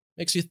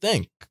 Makes you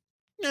think.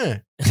 Yeah.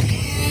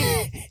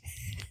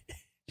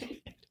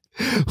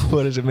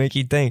 What does it make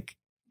you think?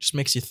 Just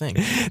makes you think.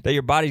 That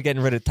your body's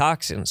getting rid of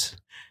toxins.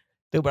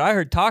 Dude, but I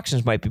heard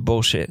toxins might be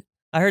bullshit.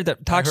 I heard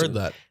that toxins.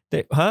 I heard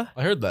that. Huh?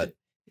 I heard that.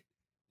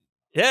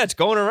 Yeah, it's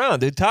going around,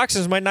 dude.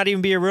 Toxins might not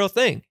even be a real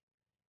thing.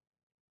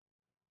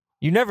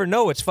 You never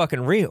know what's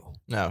fucking real.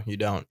 No, you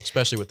don't.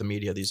 Especially with the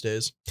media these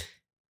days.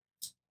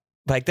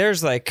 Like,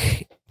 there's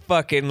like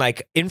fucking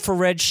like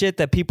infrared shit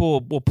that people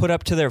will put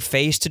up to their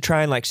face to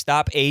try and like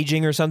stop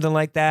aging or something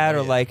like that. Oh,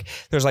 or yeah. like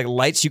there's like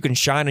lights you can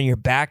shine on your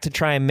back to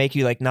try and make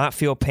you like not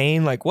feel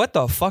pain. Like, what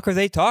the fuck are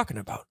they talking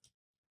about?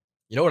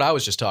 You know what I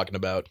was just talking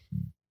about?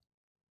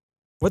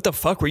 What the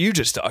fuck were you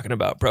just talking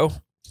about, bro?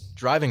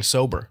 Driving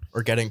sober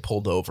or getting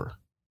pulled over.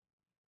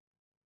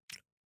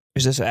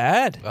 Is this an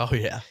ad? Oh,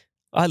 yeah.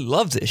 I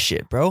love this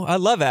shit, bro. I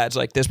love ads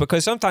like this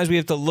because sometimes we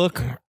have to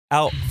look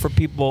out for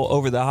people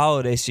over the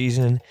holiday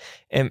season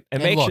and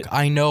make look, sure.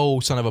 I know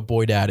Son of a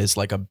Boy Dad is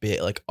like a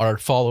bit like our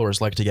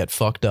followers like to get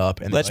fucked up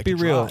and they Let's like be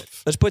to real.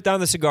 drive. Let's put down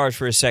the cigars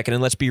for a second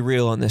and let's be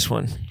real on this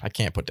one. I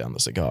can't put down the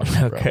cigar.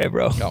 Okay,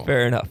 bro. Go on.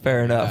 Fair enough.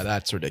 Fair enough. Yeah,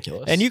 that's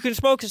ridiculous. And you can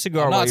smoke a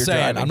cigar I'm while not you're saying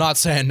driving. I'm not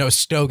saying no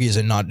stogies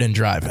and not in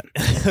driving.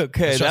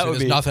 Okay, that would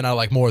There's be nothing I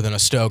like more than a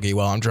stogie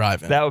while I'm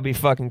driving. that would be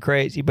fucking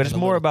crazy. But And it's a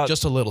more little- about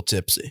just a little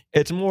tipsy.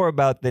 it's more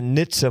about the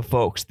NHTSA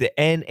folks, the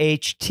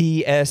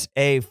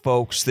NHTSA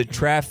folks, the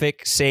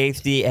Traffic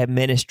Safety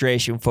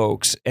Administration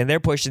folks, and they're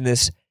pushing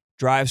this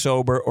drive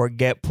sober or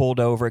get pulled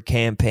over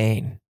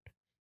campaign.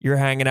 You're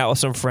hanging out with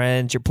some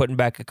friends, you're putting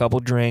back a couple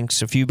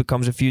drinks, a few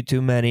becomes a few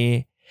too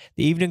many.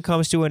 The evening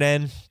comes to an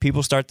end,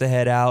 people start to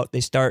head out,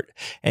 they start,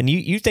 and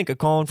you think of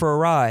calling for a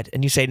ride,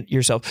 and you say to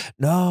yourself,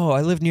 no,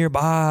 I live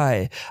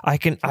nearby, I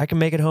can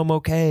make it home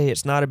okay,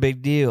 it's not a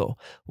big deal.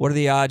 What are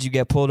the odds you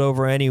get pulled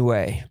over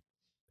anyway?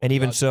 And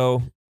even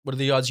so, What are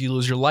the odds you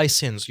lose your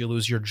license, you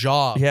lose your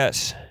job,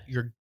 yes,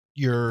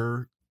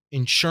 your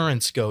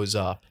insurance goes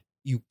up,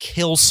 you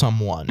kill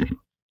someone.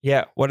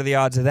 yeah, what are the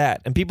odds of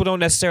that? And people don't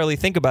necessarily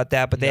think about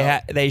that, but No.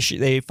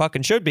 they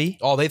fucking should be.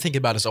 All they think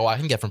about is, I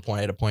can get from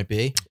point A to point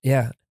B.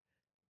 Yeah.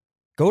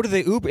 Go to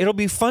the Uber. It'll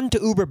be fun to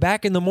Uber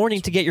back in the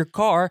morning to get your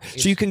car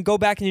so you can go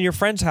back into your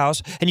friend's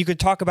house and you can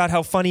talk about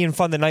how funny and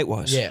fun the night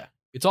was. Yeah.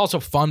 It's also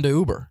fun to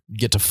Uber. You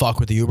get to fuck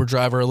with the Uber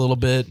driver a little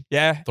bit,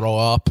 Yeah. throw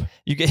up,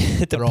 You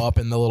get throw up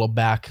in the little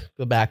back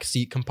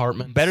seat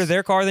compartment. better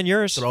their car than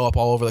yours. Throw up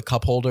all over the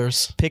cup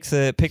holders. Pick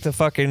the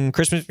fucking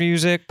Christmas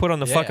music, put on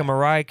the Yeah. fucking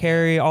Mariah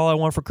Carey, All I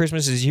Want for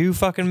Christmas Is You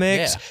fucking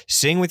mix. Yeah.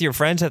 Sing with your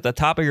friends at the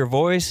top of your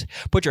voice.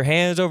 Put your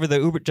hands over the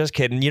Uber. Just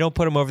kidding. You don't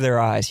put them over their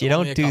eyes. You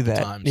Only don't a do couple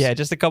that. times. Yeah,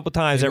 just a couple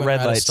times Maybe at when red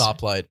I'm lights. At a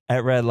stoplight.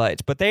 At red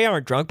lights. But they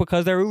aren't drunk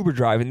because they're Uber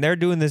driving. They're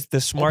doing the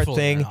smart Hopefully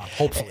thing. they're not.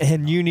 Hopefully.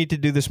 And you need to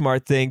do the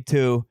smart thing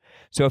too.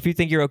 So if you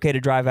think you're okay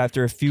to drive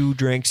after a few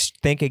drinks,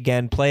 think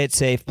again, play it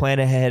safe, plan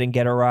ahead, and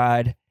get a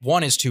ride.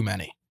 One is too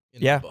many.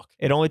 In Yeah. the book.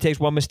 It only takes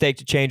one mistake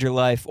to change your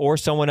life or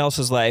someone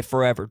else's life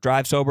forever.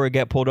 Drive sober or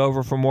get pulled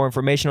over. For more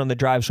information on the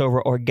Drive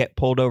Sober or Get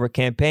Pulled Over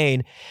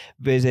campaign,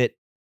 visit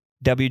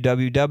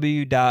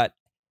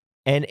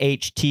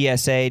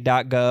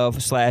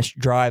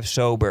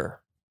www.nhtsa.gov/drivesober.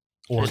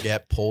 Or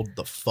get pulled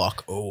the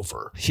fuck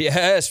over.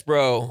 Yes,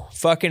 bro.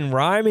 Fucking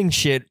rhyming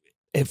shit.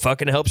 It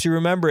fucking helps you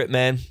remember it,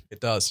 man. It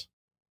does.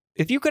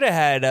 If you could have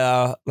had,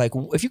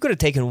 if you could have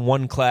taken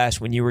one class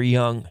when you were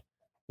young,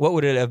 what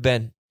would it have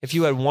been? If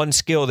you had one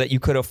skill that you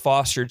could have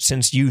fostered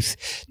since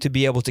youth to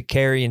be able to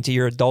carry into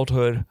your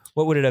adulthood,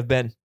 what would it have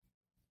been?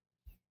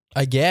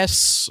 I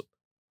guess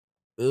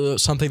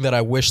something that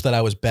I wish that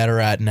I was better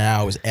at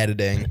now is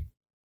editing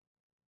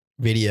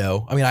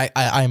video. I mean,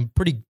 I'm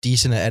pretty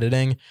decent at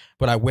editing,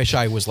 but I wish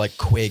I was like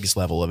Quig's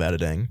level of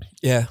editing,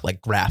 Yeah.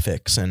 like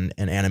graphics and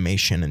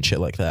animation and shit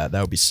like that. That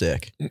would be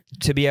sick.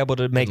 To be able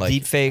to make And, like,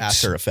 deep fakes,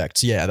 After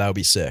Effects. Yeah, that would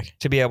be sick.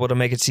 to be able to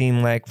make it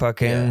seem like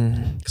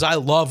fucking... Because I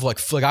love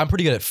like I'm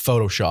pretty good at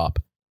Photoshop,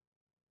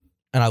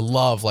 and I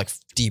love like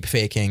deep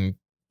faking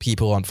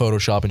people on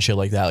Photoshop and shit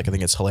like that. Like I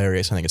think it's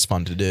hilarious. I think it's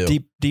fun to do.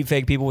 Deep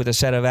fake people with a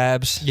set of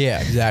abs.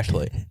 Yeah,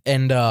 exactly.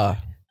 And I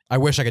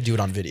wish I could do it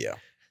on video.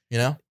 You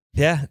know?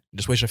 Yeah,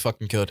 Just wish I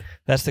fucking could,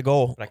 that's the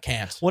goal. but I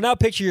can't. Well, now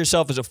picture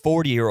yourself as a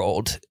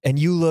 40-year-old and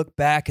you look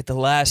back at the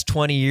last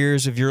 20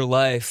 years of your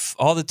life,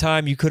 all the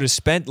time you could have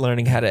spent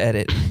learning how to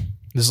edit.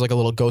 This is like a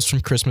little Ghost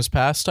from Christmas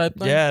Past type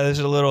thing. Yeah, there's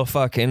a little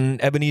fucking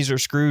Ebenezer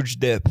Scrooge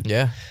dip.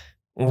 Yeah.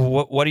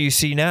 What do you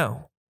see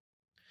now?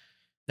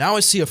 Now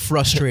I see a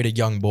frustrated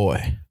young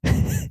boy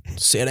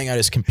sitting at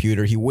his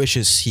computer. He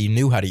wishes he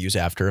knew how to use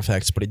After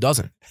Effects, but he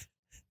doesn't.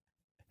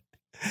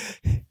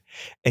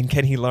 And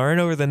can he learn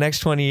over the next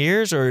 20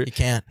 years? Or He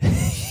can't.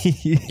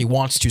 He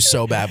wants to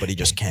so bad, but he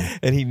just can't.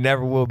 and he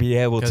never will be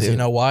able Because to. you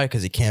know why?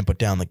 Because he can't put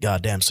down the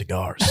goddamn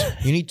cigars.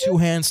 You need 2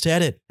 hands to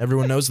edit.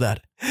 Everyone knows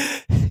that.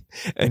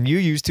 And you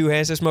use 2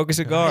 hands to smoke a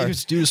cigar. You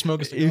used to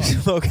smoke a cigar. You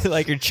smoke it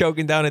like you're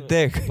choking down a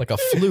dick. Like a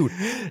flute.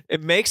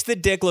 It makes the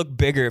dick look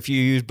bigger if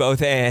you use both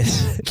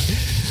hands.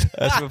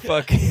 That's what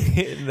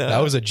fucking... That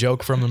was a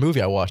joke from the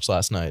movie I watched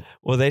last night.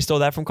 Well, they stole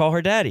that from Call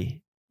Her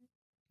Daddy.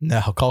 No,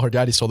 Call Her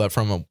Daddy stole that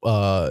from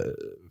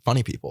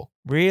Funny People.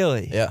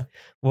 Really? Yeah.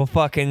 Well,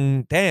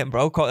 fucking damn,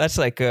 bro. That's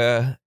like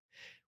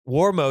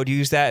War Mode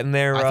used that in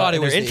their I thought in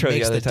it their was intro it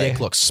makes the the other time. dick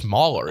look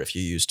smaller if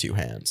you use 2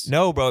 hands.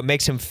 No, bro. It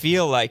makes him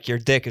feel like your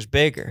dick is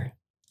bigger.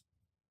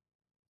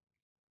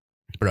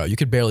 Bro, you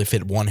could barely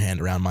fit 1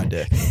 hand around my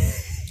dick.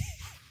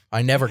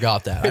 I never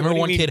got that. I What do remember you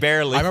one mean kid.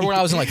 barely? I remember when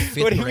I was in like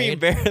 5th What do you grade. mean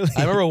barely?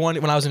 I remember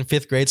when I was in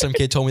 5th grade, some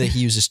kid told me that he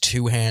uses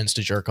 2 hands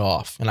to jerk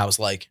off, and I was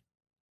like,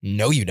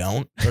 "No, you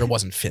don't." But it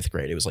wasn't 5th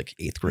grade; it was like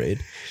 8th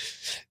grade.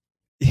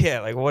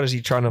 Yeah, like what is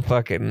he trying to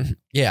fucking...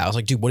 Yeah, I was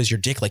like, "Dude, what is your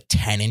dick like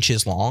 10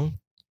 inches long?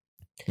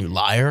 You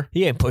liar!"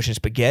 He ain't pushing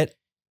spaghetti.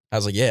 I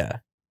was like, "Yeah."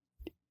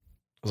 I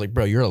was like,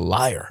 "Bro, you're a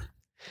liar."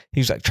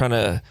 He's like trying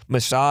to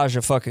massage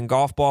a fucking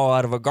golf ball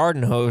out of a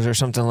garden hose or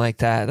something like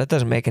that. That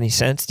doesn't make any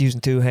sense using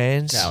 2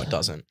 hands. No, it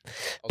doesn't.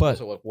 But-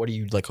 Also, what do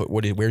you like?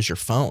 Where's your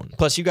phone?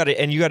 Plus, you got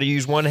to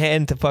use 1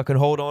 hand to fucking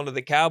hold on to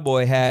the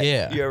cowboy hat.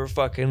 Yeah. You ever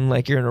fucking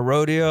like you're in a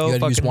rodeo? You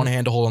got to use fucking- 1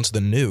 hand to hold onto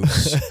the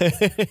noose,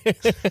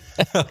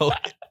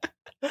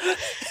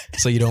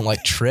 so you don't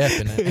like trip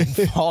and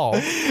fall.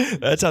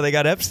 That's how they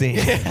got Epstein.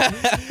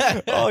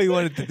 All he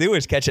wanted to do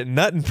was catch a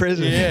nut in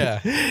prison. Yeah.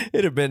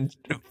 It'd have been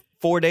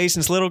 4 days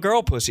since little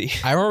girl pussy.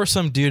 I remember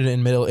some dude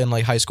in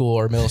like high school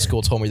or middle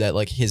school told me that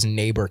like his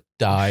neighbor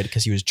died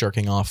because he was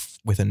jerking off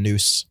with a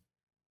noose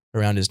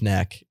around his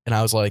neck, and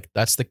I was like,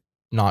 that's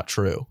not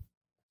true.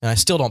 And I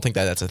still don't think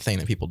that that's a thing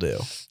that people do.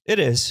 It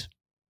is.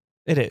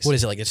 It is. What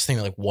is it like? It's a thing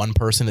that like one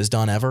person has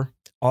done ever.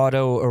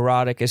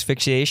 Autoerotic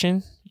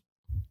asphyxiation?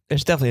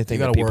 It's definitely a thing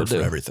You that got to people work do.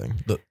 for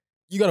everything.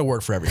 You got to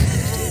work for everything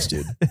these days,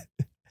 dude.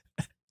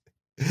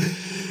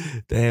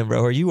 Damn,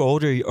 bro. Are you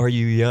old or are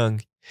you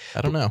young?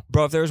 I don't know.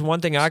 Bro, if there was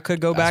one thing I could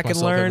go Ask back and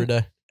myself every learn,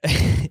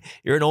 day.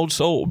 you're an old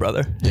soul,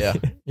 brother. Yeah,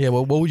 yeah.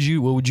 Well, what would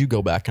you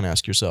go back and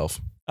ask yourself?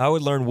 I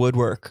would learn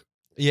woodwork.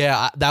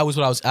 Yeah, that was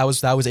what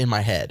that was in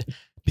my head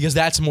because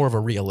that's more of a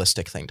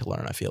realistic thing to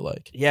learn. I feel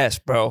like Yes,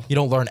 bro. you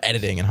don't learn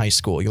editing in high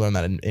school. You learn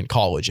that in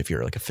college if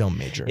you're like a film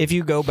major. If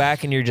you go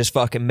back and you're just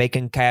fucking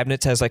making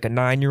cabinets as like a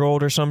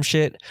 9-year-old or some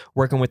shit,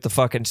 working with the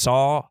fucking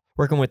saw,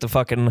 working with the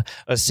fucking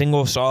a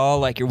single saw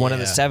like you're one of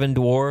the Yeah. 7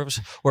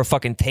 dwarves, or a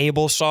fucking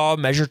table saw,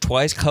 measure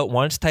twice, cut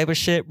once type of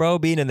shit, bro.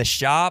 Being in the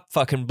shop,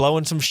 fucking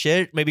blowing some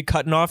shit, maybe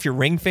cutting off your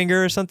ring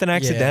finger or something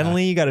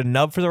accidentally. You got a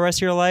nub for the rest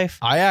of your life.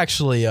 I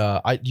actually,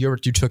 you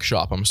took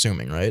shop. I'm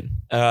assuming, right?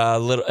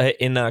 Little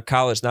in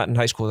college, not in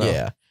high school though.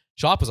 Yeah,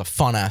 shop was a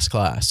fun ass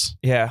class.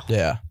 Yeah,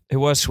 Yeah, it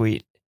was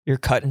sweet. You're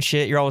cutting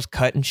shit. You're always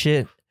cutting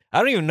shit. I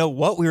don't even know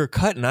what we were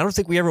cutting. I don't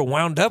think we ever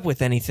wound up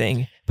with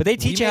anything. But they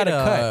teach you how to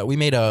cut. We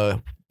made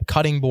a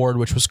cutting board,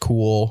 which was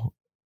cool,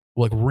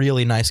 like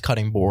really nice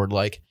cutting board.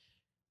 Like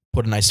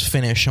put a nice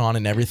finish on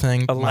and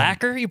everything. A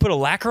lacquer? You put a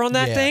lacquer on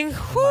that Yeah.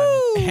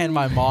 thing? And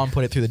my mom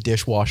put it through the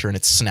dishwasher and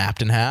it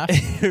snapped in half.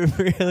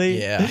 Really?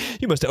 Yeah.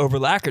 You must have over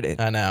lacquered it.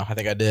 I know. I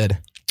think I did.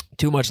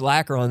 Too much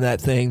lacquer on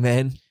that thing,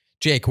 man.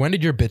 Jake, when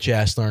did your bitch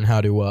ass learn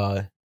how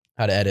to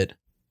edit?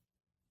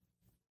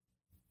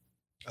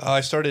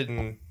 I started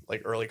in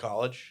like early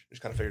college.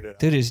 Just kind of figured it out.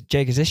 Dude,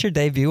 Jake, is this your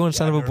debut on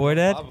Son of a I've Boy heard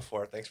Dad? a lot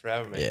before. Thanks for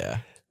having me. Yeah.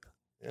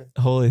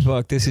 Holy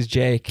fuck, this is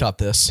Jake. Cut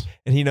this.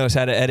 And he knows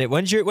how to edit.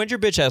 When's your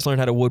bitch ass learn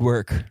how to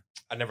woodwork?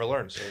 I never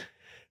learned. So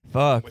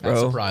Fuck, That's That's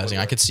bro. surprising.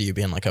 I could see you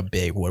being like a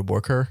big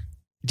woodworker.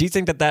 Do you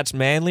think that that's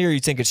manly, or you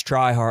think it's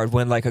try hard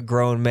when like a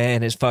grown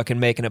man is fucking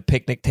making a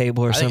picnic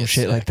table or I think some it's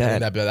shit sick. like I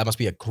that? think that must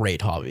be a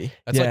great hobby.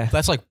 That's Yeah.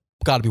 like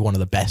got to be one of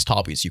the best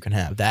hobbies you can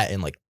have. That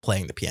and like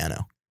playing the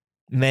piano.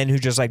 Men who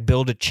just like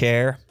build a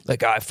chair,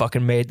 like I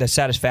fucking made the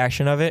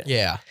satisfaction of it.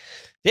 Yeah.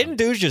 Didn't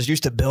dudes just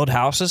used to build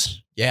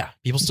houses? Yeah.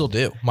 People still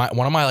do. One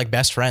of my like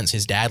best friends,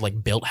 his dad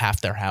like built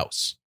half their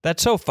house.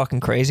 That's so fucking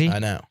crazy. I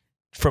know.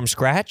 From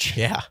scratch?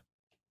 Yeah.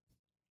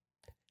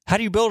 How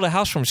do you build a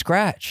house from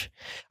scratch?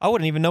 I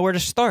wouldn't even know where to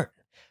start.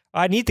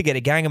 I need to get a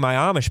gang of my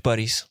Amish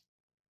buddies.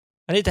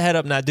 I need to head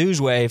up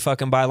Nadu's way,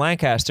 fucking by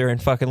Lancaster,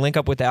 and fucking link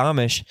up with the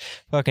Amish,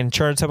 fucking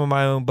churn some of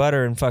my own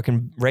butter and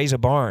fucking raise a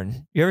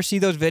barn. You ever see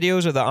those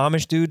videos of the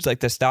Amish dudes, like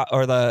the stop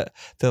or the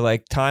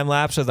like time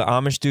lapse of the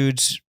Amish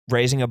dudes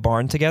raising a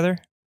barn together?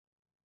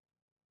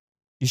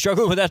 You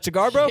struggling with that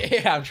cigar, bro?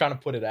 Yeah, I'm trying to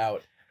put it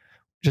out.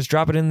 Just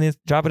drop it in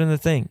the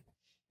thing.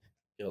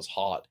 Feels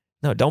hot.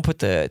 No, don't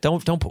put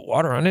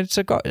water on it.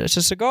 It's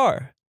a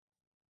cigar.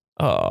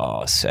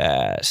 Oh,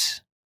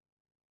 sass.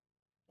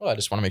 Well, I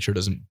just want to make sure it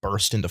doesn't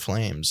burst into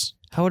flames.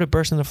 How would it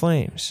burst into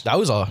flames? That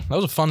was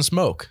a fun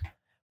smoke.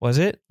 Was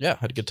it? Yeah,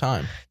 had a good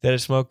time. Did it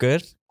smoke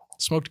good?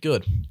 Smoked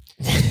good.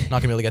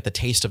 Not gonna be able to get the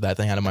taste of that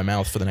thing out of my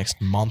mouth for the next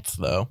month,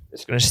 though.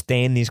 It's gonna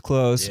stain these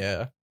clothes.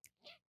 Yeah.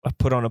 I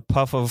put on a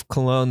puff of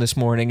cologne this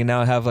morning, and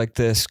now I have like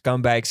the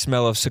scumbag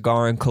smell of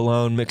cigar and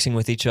cologne mixing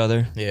with each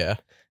other. Yeah.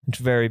 It's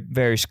very,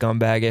 very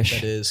scumbagish.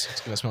 That is.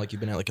 It's gonna smell like you've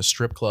been at like a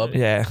strip club.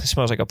 Yeah, it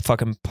smells like a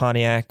fucking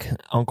Pontiac,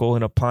 uncle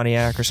in a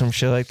Pontiac or some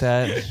shit like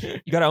that.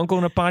 You got an uncle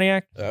in a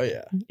Pontiac? Oh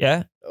yeah.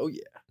 Yeah? Oh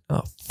yeah.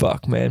 Oh,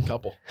 fuck, man.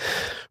 Couple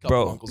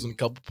Bro. uncles and a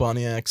couple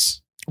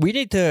Pontiacs. We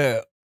need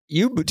to... Do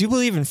you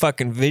believe in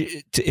fucking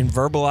in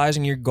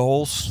verbalizing your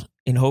goals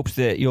in hopes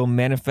that you'll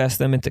manifest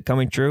them into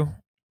coming true?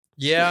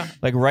 Yeah.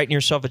 Like writing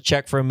yourself a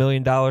check for $1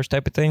 million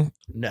type of thing?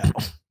 No.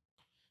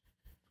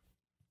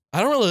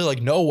 I don't really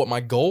like know what my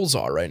goals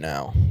are right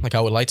now. Like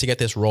I would like to get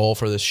this role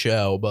for this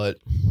show, but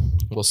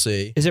we'll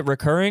see. Is it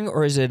recurring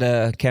or is it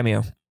a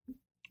cameo?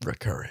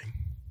 Recurring.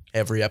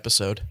 Every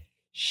episode.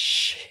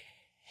 Sheesh.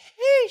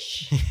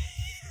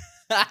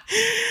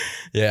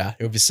 Yeah,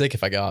 it would be sick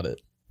if I got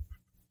it.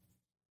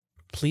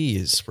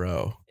 Please,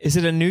 bro. Is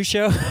it a new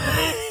show?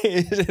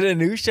 Is it a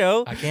new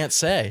show? I can't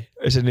say.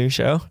 Is it a new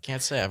show?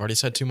 Can't say. I've already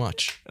said too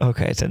much.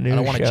 Okay, it's a new show. I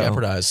don't want to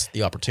jeopardize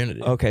the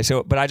opportunity. Okay,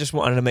 but I just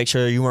wanted to make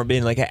sure you weren't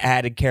being like an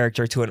added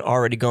character to an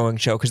already going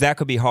show, because that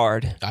could be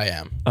hard. I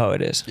am. Oh,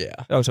 it is? Yeah.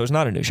 Oh, so it's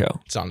not a new show.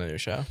 It's not a new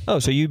show. Oh,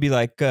 so you'd be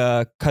like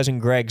Cousin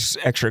Greg's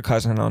extra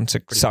cousin on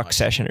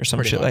Succession or some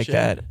Pretty shit much, like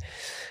yeah. that.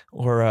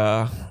 Or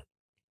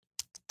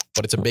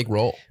But it's a big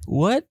role.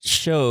 what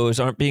shows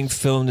aren't being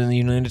filmed in the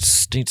United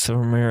States of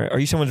America? Are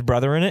you someone's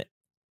brother in it?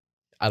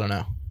 I don't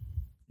know.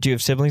 Do you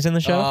have siblings in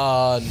the show?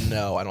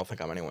 No, I don't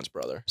think I'm anyone's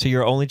brother. So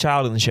you're only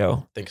child in the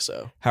show. Think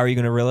so. How are you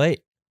going to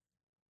relate?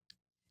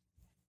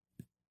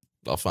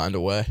 I'll find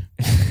a way.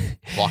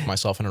 Lock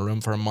myself in a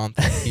room for a month,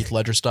 Heath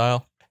Ledger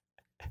style.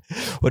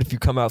 What if you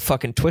come out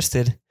fucking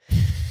twisted?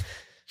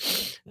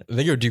 I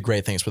think it would do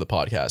great things for the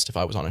podcast if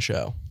I was on a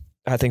show.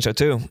 I think so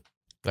too.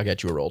 I'll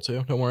get you a role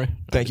too. Don't worry.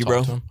 Thank you,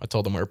 bro. I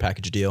told them we're a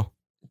package deal.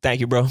 Thank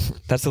you, bro.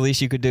 That's the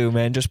least you could do,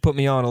 man. Just put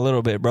me on a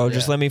little bit, bro.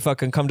 Just Yeah. let me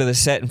fucking come to the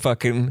set and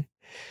fucking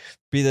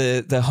be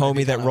the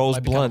homie that rolls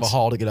Might be kind of a blunts.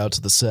 haul to get out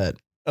to the set.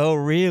 Oh,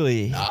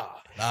 really? Nah.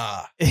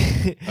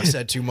 I've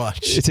said too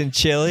much. It's in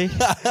Chile.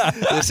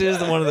 This is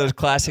one of those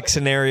classic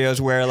scenarios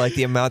where, like,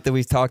 the amount that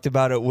we've talked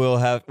about it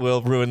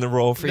will ruin the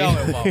role for you. No,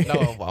 it won't. No,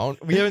 it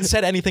won't. We haven't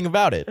said anything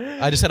about it.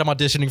 I just said I'm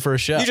auditioning for a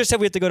show. You just said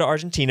we have to go to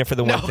Argentina for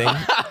the one thing.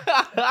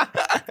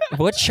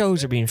 What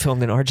shows are being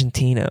filmed in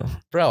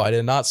Argentina? Bro, I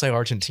did not say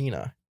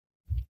Argentina.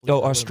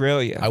 Oh,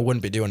 Australia. I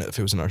wouldn't be doing it if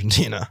it was in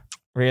Argentina.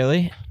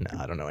 Really? No,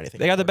 I don't know anything.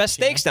 They got about the best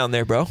Argentina. steaks down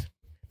there, bro.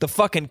 The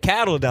fucking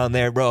cattle down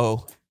there,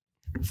 bro.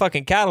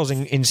 Fucking cattle's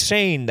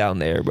insane down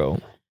there, bro.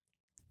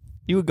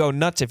 You would go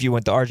nuts if you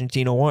went to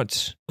Argentina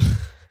once.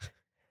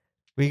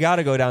 We got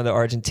to go down to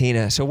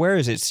Argentina. So where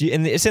is it?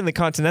 It's in the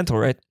continental,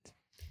 right?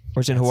 Or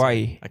it's in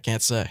Hawaii? I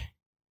can't say.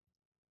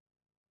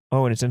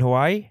 Oh, and it's in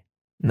Hawaii?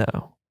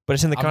 No. But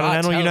it's in the I'm not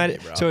continental telling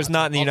United... you, bro. So it's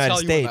not in the I'll United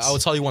tell you States. I'll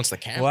tell you once the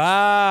camera.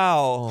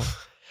 Wow.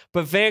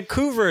 But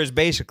Vancouver is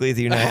basically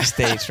the United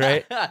States,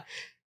 right?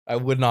 I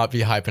would not be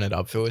hyping it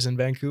up if it was in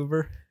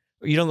Vancouver.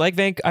 You don't like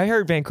Vancouver? I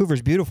heard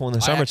Vancouver's beautiful in the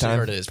I actually summertime.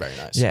 heard it is very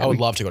nice. Yeah, I would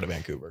love to go to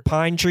Vancouver.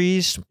 Pine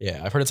trees.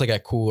 Yeah, I've heard it's like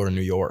that cooler in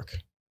New York.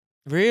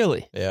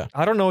 Really? Yeah.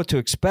 I don't know what to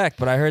expect,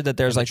 but I heard that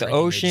there's like the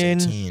drinking age is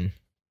ocean. 18.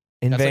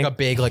 In That's like a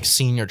big like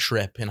senior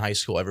trip in high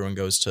school.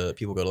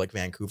 People go to like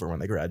Vancouver when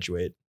they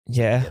graduate.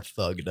 Yeah. Get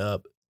thugged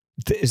up.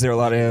 Is there a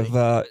lot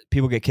of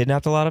people get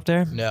kidnapped a lot up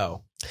there?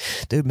 No.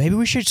 Dude, maybe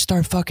we should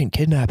start fucking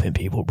kidnapping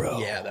people, bro.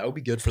 Yeah, that would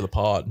be good for the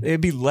pod.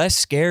 It'd be less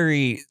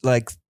scary,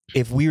 like,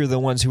 if we were the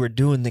ones who were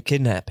doing the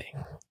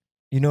kidnapping.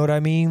 You know what I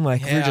mean?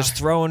 Like, we're Yeah. just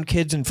throwing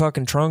kids in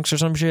fucking trunks or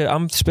some shit.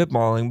 I'm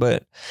spitballing,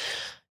 but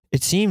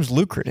it seems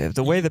lucrative.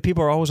 The way that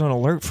people are always on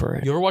alert for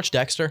it. You ever watch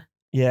Dexter?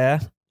 Yeah.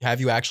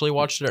 Have you actually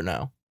watched it or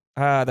no?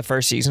 The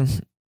first season.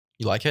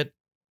 You like it?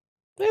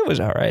 It was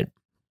all right.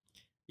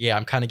 Yeah,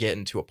 I'm kind of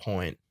getting to a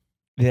point.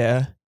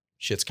 Yeah.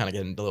 Shit's kind of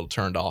getting a little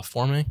turned off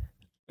for me.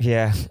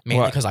 Yeah.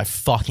 Mainly What? because I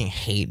fucking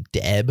hate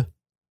Deb.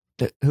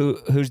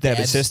 Who's Deb,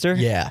 his Deb's- sister?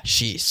 Yeah,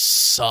 she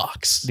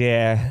sucks.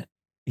 Yeah.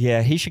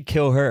 Yeah, he should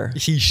kill her.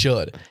 He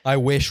should. I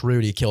wish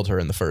Rudy killed her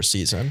in the first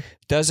season.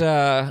 Is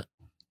the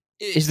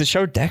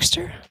show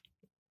Dexter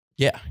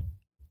Yeah.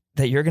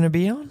 that you're going to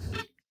be on?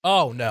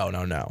 Oh, no.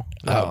 That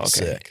Oh, would be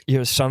sick.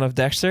 You're a son of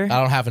Dexter? I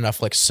don't have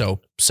enough like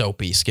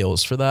soapy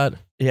skills for that.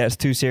 Yeah, it's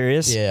too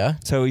serious. Yeah.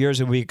 So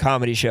yours would be a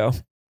comedy show.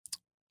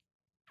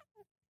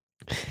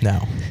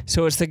 No.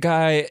 So it's the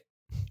guy,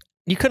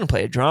 you couldn't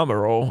play a drama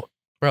role.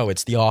 Bro,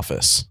 it's The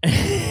Office.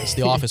 It's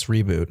The Office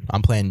reboot.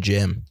 I'm playing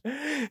Jim.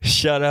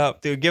 Shut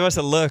up, dude. Give us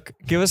a look.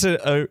 Give us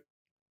a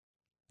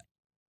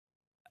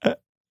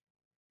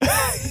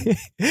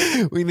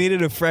We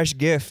needed a fresh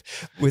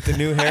GIF with the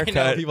new haircut.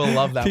 I know, people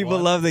love that. People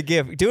love the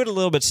GIF. Do it a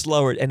little bit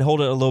slower and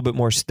hold it a little bit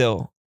more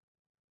still.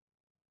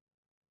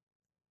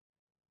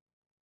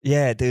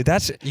 Yeah, dude,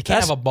 You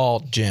can't have a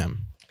bald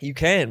Jim. You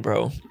can,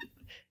 bro.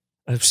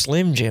 A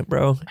slim Jim,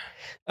 bro.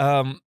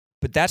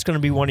 But that's going to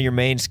be one of your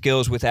main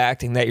skills with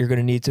acting that you're going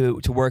to need to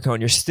work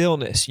on, your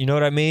stillness. You know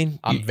what I mean?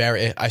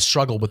 I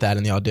struggled with that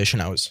in the audition.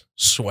 I was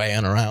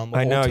swaying around the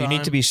I know. whole You need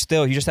time. to be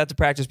still. You just have to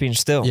practice being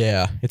still.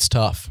 Yeah, it's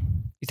tough.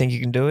 You think you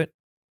can do it?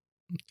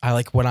 I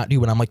like when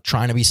I'm like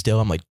trying to be still,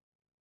 I'm like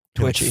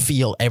Twitchy.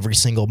 feel every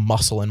single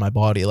muscle in my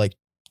body like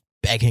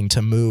begging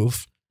to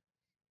move.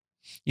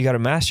 You got to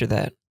master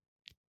that.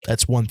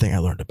 That's one thing I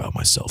learned about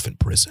myself in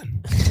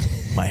prison.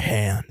 My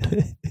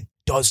hand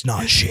does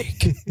not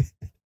shake.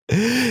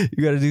 You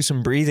got to do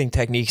some breathing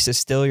techniques to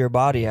still your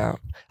body out.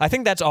 I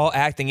think that's all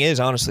acting is,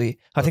 honestly.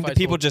 I think if the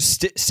I people told-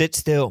 just sit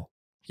still.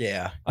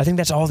 Yeah. I think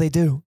that's all they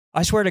do.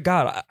 I swear to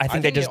God, I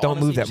think they just don't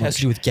move that It has much.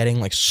 to do with getting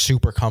like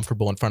super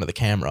comfortable in front of the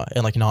camera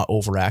and like not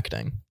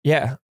overacting.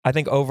 Yeah, I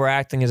think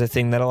overacting is a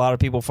thing that a lot of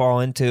people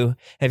fall into.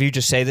 If you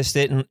just say this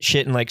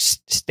shit and like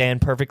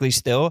stand perfectly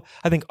still,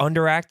 I think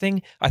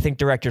underacting, I think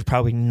directors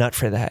probably nut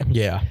for that.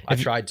 Yeah, I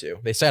tried to.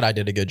 They said I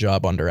did a good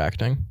job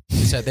underacting.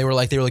 They were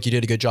like you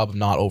did a good job of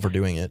not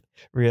overdoing it.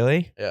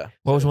 Really? Yeah.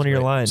 What was one of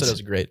your Great. lines? So that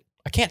was great.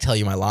 I can't tell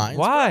you my lines.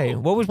 Why?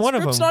 bro. What was one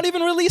of them? It's not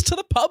even released to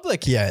the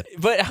public yet.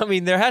 But I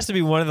mean, there has to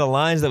be one of the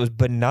lines that was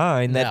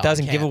benign that No, I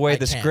doesn't give can't. away I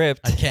the can't.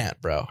 script. I can't,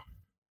 bro.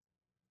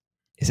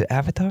 Is it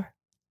Avatar?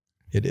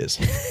 It is.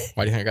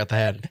 Why do you think I got the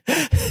head?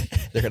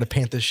 They're gonna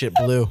paint this shit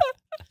blue.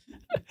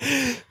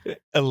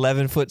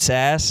 11-foot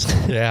sass.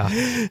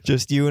 Yeah.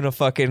 Just you in a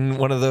fucking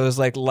one of those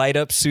like light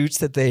up suits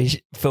that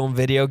they film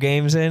video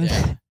games in.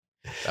 Yeah.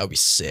 That would be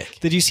sick.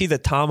 Did you see the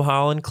Tom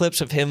Holland clips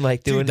of him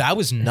like doing Dude, that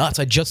was nuts.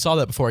 I just saw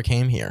that before I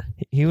came here.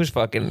 He was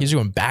fucking. He's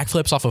doing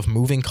backflips off of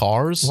moving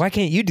cars. Why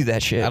can't you do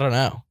that shit? I don't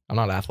know. I'm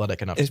not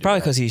athletic enough. It's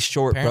probably because he's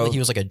short, apparently bro. he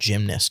was like a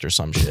gymnast or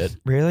some shit.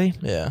 Really?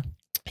 Yeah.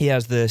 He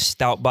has the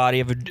stout body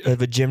of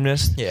a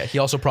gymnast. Yeah. He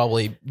also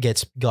probably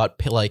got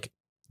like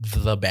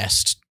the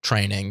best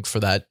training for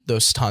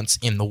those stunts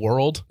in the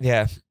world.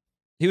 Yeah.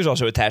 He was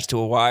also attached to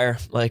a wire.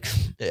 Like,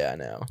 Yeah, I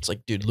know. It's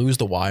like, dude, lose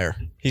the wire.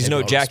 he's Maybe no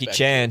I'll Jackie respect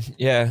Chan.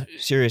 Yeah,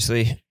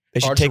 seriously. They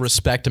should Hard take. to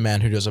respect a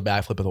man who does a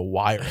backflip with a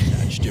wire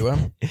attached to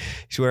him.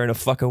 He's wearing a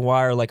fucking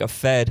wire like a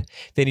Fed.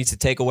 They need to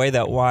take away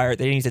that wire.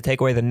 They need to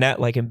take away the net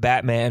like in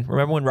Batman.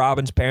 Remember when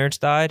Robin's parents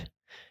died?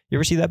 You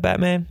ever see that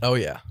Batman? Oh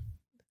yeah,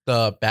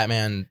 the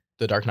Batman,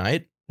 The Dark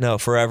Knight. No,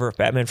 Forever.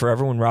 Batman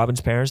Forever when Robin's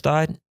parents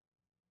died.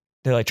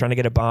 They're like trying to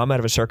get a bomb out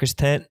of a circus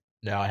tent.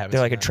 No, I haven't. They're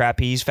like a seen that.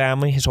 trapeze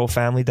family. His whole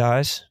family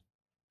dies.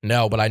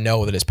 No, but I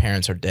know that his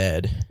parents are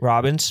dead.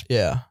 Robin's.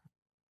 Yeah,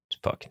 It's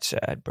fucking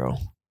sad, bro.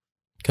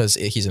 because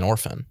he's an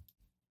orphan.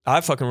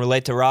 I fucking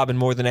relate to Robin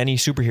more than any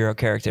superhero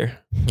character.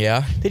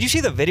 Yeah, Did you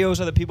see the videos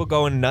of the people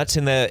going nuts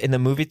in the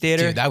movie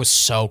theater? dude, that was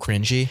so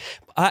cringy.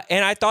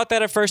 And I thought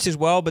that at first as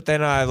well, but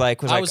then I was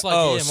like, oh,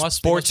 yeah, it must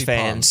sports be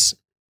fans.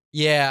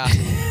 Yeah,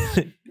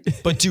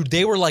 but dude,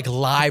 they were like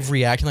live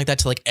reacting like that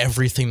to like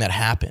everything that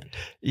happened.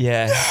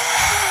 Yeah.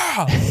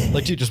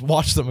 Like, dude, just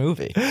watch the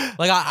movie.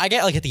 Like, I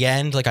get like at the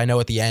end, like I know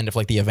at the end of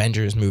like the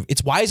Avengers movie,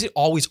 it's why is it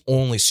always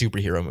only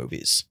superhero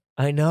movies?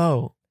 I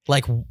know.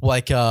 Like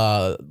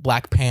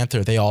Black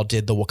Panther, they all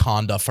did the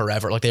Wakanda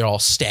Forever. Like they're all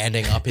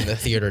standing up in the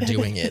theater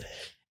doing it.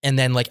 And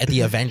then like at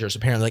the Avengers,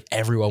 apparently like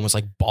everyone was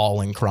like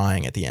bawling,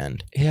 crying at the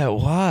end. Yeah,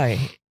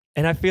 why?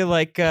 And I feel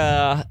like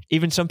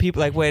even some people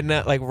like when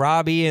like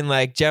Robbie and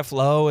like Jeff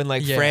Lowe and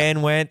like Yeah.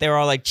 Fran went, they were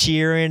all like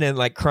cheering and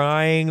like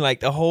crying. Like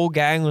the whole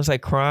gang was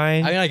like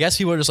crying. I mean, I guess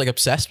people are just like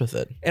obsessed with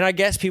it. And I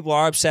guess people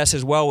are obsessed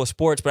as well with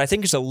sports, but I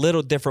think it's a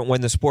little different when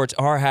the sports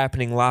are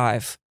happening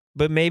live.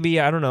 But maybe,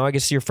 I don't know, I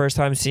guess it's your first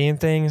time seeing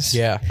things.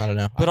 Yeah, I don't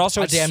know. But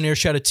also I it's- damn near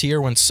shed a tear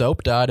when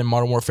Soap died in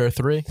Modern Warfare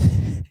 3.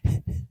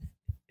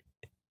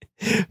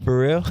 For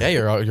real? Yeah,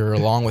 you're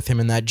along with him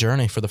in that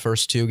journey for the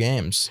first 2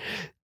 games.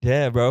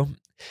 Yeah, bro.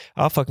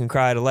 I'll fucking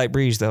cry at a light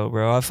breeze though,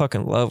 bro. I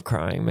fucking love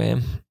crying,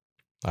 man.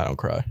 I don't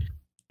cry.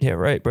 Yeah,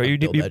 right, bro. I You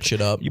build that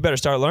shit up. better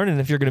start learning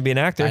if you're going to be an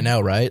actor. I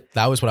know, right?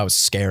 That was what I was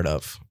scared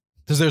of.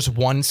 Because there's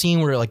one scene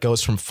where it like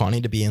goes from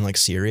funny to being like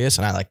serious,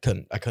 and I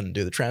couldn't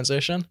do the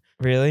transition.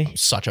 Really? I'm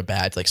such a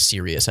bad like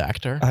serious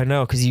actor. I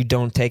know, because you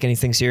don't take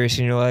anything serious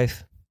in your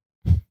life.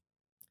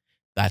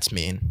 That's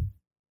mean.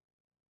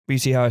 You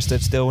see how I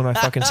stood still when I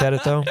fucking said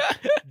it though?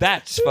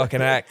 That's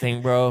fucking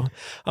acting, bro.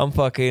 I'm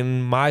fucking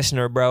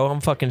Meisner, bro. I'm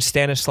fucking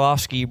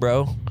Stanislavski,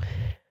 bro.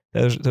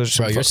 Those are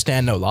some Bro, you're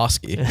Stan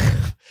Nolosky.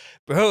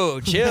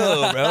 bro,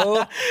 chill,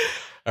 bro.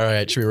 All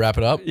right, should we wrap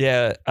it up?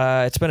 Yeah,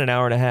 it's been an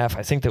hour and a half.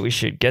 I think that we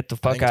should get the I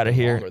fuck think it's out of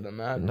been here. longer than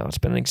that. No, it's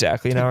been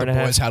exactly an I hour think and a the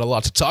half. boys had a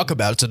lot to talk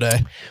about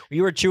today.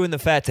 We were chewing the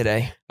fat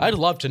today. I'd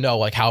love to know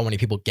like how many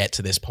people get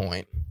to this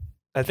point.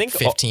 I think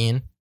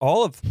 15.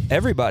 all of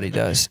everybody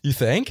does. You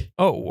think?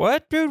 Oh,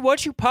 what, dude?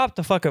 Once you pop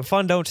the fucking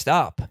fun don't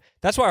stop.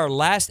 That's why our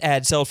last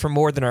ad sells for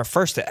more than our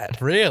first ad.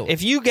 Really?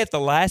 If you get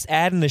the last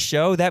ad in the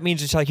show, that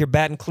means it's like you're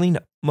batting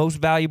cleanup. most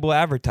valuable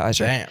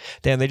advertiser.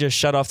 Damn. They just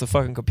shut off the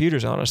fucking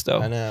computers on us,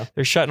 though. I know.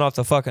 They're shutting off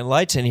the fucking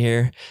lights in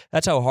here.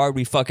 That's how hard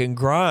we fucking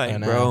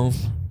grind, bro.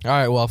 All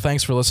right, well,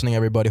 thanks for listening,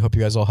 everybody. Hope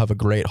you guys all have a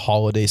great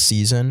holiday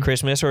season.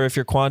 Christmas, or if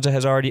your Kwanzaa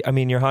has already,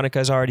 your Hanukkah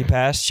has already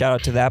passed, shout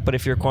out to that. But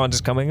if your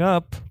Kwanzaa's coming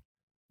up,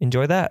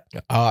 enjoy that.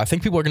 I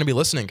think people are going to be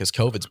listening because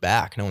COVID's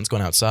back. No one's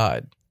going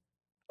outside.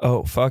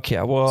 Oh, fuck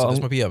yeah. Well, So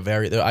this might be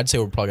I'd say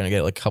we're probably going to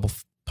get like a couple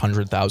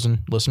 100,000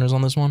 listeners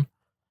on this one.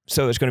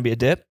 so there's going to be a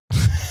dip?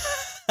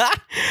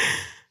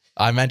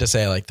 I meant to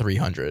say like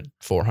 300,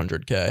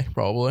 400K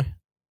probably.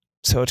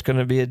 So it's going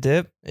to be a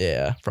dip?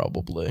 Yeah,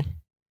 probably.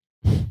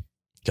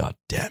 God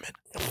damn it.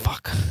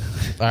 Fuck.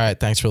 All right,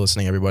 thanks for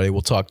listening, everybody.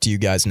 We'll talk to you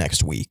guys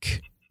next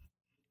week.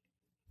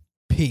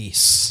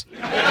 Peace.